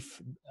the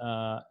beef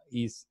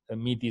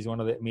meat is one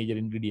of the major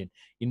ingredient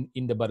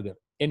in the burger.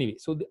 Anyway,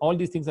 so all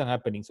these things are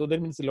happening. So that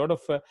means a lot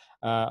of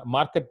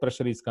market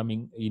pressure is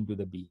coming into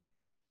the bee.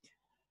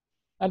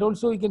 And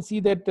also you can see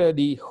that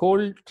the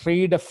whole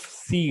trade of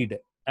seed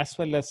as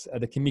well as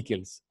the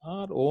chemicals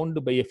are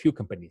owned by a few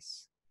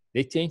companies.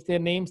 They change their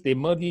names, they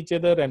merge each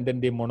other, and then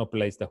they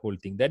monopolize the whole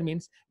thing. That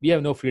means we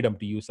have no freedom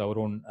to use our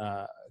own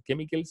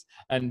chemicals,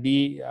 and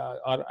we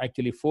are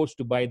actually forced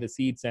to buy the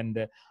seeds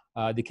and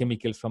the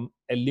chemicals from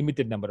a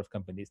limited number of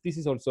companies. This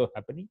is also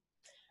happening.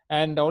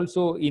 And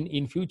also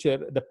in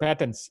future, the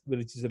patents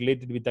which is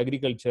related with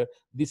agriculture,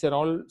 these are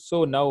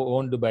also now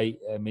owned by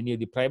many of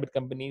the private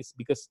companies,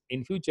 because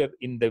in future,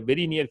 in the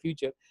very near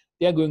future,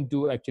 they are going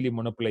to actually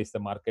monopolize the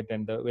market,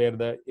 and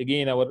where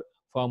again our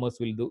farmers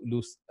will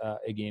lose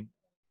again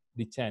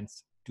the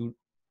chance to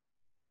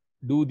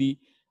do the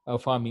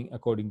farming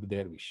according to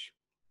their wish.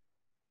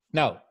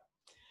 Now,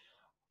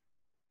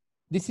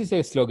 this is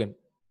a slogan.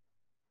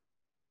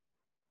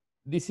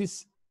 This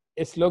is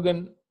a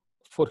slogan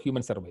for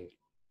human survival,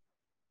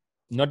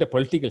 not a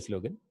political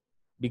slogan,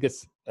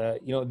 because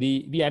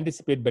we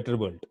anticipate better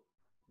world,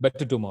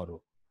 better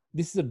tomorrow.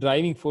 This is a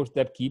driving force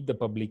that keep the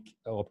public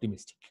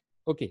optimistic.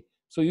 Okay,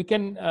 so you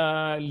can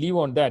live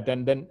on that,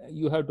 and then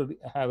you have to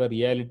have a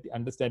reality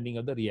understanding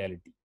of the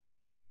reality.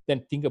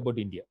 Then think about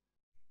India.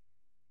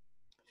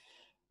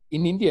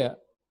 In India,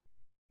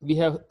 we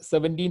have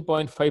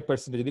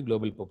 17.5% of the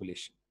global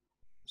population.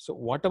 So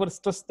whatever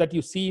stress that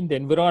you see in the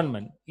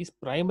environment is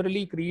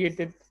primarily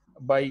created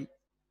by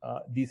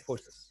these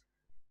forces.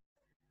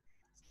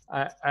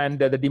 And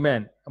the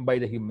demand by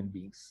the human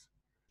beings.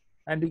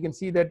 And you can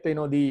see that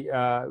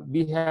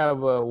we have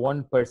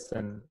one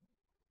person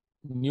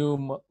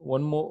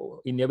one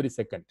more in every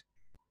second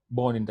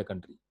born in the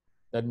country.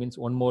 That means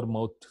one more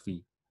mouth to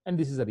feed, and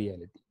this is a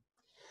reality.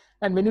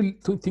 And when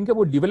you think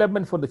about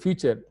development for the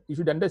future, you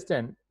should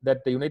understand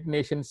that the United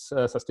Nations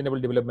Sustainable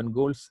Development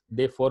Goals,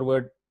 they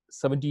forward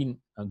 17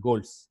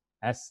 goals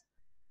as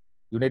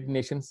United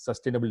Nations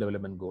Sustainable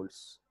Development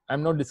Goals.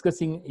 I'm not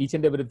discussing each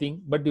and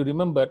everything, but you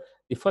remember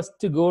the first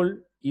goal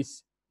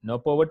is no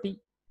poverty,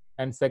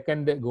 and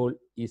second goal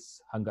is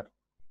hunger.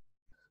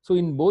 So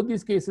in both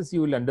these cases,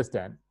 you will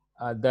understand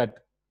that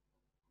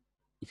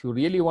if you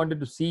really wanted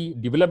to see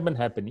development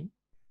happening,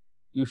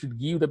 you should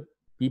give the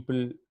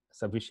people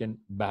sufficient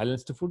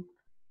balanced food,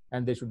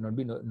 and there should not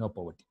be no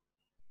poverty.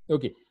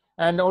 Okay.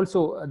 And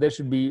also there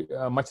should be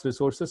much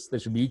resources. There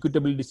should be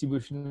equitable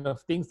distribution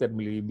of things. There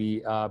will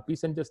be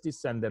peace and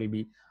justice, and there will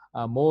be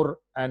more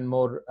and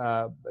more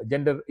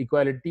gender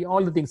equality.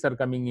 All the things are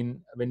coming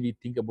in when we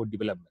think about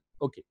development.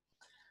 Okay.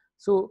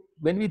 So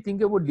when we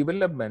think about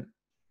development,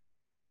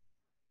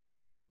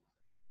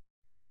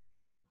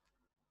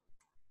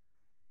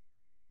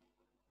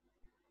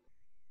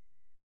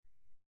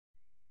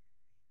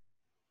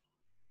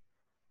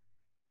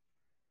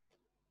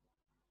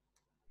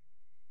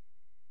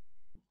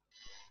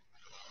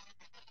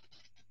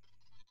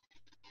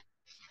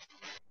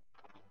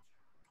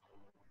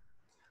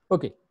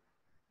 okay,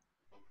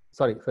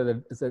 sorry for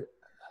there's a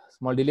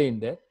small delay in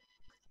there.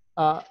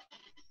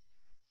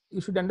 You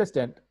should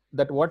understand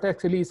that what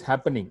actually is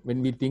happening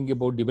when we think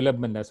about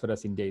development as far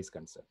as India is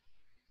concerned.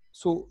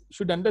 So you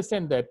should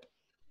understand that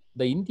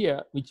the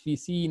India which we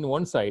see in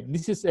one side,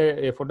 this is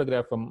a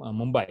photograph from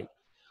Mumbai.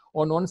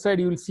 On one side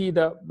you will see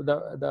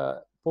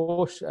the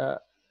posh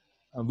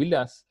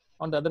villas.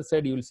 On the other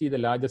side you will see the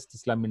largest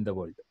slum in the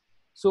world.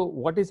 So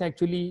what is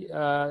actually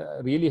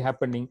really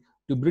happening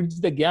to bridge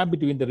the gap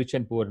between the rich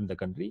and poor in the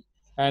country,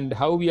 and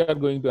how we are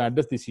going to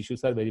address these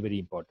issues are very, very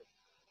important.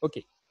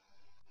 Okay.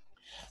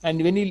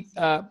 And when you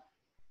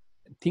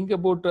think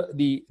about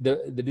the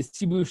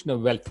distribution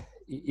of wealth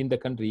in the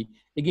country,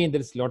 again,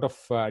 there is a lot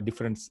of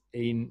difference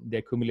in the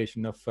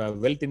accumulation of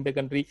wealth in the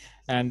country.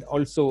 And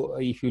also,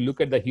 if you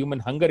look at the human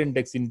hunger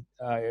index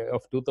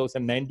of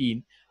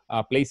 2019,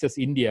 places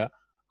India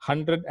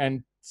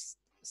 102nd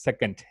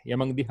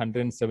among the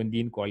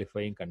 117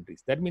 qualifying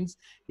countries. That means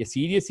a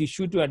serious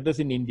issue to address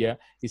in India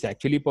is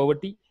actually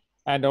poverty,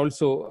 and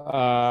also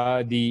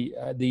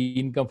the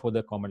income for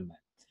the common man.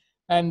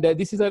 And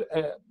this is a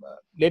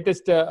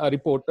latest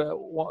report.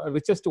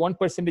 Richest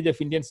 1%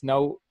 of Indians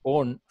now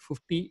own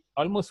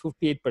almost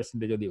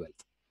 58% of the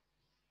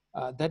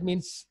wealth. That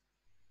means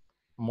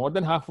more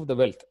than half of the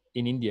wealth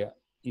in India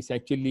is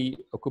actually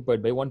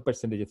occupied by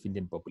 1% of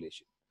Indian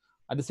population.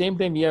 At the same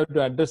time, we have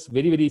to address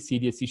very, very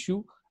serious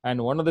issue.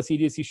 And one of the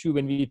serious issue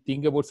when we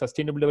think about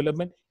sustainable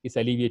development is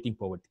alleviating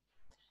poverty.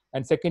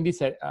 And second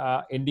is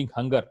ending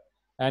hunger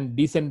and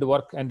decent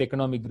work and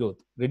economic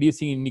growth,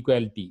 reducing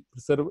inequality,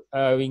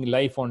 preserving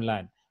life on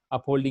land,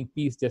 upholding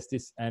peace,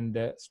 justice, and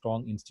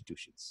strong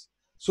institutions.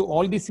 So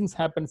all these things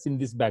happens in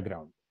this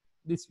background.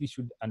 This we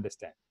should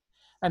understand.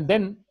 And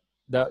then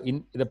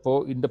in the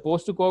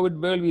post-COVID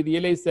world, we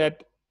realize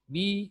that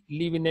we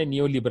live in a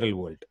neoliberal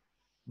world,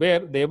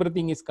 where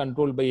everything is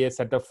controlled by a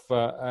set of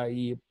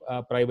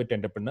private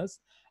entrepreneurs,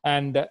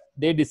 and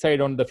they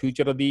decide on the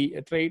future of the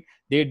trade.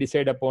 They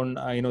decide upon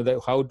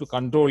how to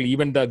control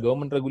even the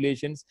government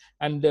regulations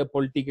and the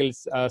political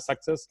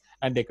success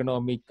and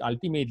economic.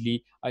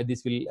 Ultimately,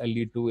 this will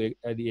lead to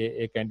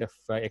a kind of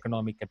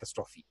economic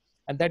catastrophe.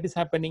 And that is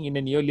happening in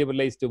a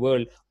neoliberalized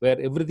world where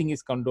everything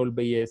is controlled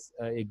by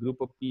a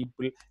group of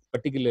people.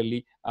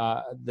 Particularly,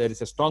 there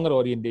is a stronger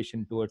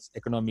orientation towards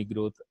economic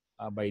growth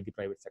by the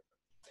private sector.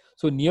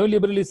 So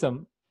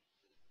neoliberalism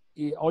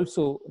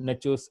also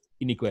nurtures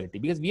inequality,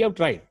 because we have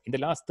tried in the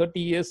last 30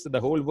 years. The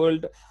whole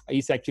world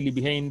is actually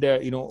behind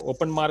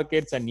open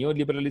markets and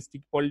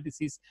neoliberalistic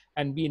policies,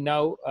 and we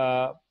now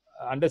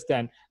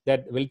understand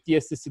that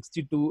wealthiest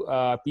 62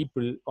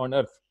 people on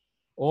earth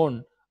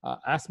own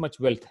as much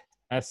wealth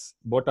as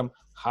bottom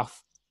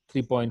half,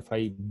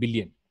 3.5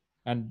 billion,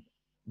 and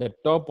the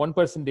top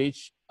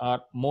 1%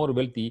 are more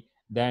wealthy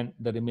than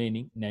the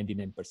remaining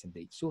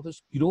 99%. So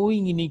there's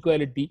growing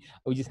inequality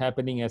which is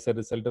happening as a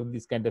result of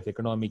this kind of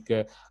economic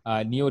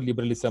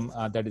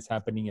neoliberalism that is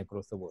happening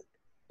across the world.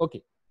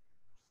 Okay,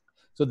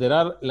 so there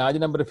are large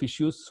number of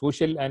issues,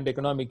 social and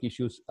economic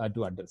issues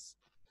to address.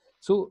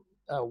 So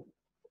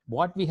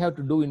what we have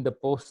to do in the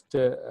post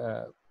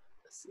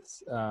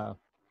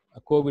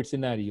COVID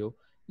scenario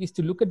is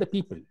to look at the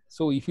people.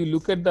 So if you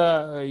look at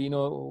the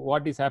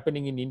what is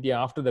happening in India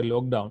after the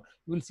lockdown,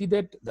 you will see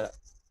that the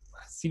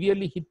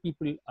severely hit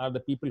people are the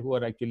people who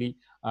are actually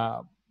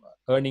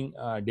earning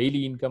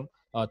daily income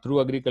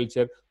through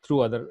agriculture,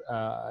 through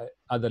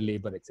other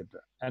labor,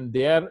 etc. And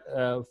their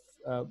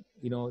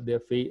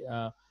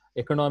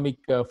economic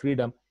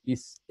freedom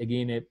is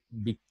again a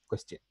big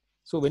question.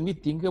 So when we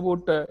think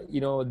about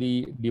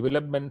the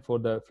development for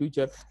the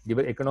future,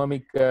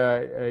 economic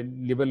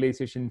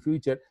liberalization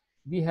future,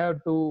 we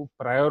have to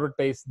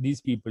prioritize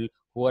these people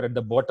who are at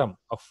the bottom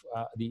of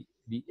the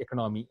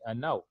economy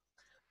now.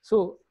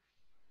 So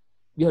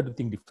we have to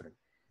think different.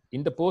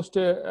 In the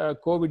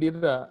post-COVID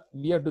era,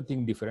 we have to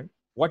think different.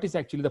 What is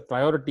actually the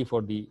priority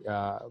for the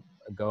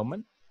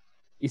government?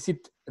 Is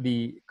it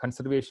the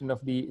conservation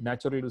of the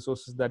natural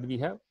resources that we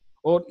have,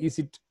 or is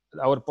it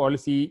our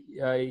policy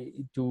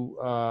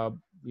to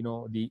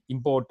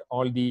import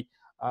all the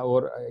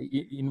or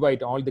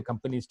invite all the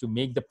companies to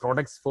make the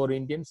products for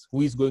Indians?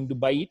 Who is going to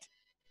buy it?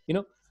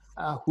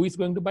 Who is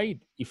going to buy it?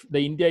 If the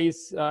India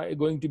is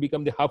going to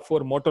become the hub for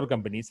motor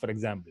companies, for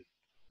example,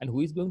 and who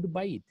is going to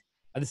buy it?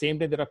 At the same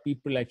time, there are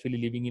people actually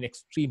living in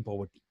extreme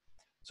poverty.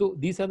 So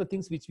these are the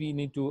things which we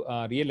need to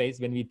realize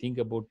when we think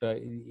about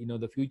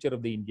the future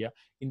of the India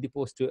in the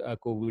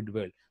post-COVID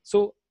world.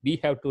 So we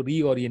have to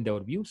reorient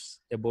our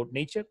views about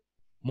nature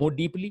more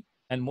deeply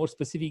and more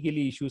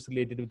specifically issues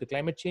related with the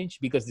climate change,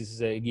 because this is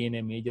again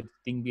a major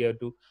thing we have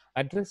to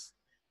address.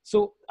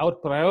 So our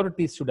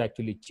priorities should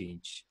actually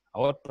change.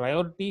 Our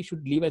priority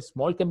should live as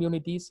small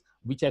communities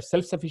which are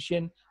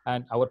self-sufficient,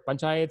 and our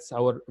panchayats,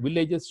 our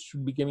villages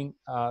should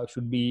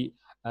be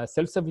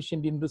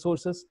self-sufficient in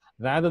resources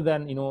rather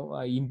than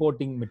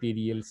importing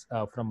materials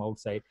from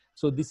outside.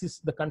 So this is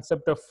the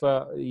concept of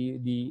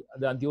the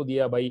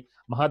Antyodaya by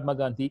Mahatma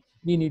Gandhi.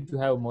 We need to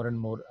have more and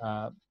more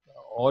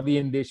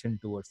orientation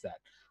towards that.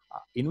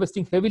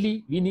 Investing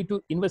heavily, we need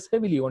to invest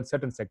heavily on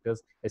certain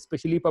sectors,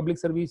 especially public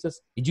services,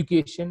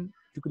 education,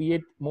 to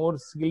create more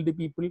skilled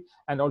people,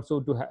 and also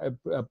to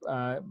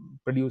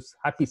produce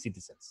happy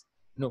citizens.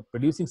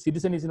 Producing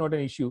citizen is not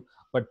an issue,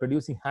 but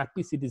producing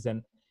happy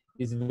citizen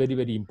is very,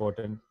 very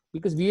important,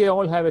 because we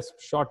all have a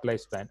short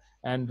lifespan,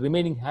 and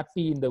remaining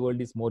happy in the world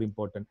is more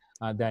important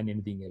than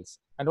anything else.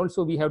 And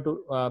also we have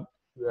to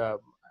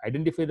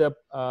identify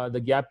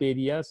the gap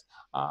areas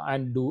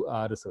and do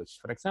research.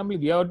 For example,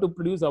 we have to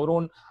produce our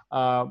own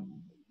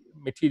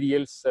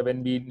materials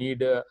when we need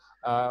to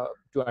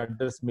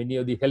address many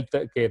of the health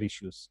care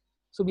issues.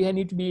 So we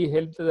need to be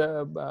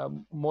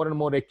more and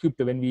more equipped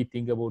when we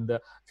think about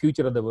the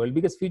future of the world,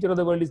 because future of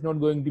the world is not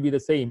going to be the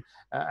same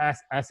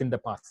as in the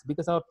past,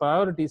 because our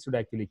priorities should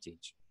actually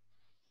change.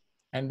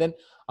 And then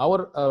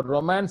our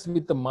romance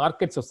with the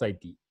market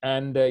society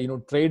and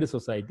trade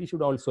society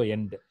should also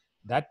end.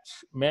 That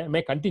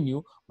may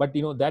continue, but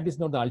that is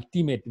not the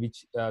ultimate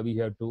which we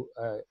have to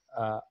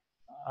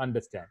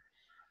understand.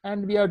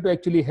 And we have to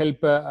actually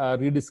help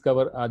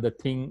rediscover the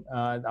thing,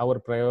 our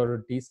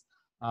priorities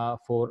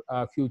for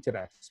future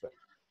as well.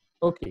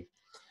 Okay.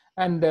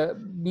 And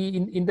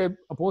in the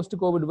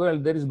post-COVID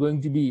world, there is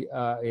going to be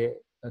a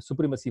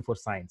supremacy for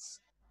science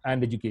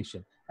and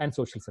education and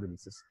social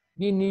services.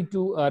 We need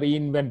to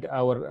reinvent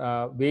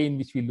our way in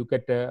which we look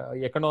at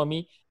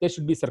economy. There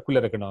should be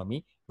circular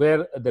economy,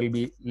 where there will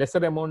be lesser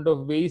amount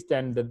of waste,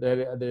 and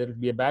there will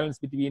be a balance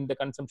between the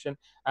consumption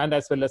and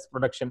as well as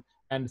production.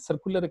 And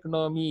circular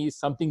economy is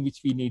something which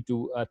we need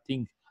to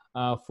think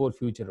for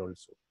future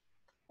also.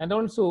 And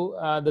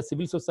also the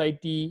civil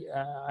society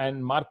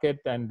and market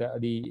and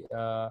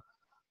the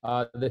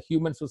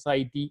human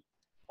society,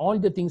 all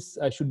the things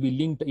should be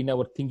linked in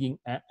our thinking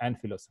and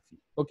philosophy.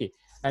 Okay.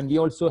 And we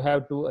also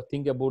have to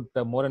think about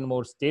more and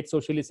more state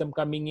socialism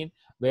coming in,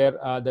 where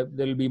there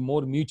will be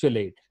more mutual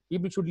aid.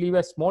 People should live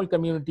as small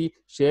community,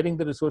 sharing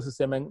the resources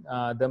among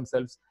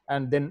themselves,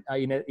 and then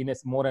in a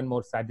more and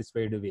more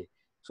satisfied way.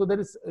 So there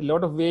is a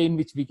lot of way in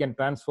which we can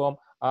transform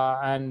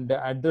and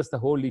address the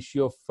whole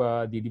issue of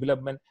the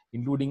development,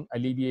 including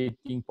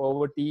alleviating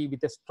poverty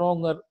with a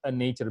stronger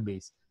nature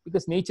base,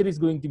 because nature is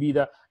going to be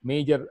the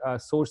major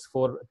source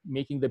for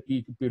making the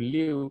people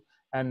live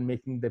and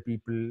making the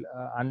people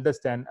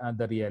understand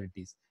the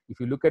realities. If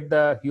you look at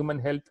the human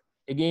health,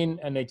 again,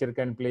 nature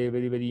can play a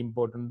very, very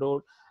important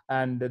role.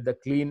 And the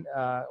clean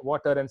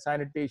water and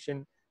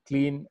sanitation,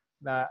 clean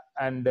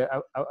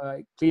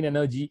clean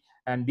energy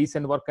and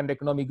decent work and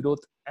economic growth,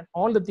 and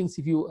all the things,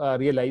 if you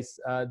realize,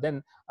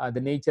 then the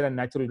nature and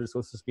natural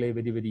resources play a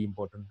very, very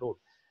important role.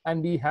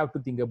 And we have to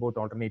think about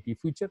alternative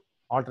future.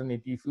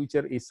 Alternative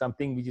future is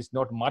something which is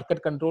not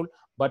market control,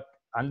 but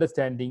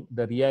understanding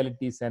the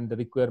realities and the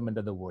requirement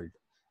of the world.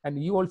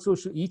 And you also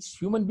should, each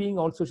human being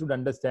also should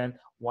understand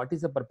what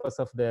is the purpose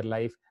of their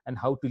life and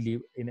how to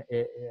live in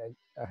a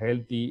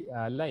healthy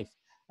life.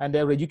 And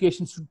their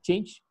education should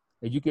change.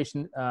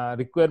 Education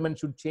requirement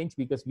should change,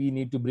 because we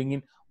need to bring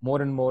in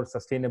more and more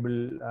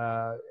sustainable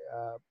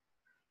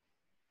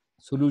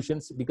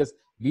solutions, because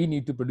we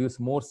need to produce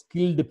more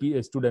skilled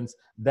students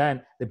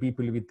than the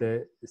people with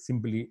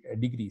simply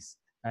degrees.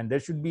 And there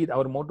should be,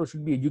 our motto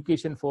should be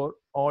education for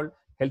all,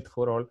 health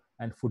for all,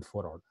 and food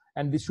for all.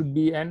 And this should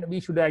be, and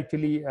we should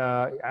actually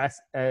as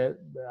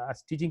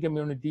teaching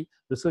community,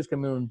 research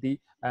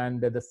community, and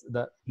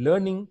the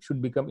learning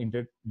should become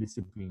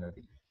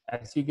interdisciplinary.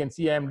 As you can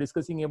see, I am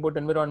discussing about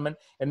environment.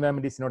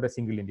 Environment is not a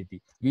single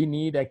entity. We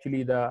need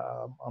actually the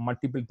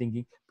multiple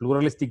thinking,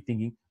 pluralistic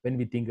thinking, when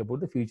we think about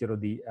the future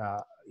of the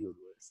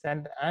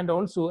universe. And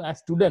also as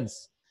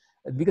students,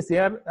 because they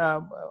are,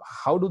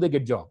 how do they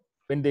get job?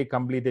 When they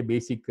complete a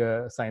basic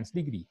science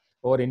degree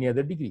or any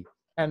other degree.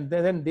 And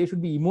then they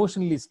should be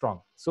emotionally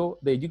strong. So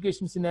the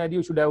education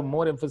scenario should have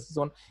more emphasis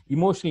on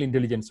emotional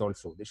intelligence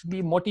also. They should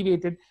be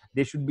motivated,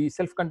 they should be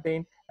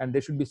self-contained, and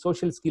there should be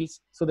social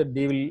skills, so that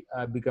they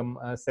will become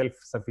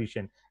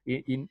self-sufficient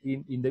in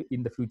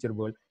the future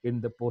world, in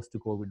the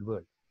post-COVID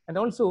world. And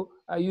also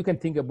you can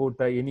think about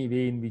any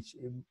way in which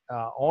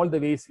all the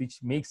ways which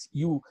makes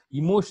you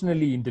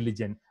emotionally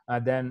intelligent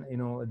than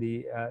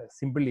the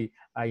simply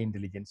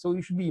intelligent. So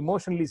you should be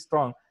emotionally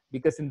strong,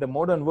 because in the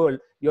modern world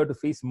you have to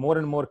face more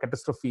and more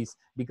catastrophes,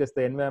 because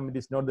the environment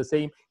is not the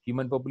same.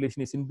 Human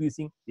population is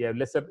increasing, we have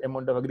lesser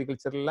amount of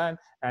agricultural land,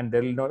 and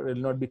there will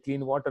not be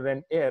clean water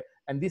and air,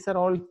 and these are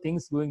all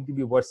things going to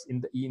be worse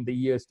in the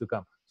years to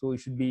come. So we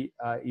should be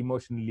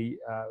emotionally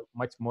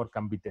much more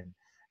competent.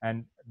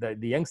 And the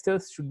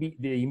youngsters should be,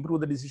 they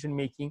improve the decision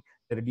making,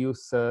 they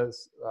reduce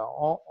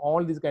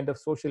all these kind of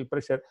social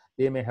pressure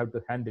they may have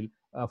to handle.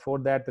 For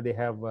that, they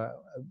have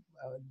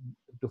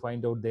to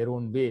find out their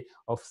own way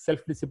of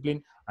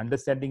self-discipline,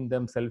 understanding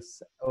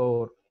themselves,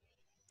 or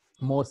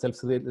more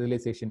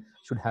self-realization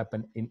should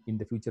happen in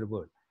the future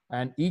world.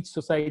 And each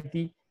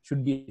society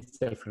should be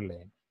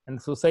self-reliant. And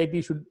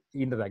society should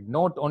interact,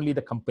 not only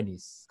the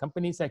companies.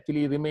 Companies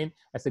actually remain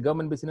as a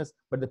government business,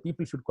 but the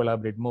people should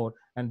collaborate more,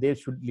 and they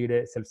should lead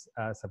a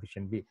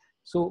self-sufficient way.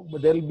 So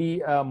there will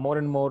be more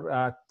and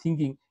more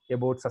thinking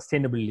about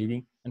sustainable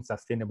living and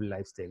sustainable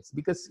lifestyles,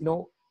 because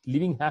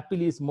living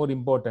happily is more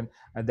important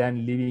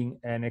than living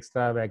an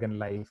extravagant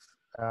life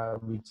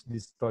which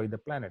destroy the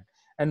planet.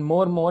 And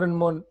more and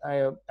more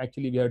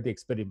actually we have to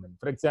experiment.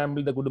 For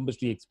example, the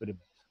Kudumbashree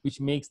experiment, which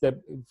makes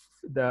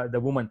the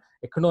woman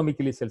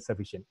economically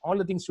self-sufficient. All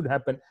the things should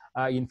happen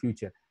in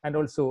future. And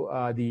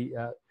also the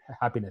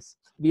happiness.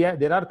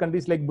 There are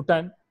countries like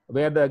Bhutan,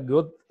 where the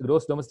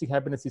gross domestic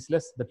happiness is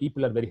less, the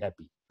people are very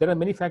happy. There are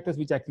many factors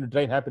which actually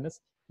drive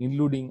happiness,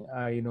 including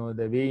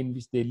the way in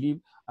which they live,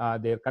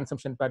 their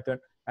consumption pattern,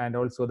 and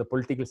also the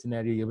political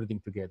scenario,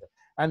 everything together.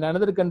 And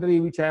another country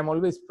which I am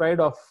always proud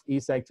of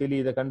is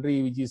actually the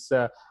country which is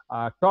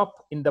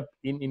top in the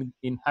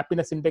in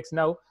happiness index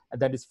now,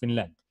 that is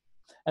Finland.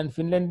 And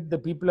Finland, the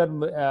people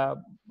are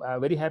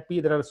very happy.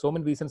 There are so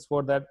many reasons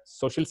for that: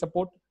 social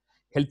support,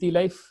 healthy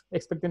life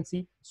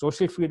expectancy,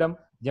 social freedom,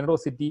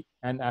 generosity,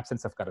 and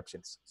absence of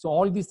corruptions. So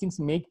all these things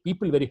make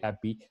people very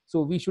happy.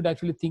 So we should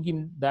actually think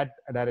in that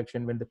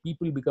direction. When the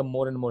people become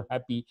more and more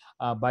happy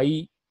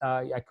by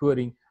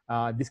acquiring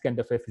this kind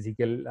of a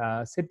physical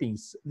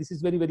settings, this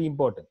is very, very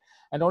important.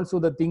 And also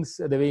the things,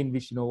 the way in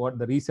which, what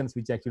the reasons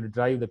which actually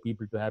drive the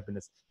people to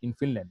happiness in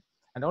Finland.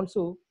 And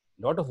also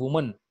a lot of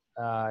women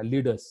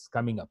leaders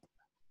coming up.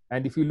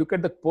 And if you look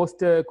at the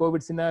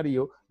post-COVID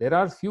scenario, there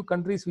are few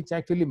countries which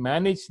actually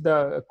manage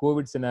the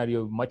COVID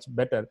scenario much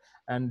better,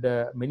 and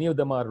many of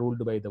them are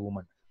ruled by the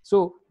woman.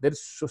 So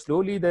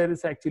slowly there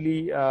is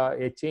actually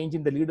a change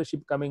in the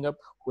leadership coming up,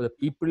 with the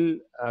people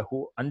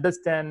who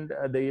understand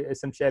the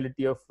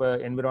essentiality of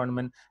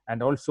environment,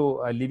 and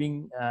also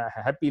living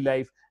a happy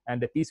life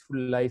and a peaceful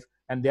life,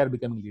 and they are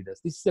becoming leaders.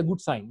 This is a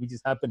good sign which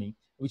is happening,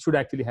 which should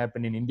actually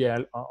happen in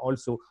India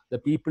also. The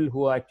people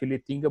who actually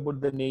think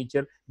about the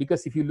nature,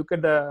 because if you look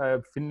at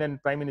the Finland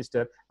Prime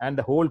Minister and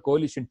the whole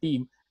coalition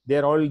team, they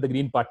are all the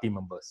Green Party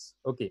members.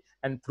 Okay,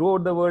 and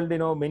throughout the world,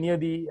 many of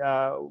the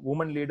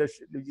women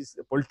leaders, which is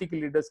political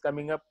leaders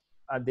coming up,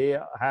 they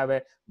have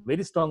a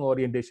very strong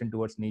orientation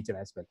towards nature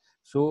as well.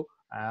 So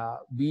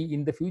we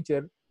in the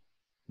future,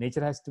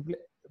 nature has to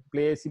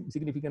play a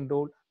significant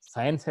role.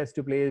 Science has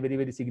to play a very,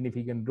 very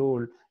significant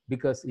role,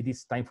 because it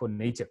is time for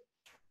nature.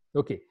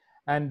 Okay,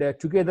 and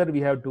together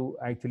we have to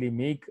actually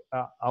make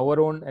our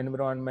own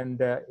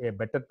environment a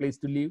better place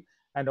to live,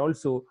 and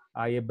also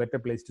a better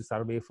place to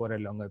survive for a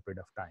longer period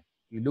of time.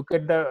 You look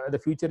at the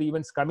future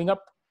events coming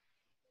up.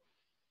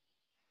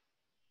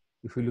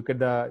 If you look at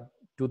the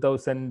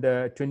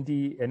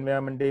 2020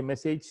 Environment Day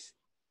message,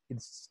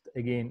 it's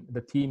again,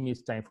 the theme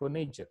is time for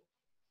nature.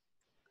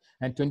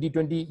 And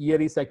 2020 year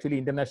is actually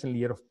International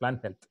Year of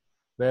Plant Health,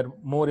 where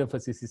more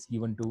emphasis is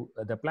given to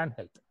the plant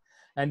health.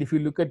 And if you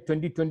look at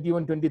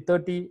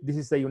 2021-2030, this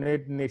is the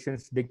United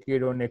Nations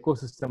decade on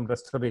ecosystem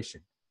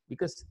restoration,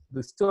 because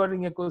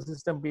restoring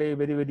ecosystem play a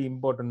very, very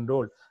important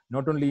role,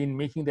 not only in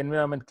making the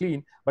environment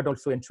clean, but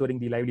also ensuring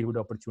the livelihood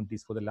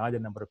opportunities for the larger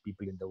number of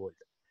people in the world.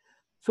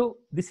 So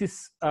this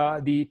is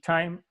the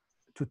time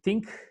to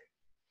think,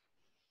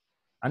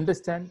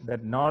 understand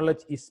that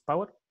knowledge is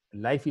power.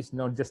 Life is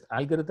not just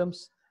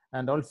algorithms,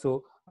 and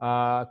also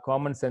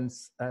common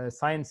sense,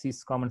 science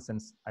is common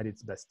sense at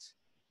its best.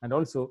 And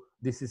also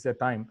this is a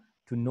time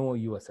to know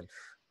yourself,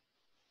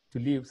 to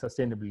live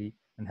sustainably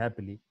and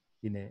happily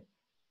in a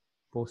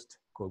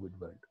post-COVID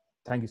world.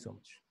 Thank you so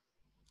much.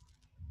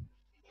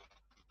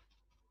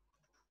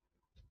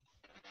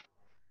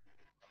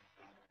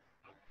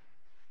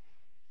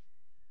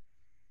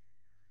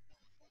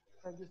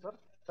 Thank you, sir.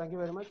 Thank you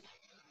very much.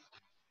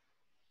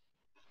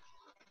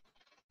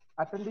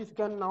 Attendees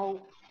can now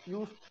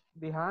use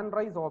the hand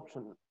raise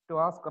option to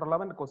ask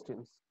relevant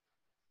questions.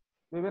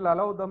 We will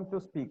allow them to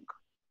speak.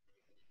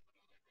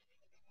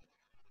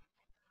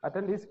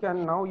 Attendees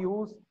can now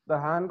use the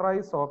hand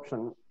raise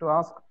option to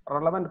ask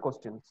relevant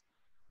questions.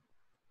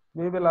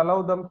 We will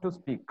allow them to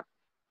speak.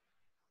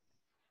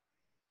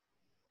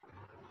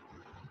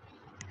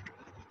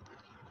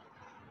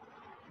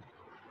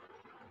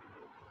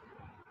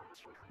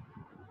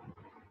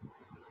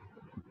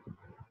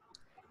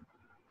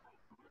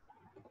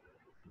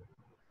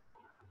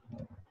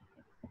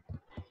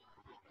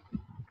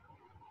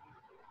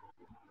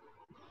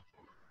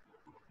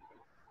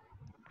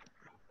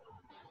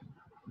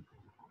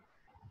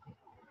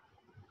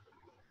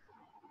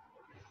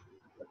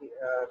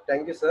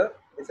 Thank you, sir.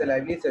 It's a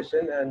lively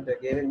session and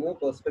gave a new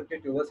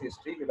perspective towards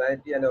history,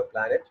 humanity, and our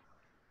planet.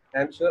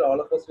 I'm sure all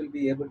of us will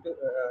be able to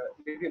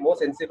will be more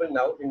sensible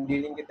now in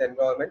dealing with the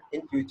environment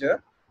in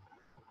future.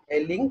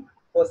 A link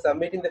for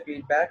submitting the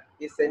feedback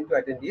is sent to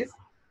attendees.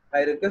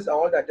 I request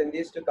all the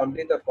attendees to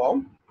complete the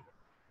form.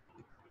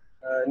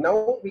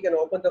 Now we can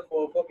open the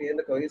floor for clearing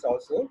the queries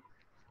also.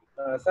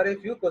 Sir, a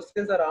few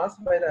questions are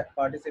asked by the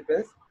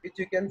participants, which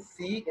you can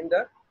see in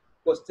the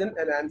question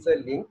and answer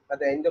link at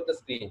the end of the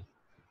screen.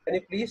 Can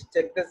you please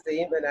check the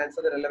same and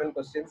answer the relevant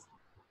questions?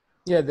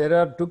 Yeah, there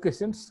are two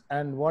questions,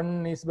 and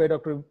one is by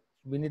Dr.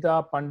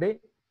 Vinita Pandey.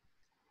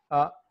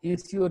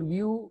 Is your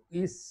view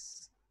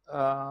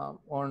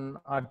on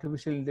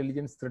artificial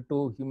intelligence threat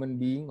to human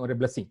being or a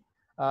blessing?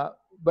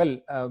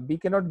 We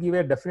cannot give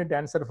a definite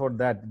answer for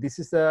that. This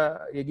is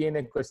again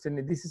a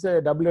question. This is a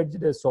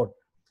double-edged sword.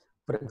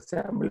 For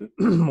example,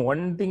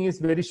 one thing is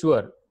very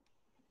sure.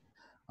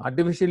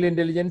 Artificial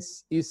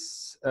intelligence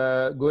is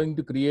going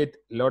to create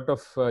a lot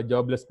of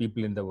jobless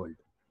people in the world.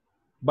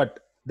 But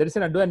there is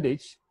an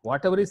advantage.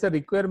 Whatever is the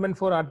requirement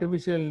for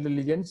artificial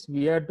intelligence,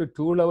 we have to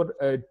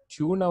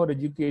tune our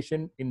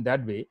education in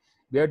that way.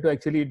 We have to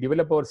actually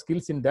develop our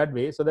skills in that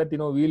way, so that we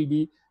will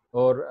be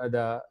or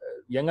the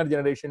younger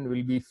generation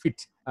will be fit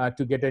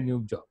to get a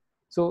new job.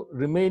 So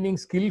remaining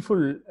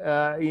skillful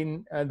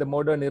in the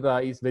modern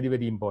era is very,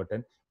 very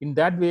important. In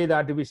that way, the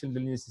artificial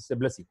intelligence is a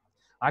blessing.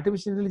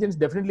 Artificial intelligence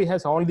definitely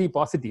has all the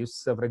positives.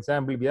 So for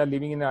example, we are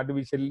living in an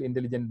artificial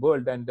intelligent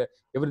world, and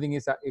everything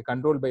is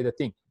controlled by the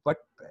thing. But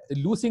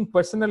losing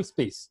personal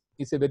space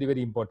is a very,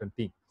 very important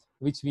thing,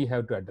 which we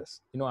have to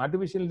address.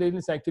 Artificial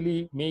intelligence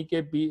actually make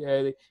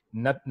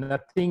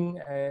nothing,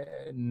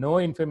 no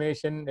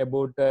information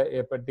about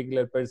a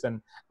particular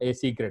person a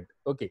secret.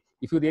 Okay,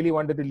 if you really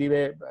wanted to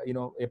live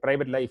a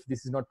private life,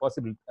 this is not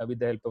possible with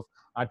the help of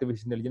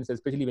artificial intelligence,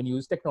 especially when you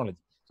use technology.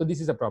 So this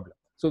is a problem.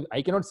 So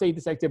I cannot say it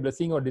is actually a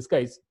blessing or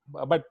disguise,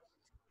 but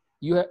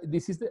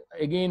this is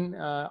again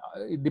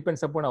it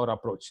depends upon our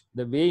approach,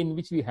 the way in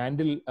which we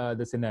handle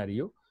the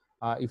scenario.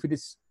 If it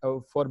is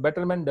for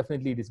betterment,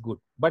 definitely it is good,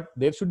 but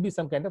there should be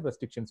some kind of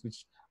restrictions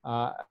which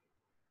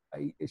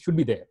it should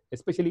be there.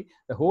 Especially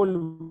the whole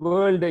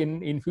world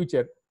in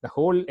future, the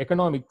whole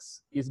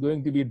economics is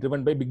going to be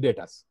driven by big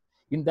data.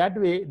 In that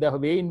way, the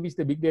way in which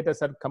the big data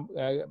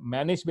are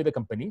managed by the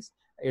companies,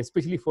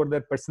 especially for their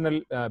personal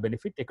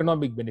benefit,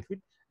 economic benefit,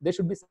 there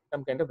should be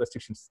some kind of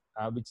restrictions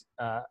which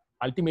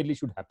ultimately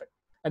should happen.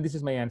 And this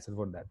is my answer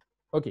for that.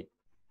 Okay.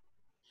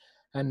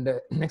 And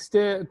next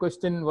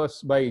question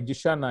was by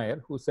Jisha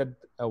Nair, who said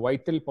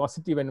vital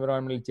positive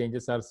environmental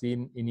changes are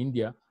seen in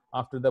India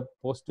after the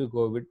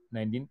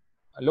post-COVID-19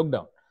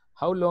 lockdown.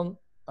 How long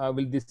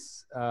will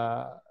this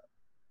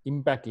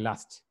impact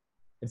last?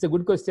 It's a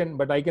good question,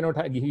 but I cannot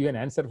give you an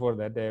answer for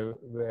that, a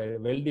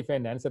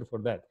well-defined answer for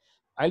that.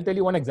 I'll tell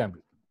you one example.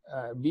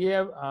 We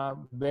have,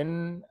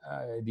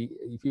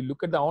 if you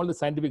look at all the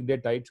scientific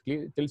data, it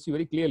tells you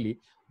very clearly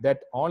that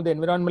all the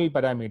environmental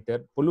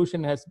parameter,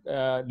 pollution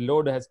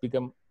load has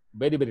become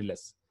very, very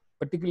less,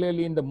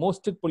 particularly in the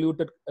most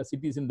polluted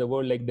cities in the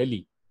world like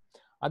Delhi.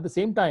 At the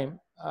same time,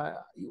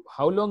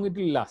 how long it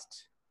will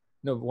last?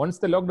 Once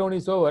the lockdown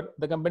is over,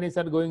 the companies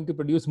are going to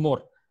produce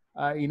more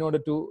in order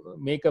to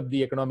make up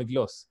the economic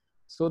loss.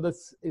 So the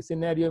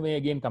scenario may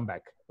again come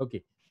back.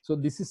 Okay. So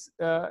this is,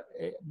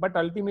 but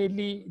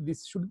ultimately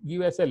this should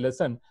give us a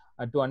lesson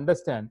to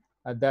understand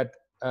that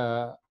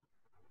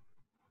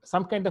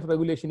some kind of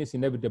regulation is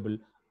inevitable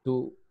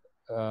to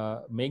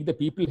make the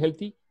people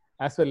healthy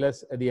as well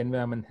as the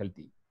environment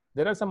healthy.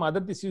 There are some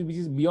other issues which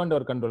is beyond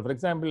our control. For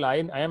example, I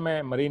am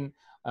a marine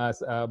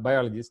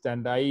biologist,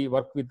 and I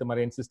work with the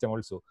marine system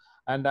also.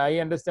 And I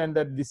understand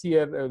that this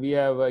year we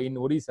have in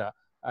Odisha,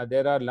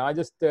 there are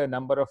largest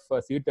number of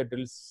sea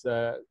turtles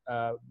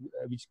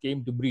which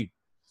came to breed.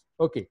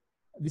 Okay,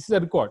 this is a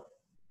record.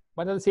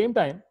 But at the same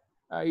time,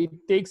 it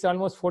takes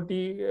almost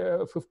 50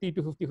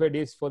 to 55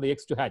 days for the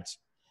eggs to hatch.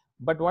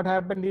 But what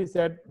happened is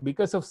that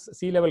because of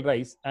sea level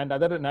rise and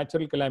other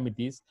natural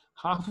calamities,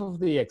 half of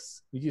the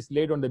eggs which is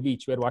laid on the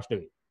beach were washed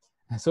away.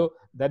 So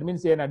that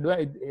means a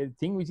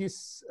thing which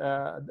is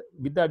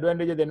with the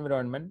advantage of the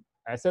environment,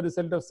 as a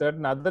result of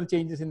certain other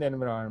changes in the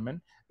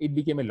environment, it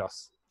became a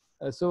loss.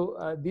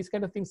 So these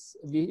kind of things,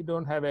 we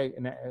don't have a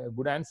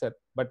good answer.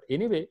 But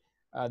anyway,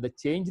 the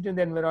change in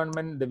the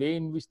environment, the way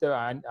in which the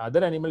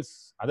other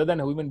animals other than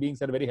human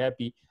beings are very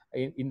happy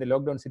in the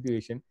lockdown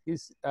situation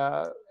is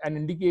an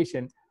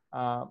indication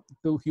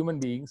to human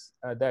beings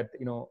that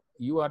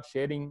you are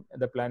sharing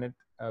the planet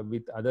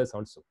with others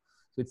also.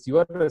 So it's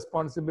your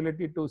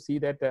responsibility to see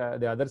that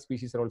the other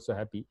species are also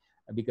happy,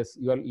 because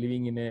you are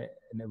living in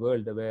a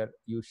world where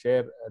you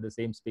share the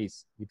same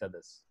space with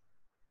others.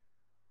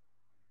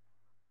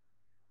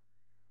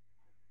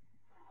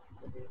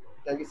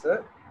 Thank you,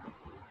 sir.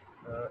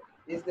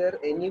 Is there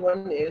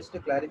anyone else to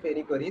clarify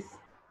any queries?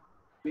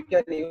 You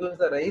can use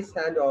the raise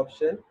hand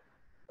option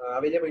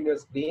available in your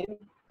screen,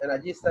 and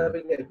Ajit sir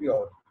will help you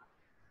out.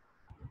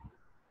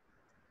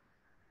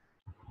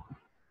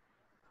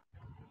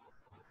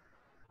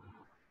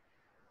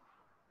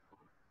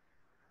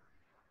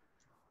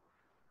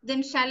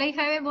 Then shall I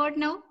have a word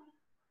now,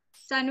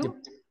 Sanu?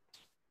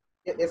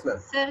 Yep. Yes,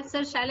 ma'am.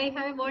 Sir, shall I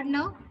have a word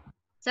now?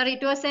 Sir,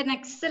 it was an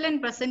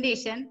excellent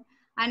presentation,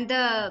 and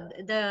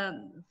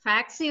the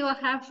facts you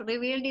have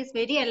revealed is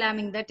very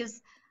alarming. That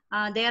is,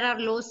 there are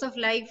loss of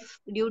life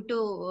due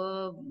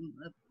to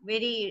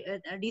very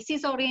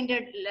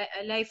disease-oriented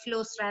life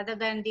loss rather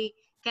than the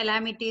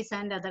calamities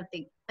and other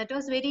things. That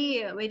was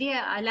very, very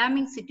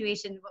alarming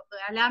situation,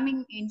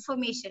 alarming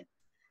information.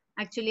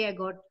 Actually, I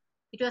got.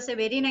 It was a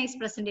very nice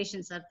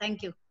presentation, sir.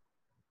 Thank you.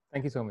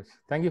 Thank you so much.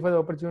 Thank you for the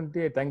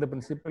opportunity. I thank the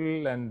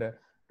principal and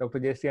Dr.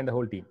 Jayashree and the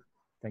whole team.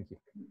 Thank you.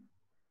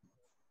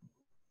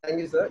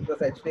 Thank you, sir. It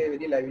was actually a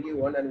very lively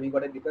one, and we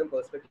got a different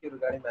perspective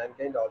regarding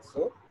mankind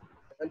also.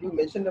 And you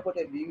mentioned about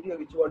a video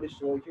which you want to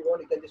show. If you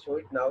want, you can just show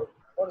it now,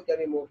 or can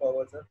we move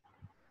forward, sir?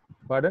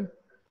 Pardon?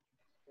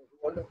 You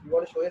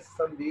want to show us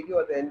some video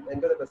at the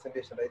end of the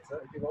presentation, right,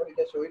 sir? If you want, you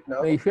can show it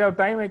now. If you have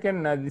time, I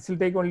can. This will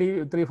take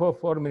only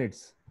 4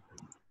 minutes.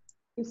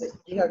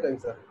 You have time,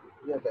 sir.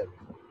 You have time.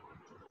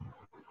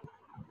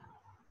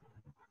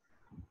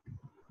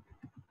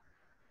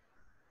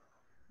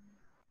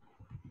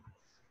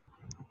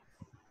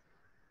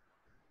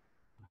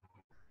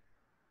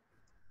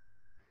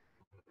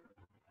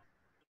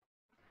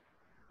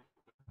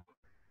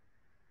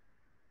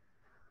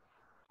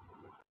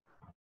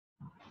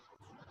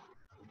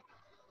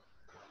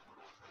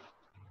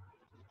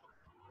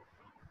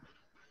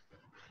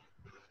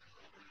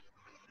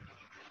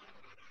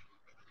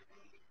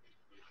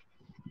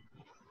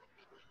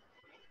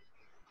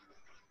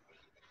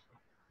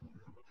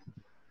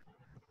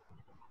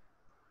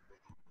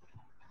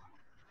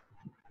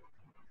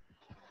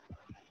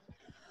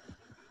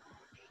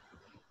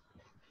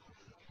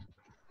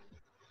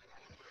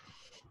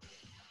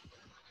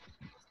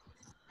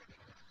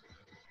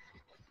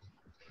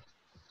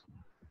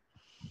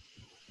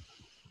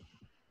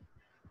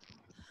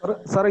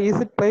 Sir, is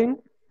it playing?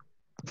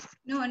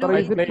 No, Sir,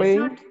 is it it's playing?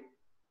 not.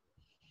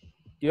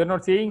 You are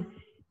not seeing?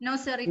 No,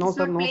 sir, it No, is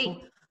sir, not no, playing.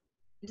 sir.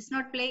 It is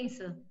not playing,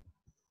 sir.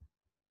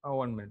 Oh,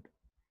 1 minute.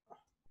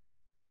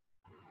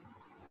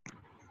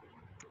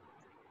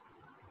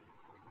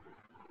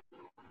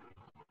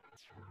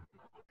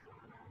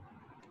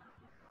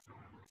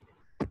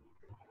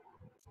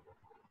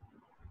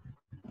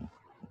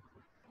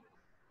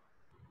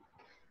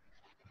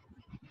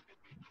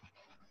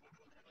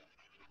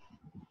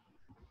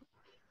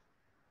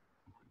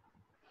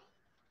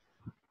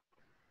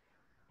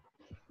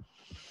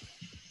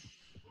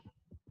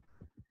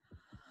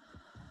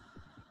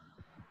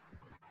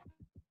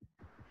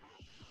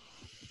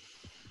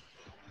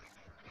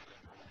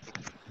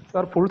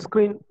 Sir, full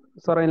screen.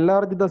 Sir,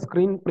 enlarge the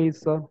screen, please,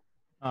 sir.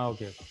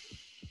 Okay.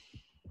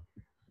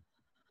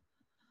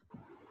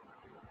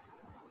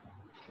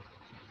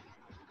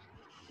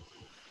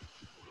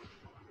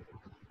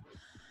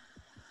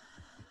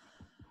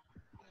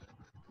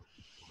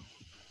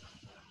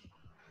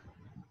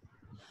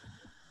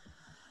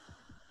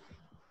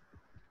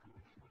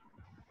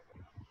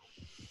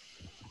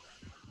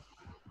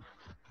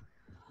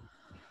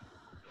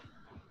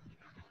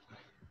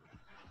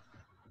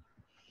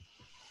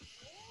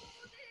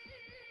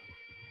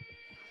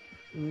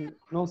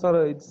 No,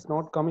 sir, it's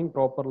not coming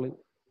properly.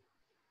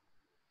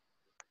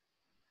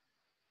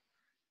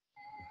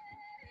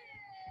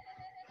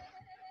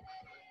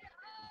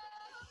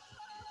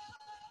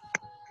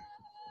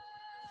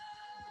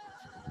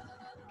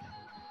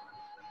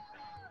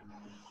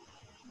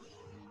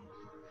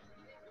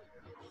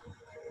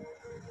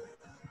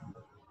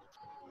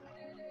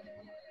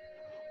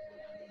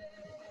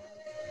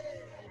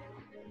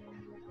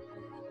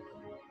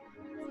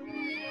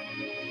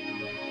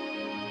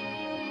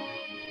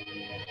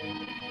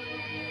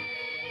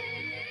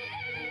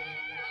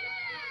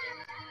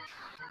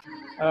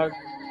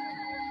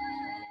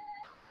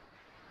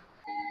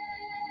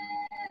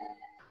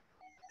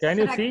 Can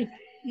Sir, you see?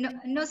 no,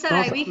 sir.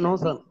 No, sir, no,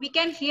 sir. We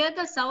can hear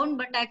the sound,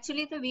 but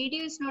actually the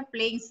video is not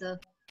playing, sir.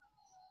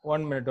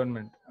 1 minute, 1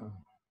 minute.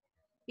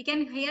 We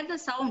can hear the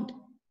sound.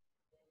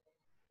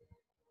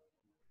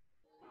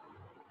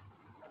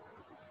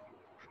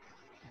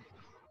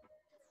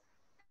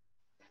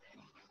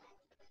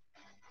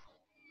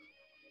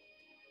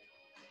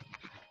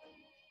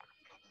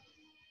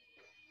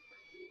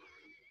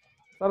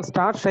 Sir,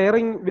 start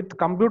sharing with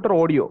computer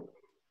audio.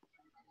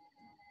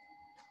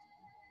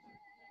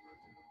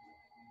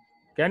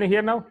 Can you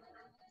hear now?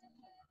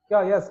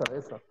 Yeah, yes, sir.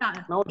 Yes, sir.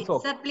 Now it's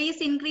okay. Sir,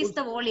 please increase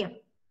the volume.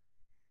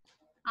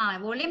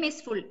 Volume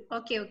is full.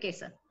 Okay,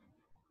 sir.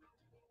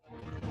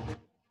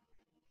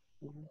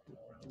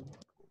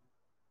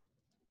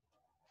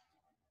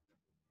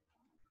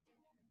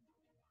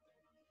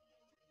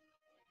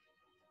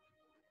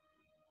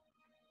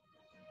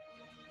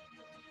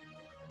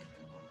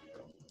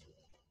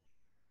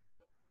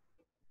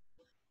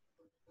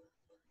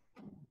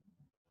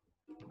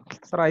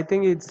 Sir, I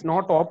think it's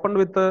not open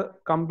with the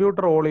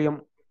computer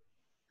volume.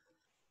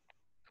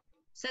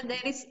 So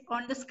there is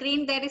on the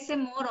screen, there is a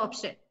more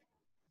option.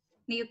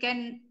 You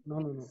can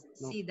No.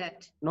 see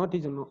that. No,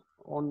 teacher, no.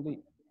 On the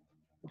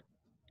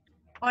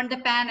On the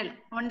panel,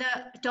 on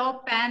the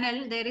top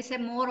panel, there is a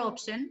more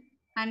option.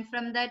 And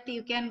from that,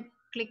 you can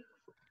click.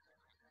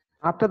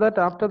 after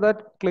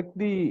that, click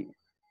the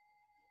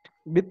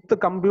with the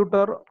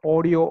computer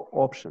audio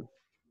option.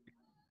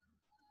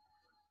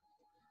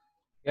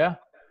 Yeah.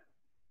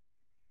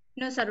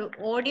 No, sir,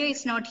 audio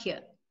is not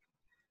here.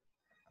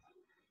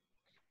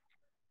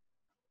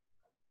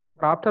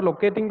 After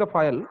locating the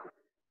file,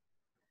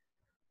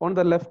 on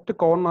the left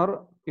corner,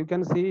 you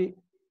can see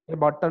a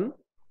button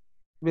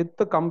with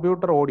the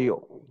computer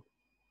audio.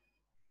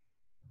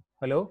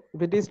 Hello?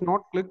 If it is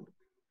not clicked,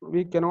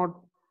 we cannot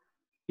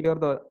hear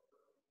the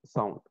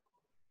sound.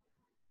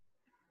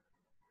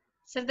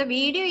 So the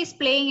video is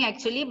playing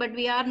actually, but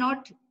we are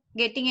not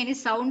getting any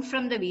sound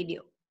from the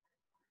video.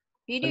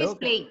 Video Hello? is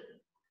playing.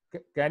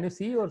 Can you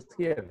see or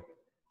hear?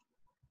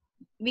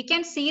 We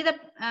can see the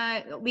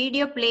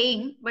video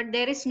playing, but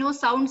there is no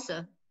sound,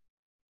 sir.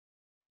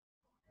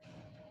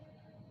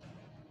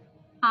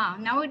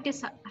 Now it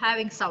is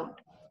having sound.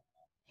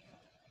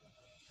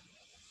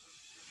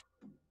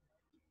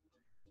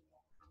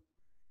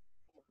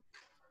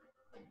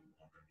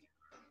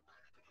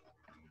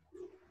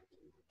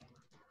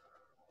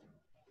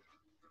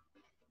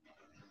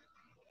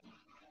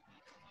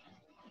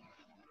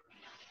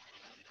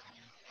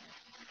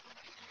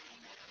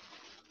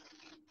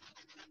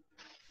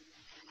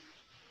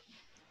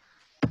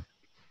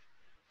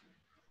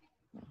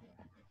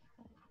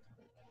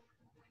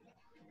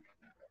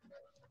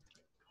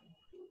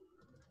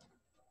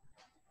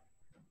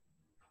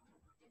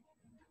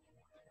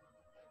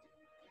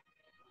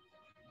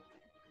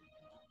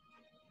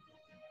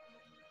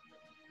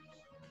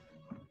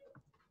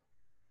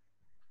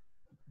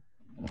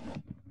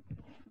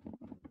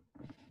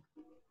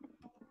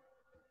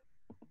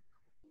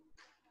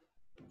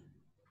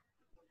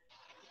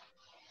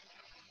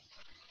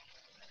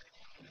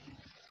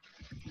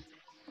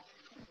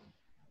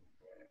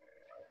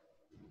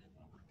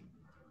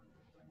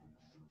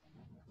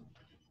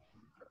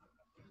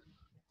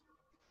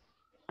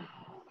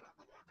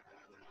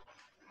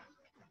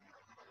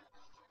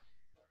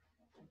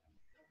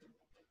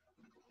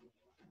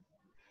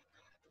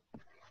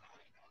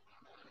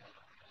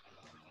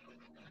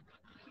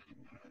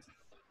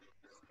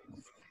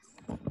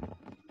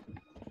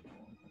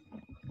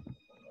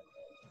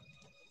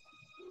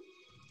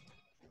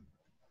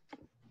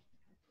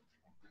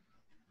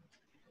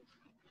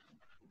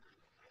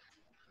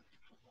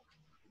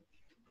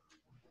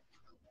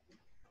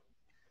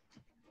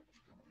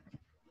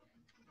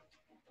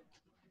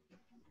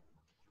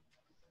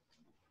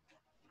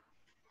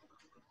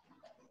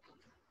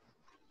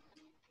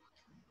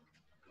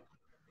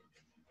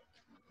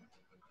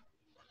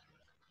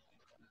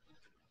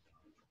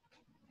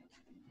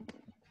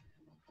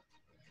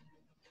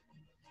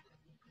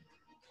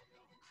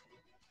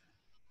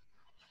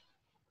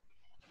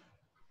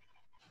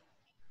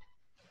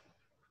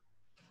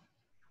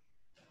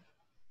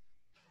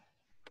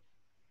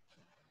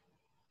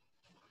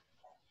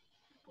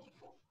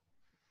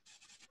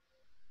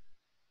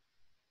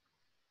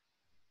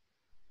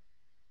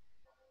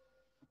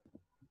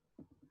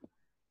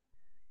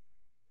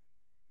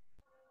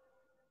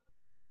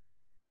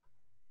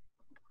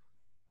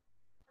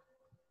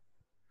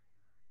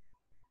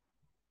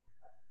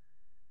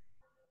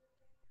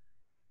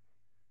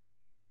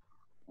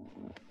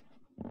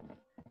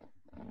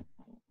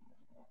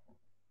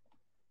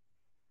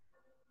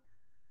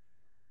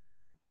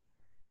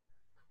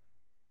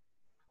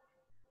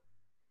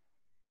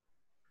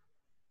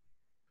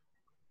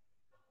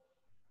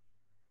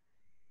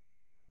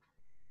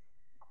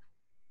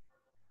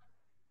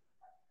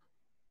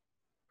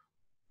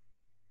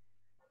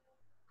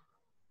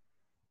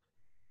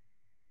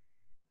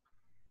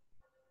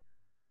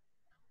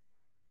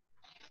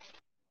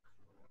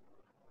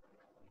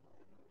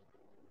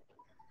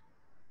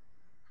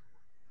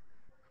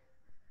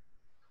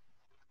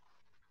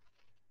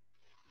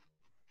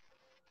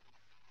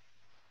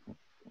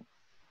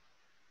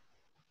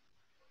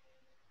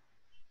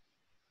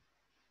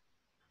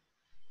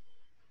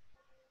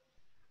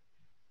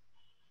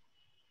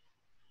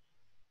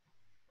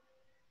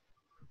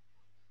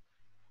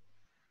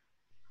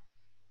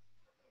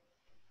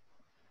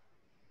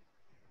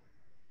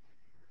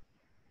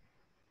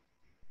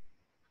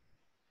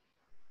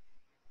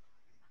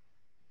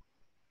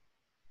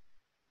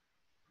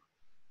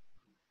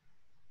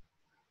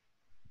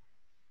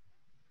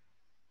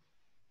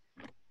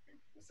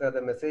 So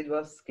the message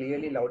was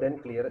clearly loud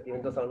and clear,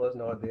 even though sound was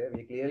not there.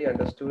 We clearly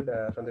understood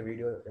from the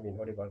video. I mean,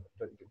 what do you call it?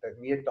 The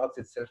VA talks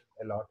itself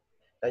a lot.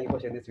 Thank you for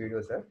sharing this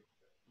video, sir.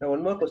 Now,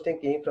 one more question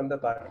came from the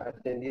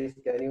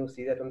attendees. Can you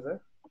see that one,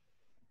 sir?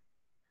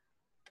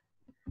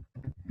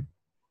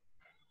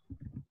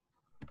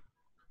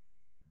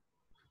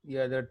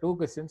 Yeah, there are two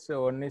questions.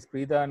 So one is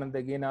Preeta Anand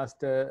again asked,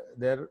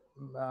 there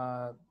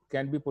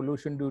can be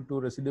pollution due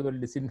to residual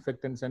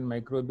disinfectants and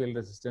microbial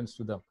resistance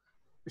to them.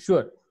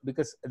 Sure,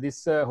 because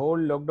this whole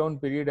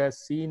lockdown period has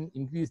seen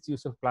increased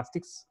use of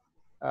plastics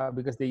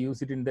because they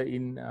use it in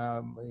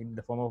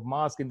the form of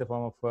mask, in the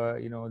form of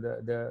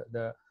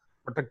the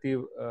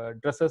protective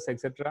dresses,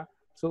 etc.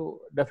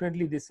 So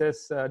definitely this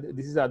is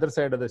the other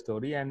side of the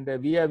story, and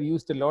we have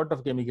used a lot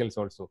of chemicals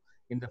also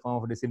in the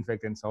form of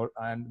disinfectants,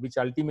 and which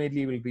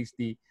ultimately will reach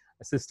the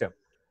system.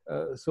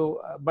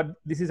 But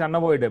this is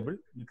unavoidable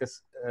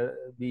because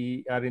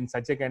we are in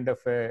such a kind of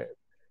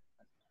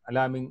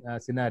alarming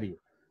scenario.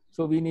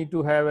 So we need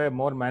to have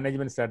more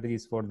management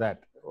strategies for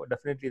that.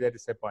 Definitely, that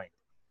is a point.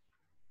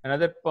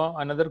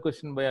 Another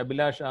question by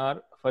Abhilash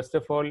R. First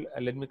of all,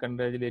 let me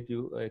congratulate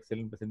you.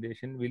 Excellent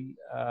presentation. Will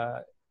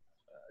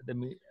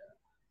the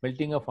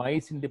melting of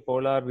ice in the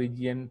polar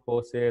region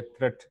pose a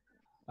threat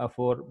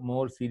for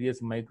more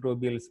serious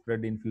microbial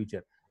spread in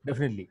future?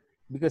 Definitely,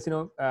 because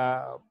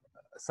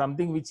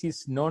something which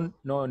is not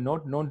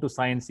known to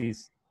science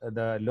is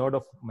the load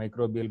of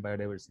microbial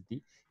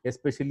biodiversity,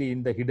 especially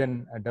in the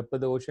hidden depth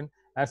of the ocean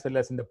as well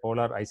as in the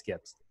polar ice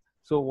caps.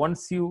 So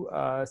once you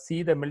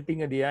see the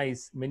melting of the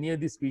ice, many of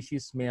these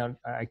species may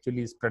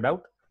actually spread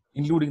out,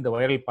 including the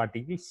viral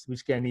particles,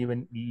 which can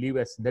even live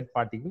as dead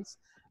particles.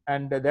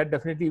 And that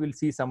definitely will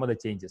see some of the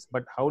changes.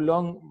 But how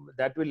long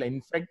that will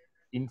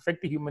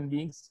infect human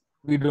beings,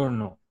 we don't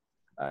know.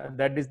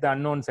 That is the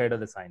unknown side of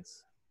the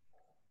science.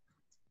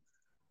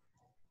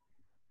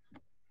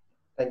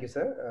 Thank you,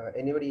 sir.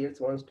 Anybody else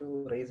wants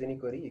to raise any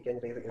query? You can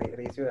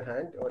raise your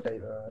hand or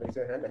raise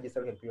your hand. Ajit sir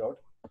will help you out.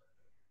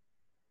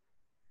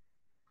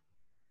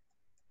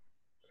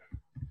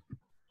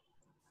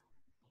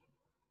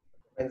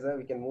 And sir,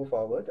 we can move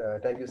forward.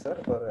 Thank you, sir,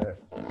 for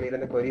clearing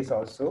the queries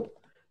also.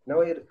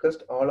 Now I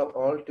request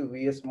all to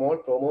view a small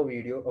promo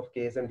video of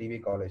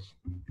KSMDB College.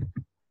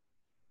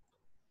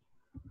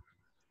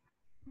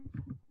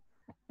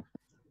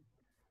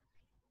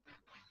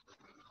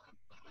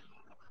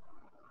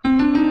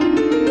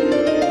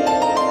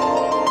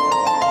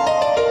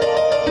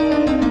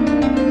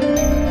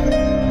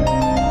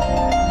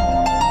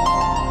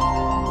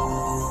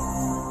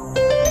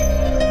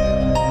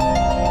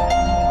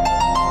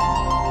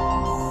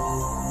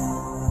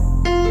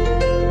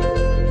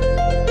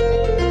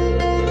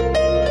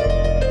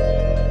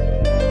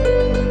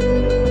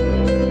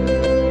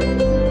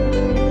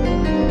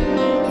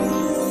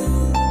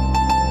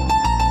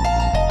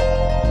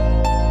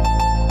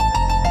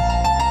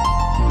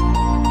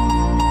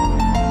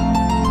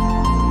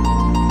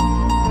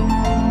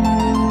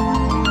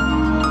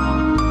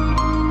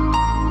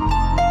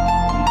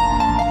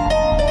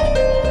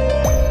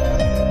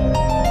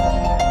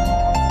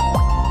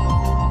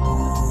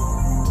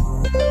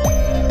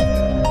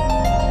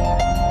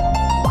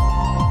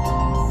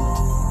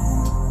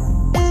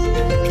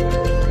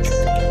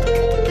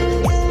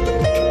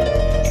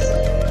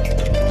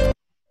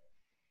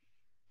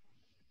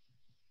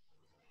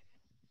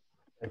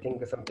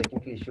 some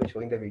technical issue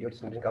showing the video. It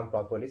didn't come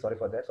properly. Sorry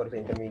for that. Sorry for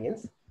the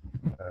inconvenience.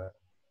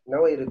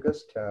 Now I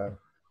request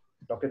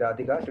Dr.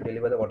 Radhika to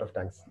deliver the vote of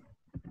thanks.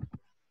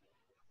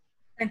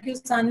 Thank you,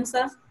 Sanu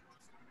sir.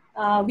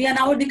 We are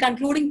now at the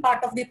concluding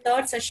part of the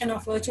third session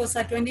of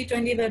Virtuosa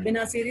 2020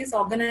 webinar series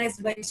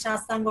organized by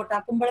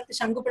Shastangota Kumbarat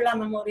Shangupilla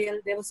Memorial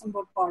Devasam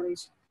Board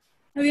College.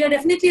 We are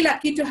definitely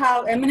lucky to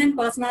have eminent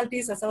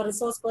personalities as our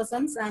resource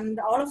persons, and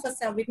all of us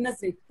have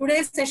witnessed it.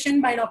 Today's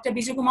session by Dr.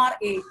 Biju Kumar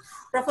A,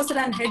 Professor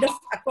and Head of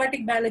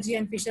Aquatic Biology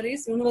and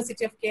Fisheries,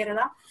 University of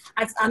Kerala,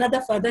 adds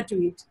another further to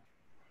it.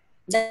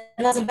 That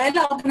was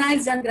well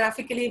organized and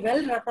graphically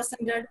well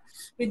represented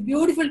with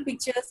beautiful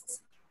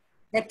pictures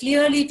that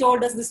clearly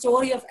told us the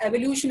story of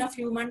evolution of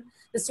human,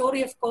 the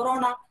story of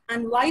corona,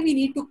 and why we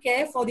need to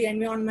care for the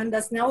environment,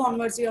 as now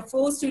onwards we are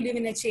forced to live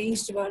in a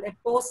changed world, a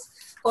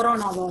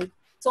post-corona world.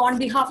 So on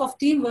behalf of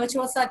Team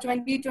Virtuosa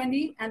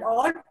 2020 and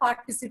all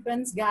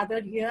participants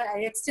gathered here, I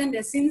extend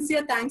a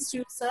sincere thanks to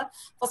you, sir,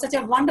 for such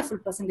a wonderful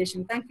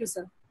presentation. Thank you,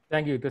 sir.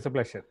 Thank you. It was a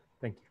pleasure.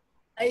 Thank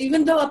you.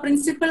 Even though our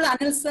principal,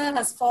 Anil sir,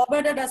 has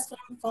forwarded us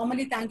from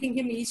formally thanking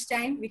him each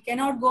time, we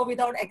cannot go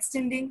without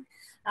extending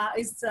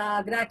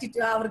our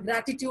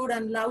gratitude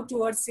and love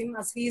towards him,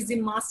 as he is the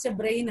master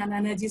brain and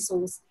energy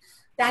source.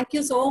 Thank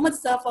you so much,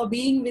 sir, for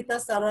being with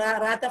us, or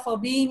rather for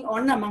being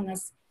on among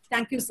us.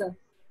 Thank you, sir.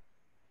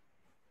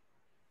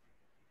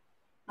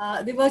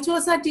 The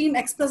Virtuosa team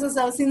expresses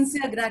our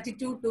sincere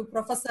gratitude to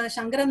Professor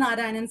Shankara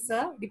Narayanan,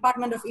 sir,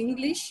 Department of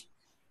English,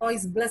 for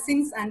his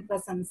blessings and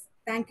presence.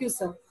 Thank you,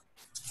 sir.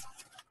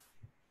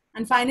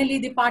 And finally,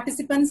 the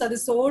participants are the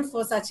soul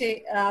for such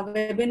a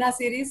webinar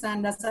series.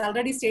 And as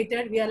already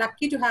stated, we are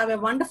lucky to have a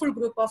wonderful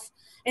group of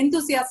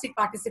enthusiastic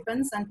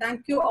participants. And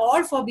thank you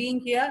all for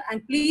being here.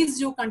 And please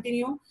do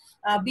continue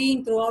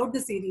being throughout the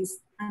series.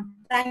 And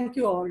thank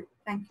you all.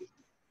 Thank you.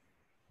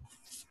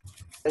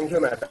 Thank you,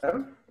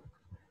 madam.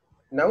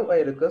 Now I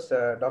request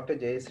Dr.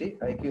 Jayasri,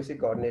 IQAC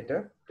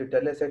coordinator, to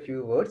tell us a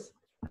few words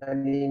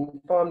and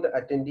inform the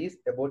attendees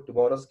about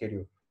tomorrow's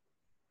schedule.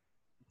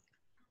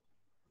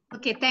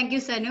 Okay, thank you,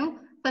 Sanu.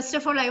 First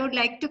of all, I would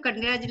like to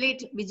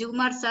congratulate Biju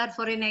Kumar sir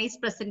for a nice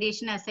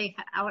presentation, as I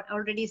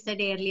already said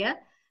earlier.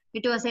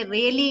 It was a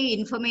really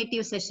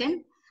informative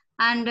session.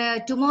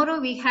 And tomorrow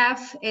we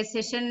have a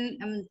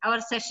session. Our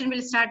session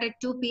will start at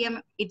 2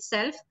 p.m.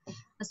 itself.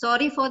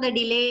 Sorry for the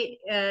delay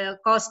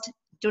caused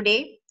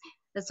today.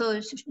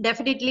 So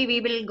definitely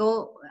we will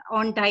go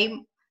on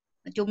time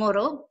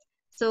tomorrow.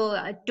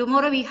 So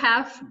tomorrow we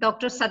have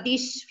Dr.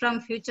 Satish from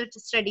Future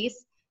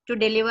Studies to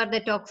deliver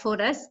the talk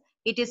for us.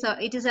 It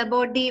is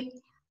about the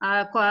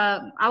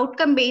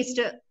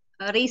outcome-based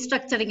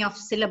restructuring of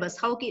syllabus.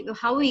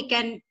 How we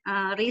can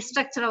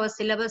restructure our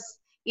syllabus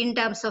in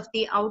terms of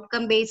the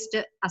outcome-based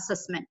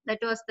assessment. That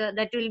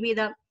will be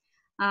the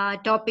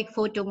topic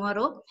for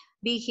tomorrow.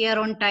 Be here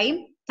on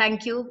time.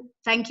 Thank you.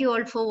 Thank you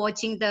all for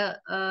watching the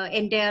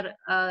entire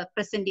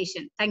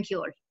presentation. Thank you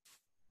all.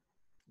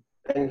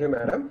 Thank you,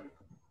 madam.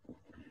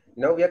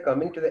 Now we are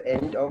coming to the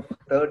end of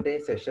third day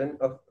session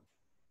of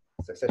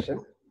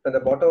session. From the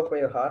bottom of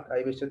my heart,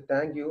 I wish to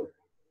thank you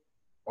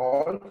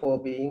all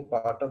for being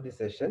part of the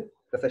session.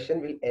 The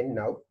session will end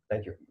now.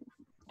 Thank you.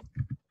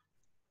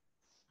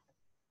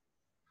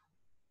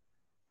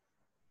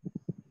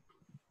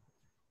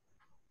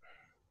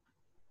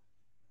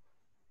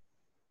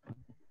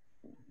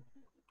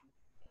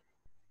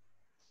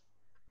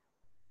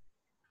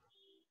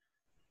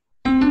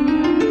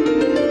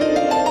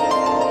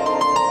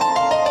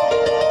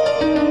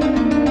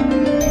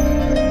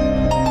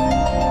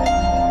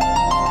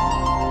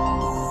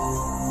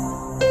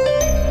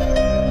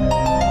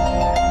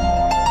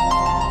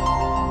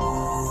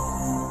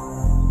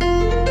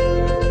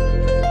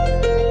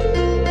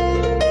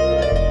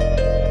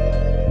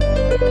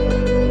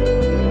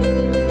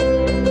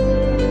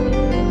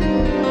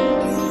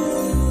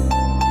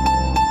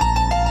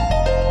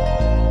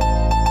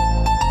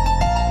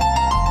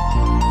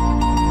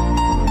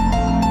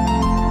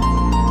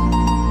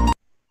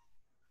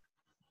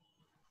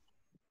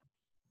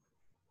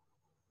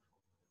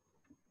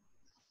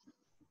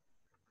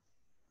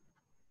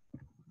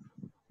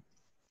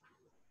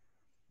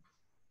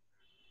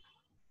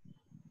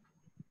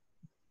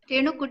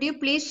 Renu, could you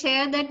please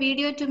share that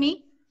video to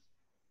me?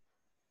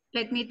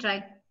 Let me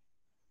try.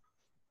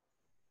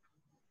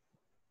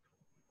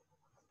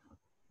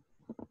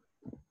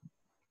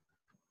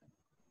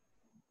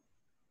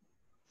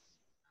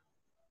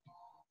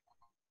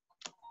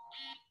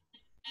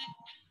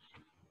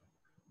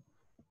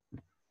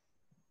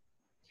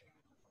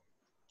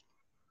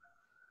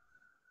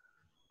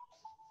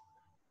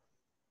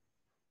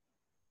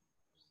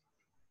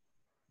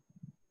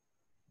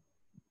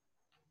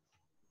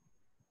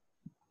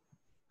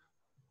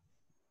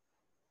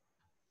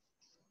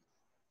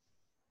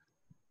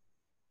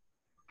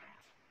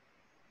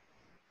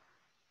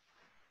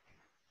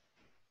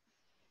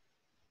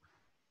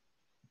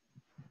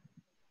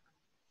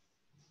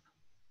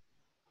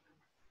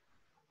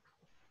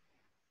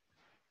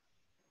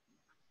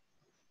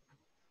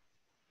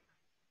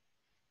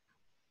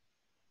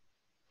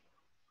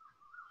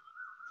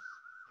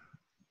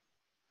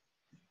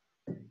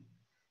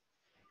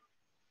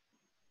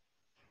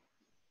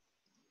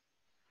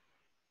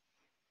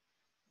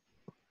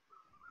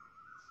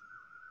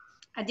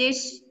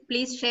 Ajesh,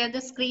 please share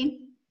the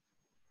screen.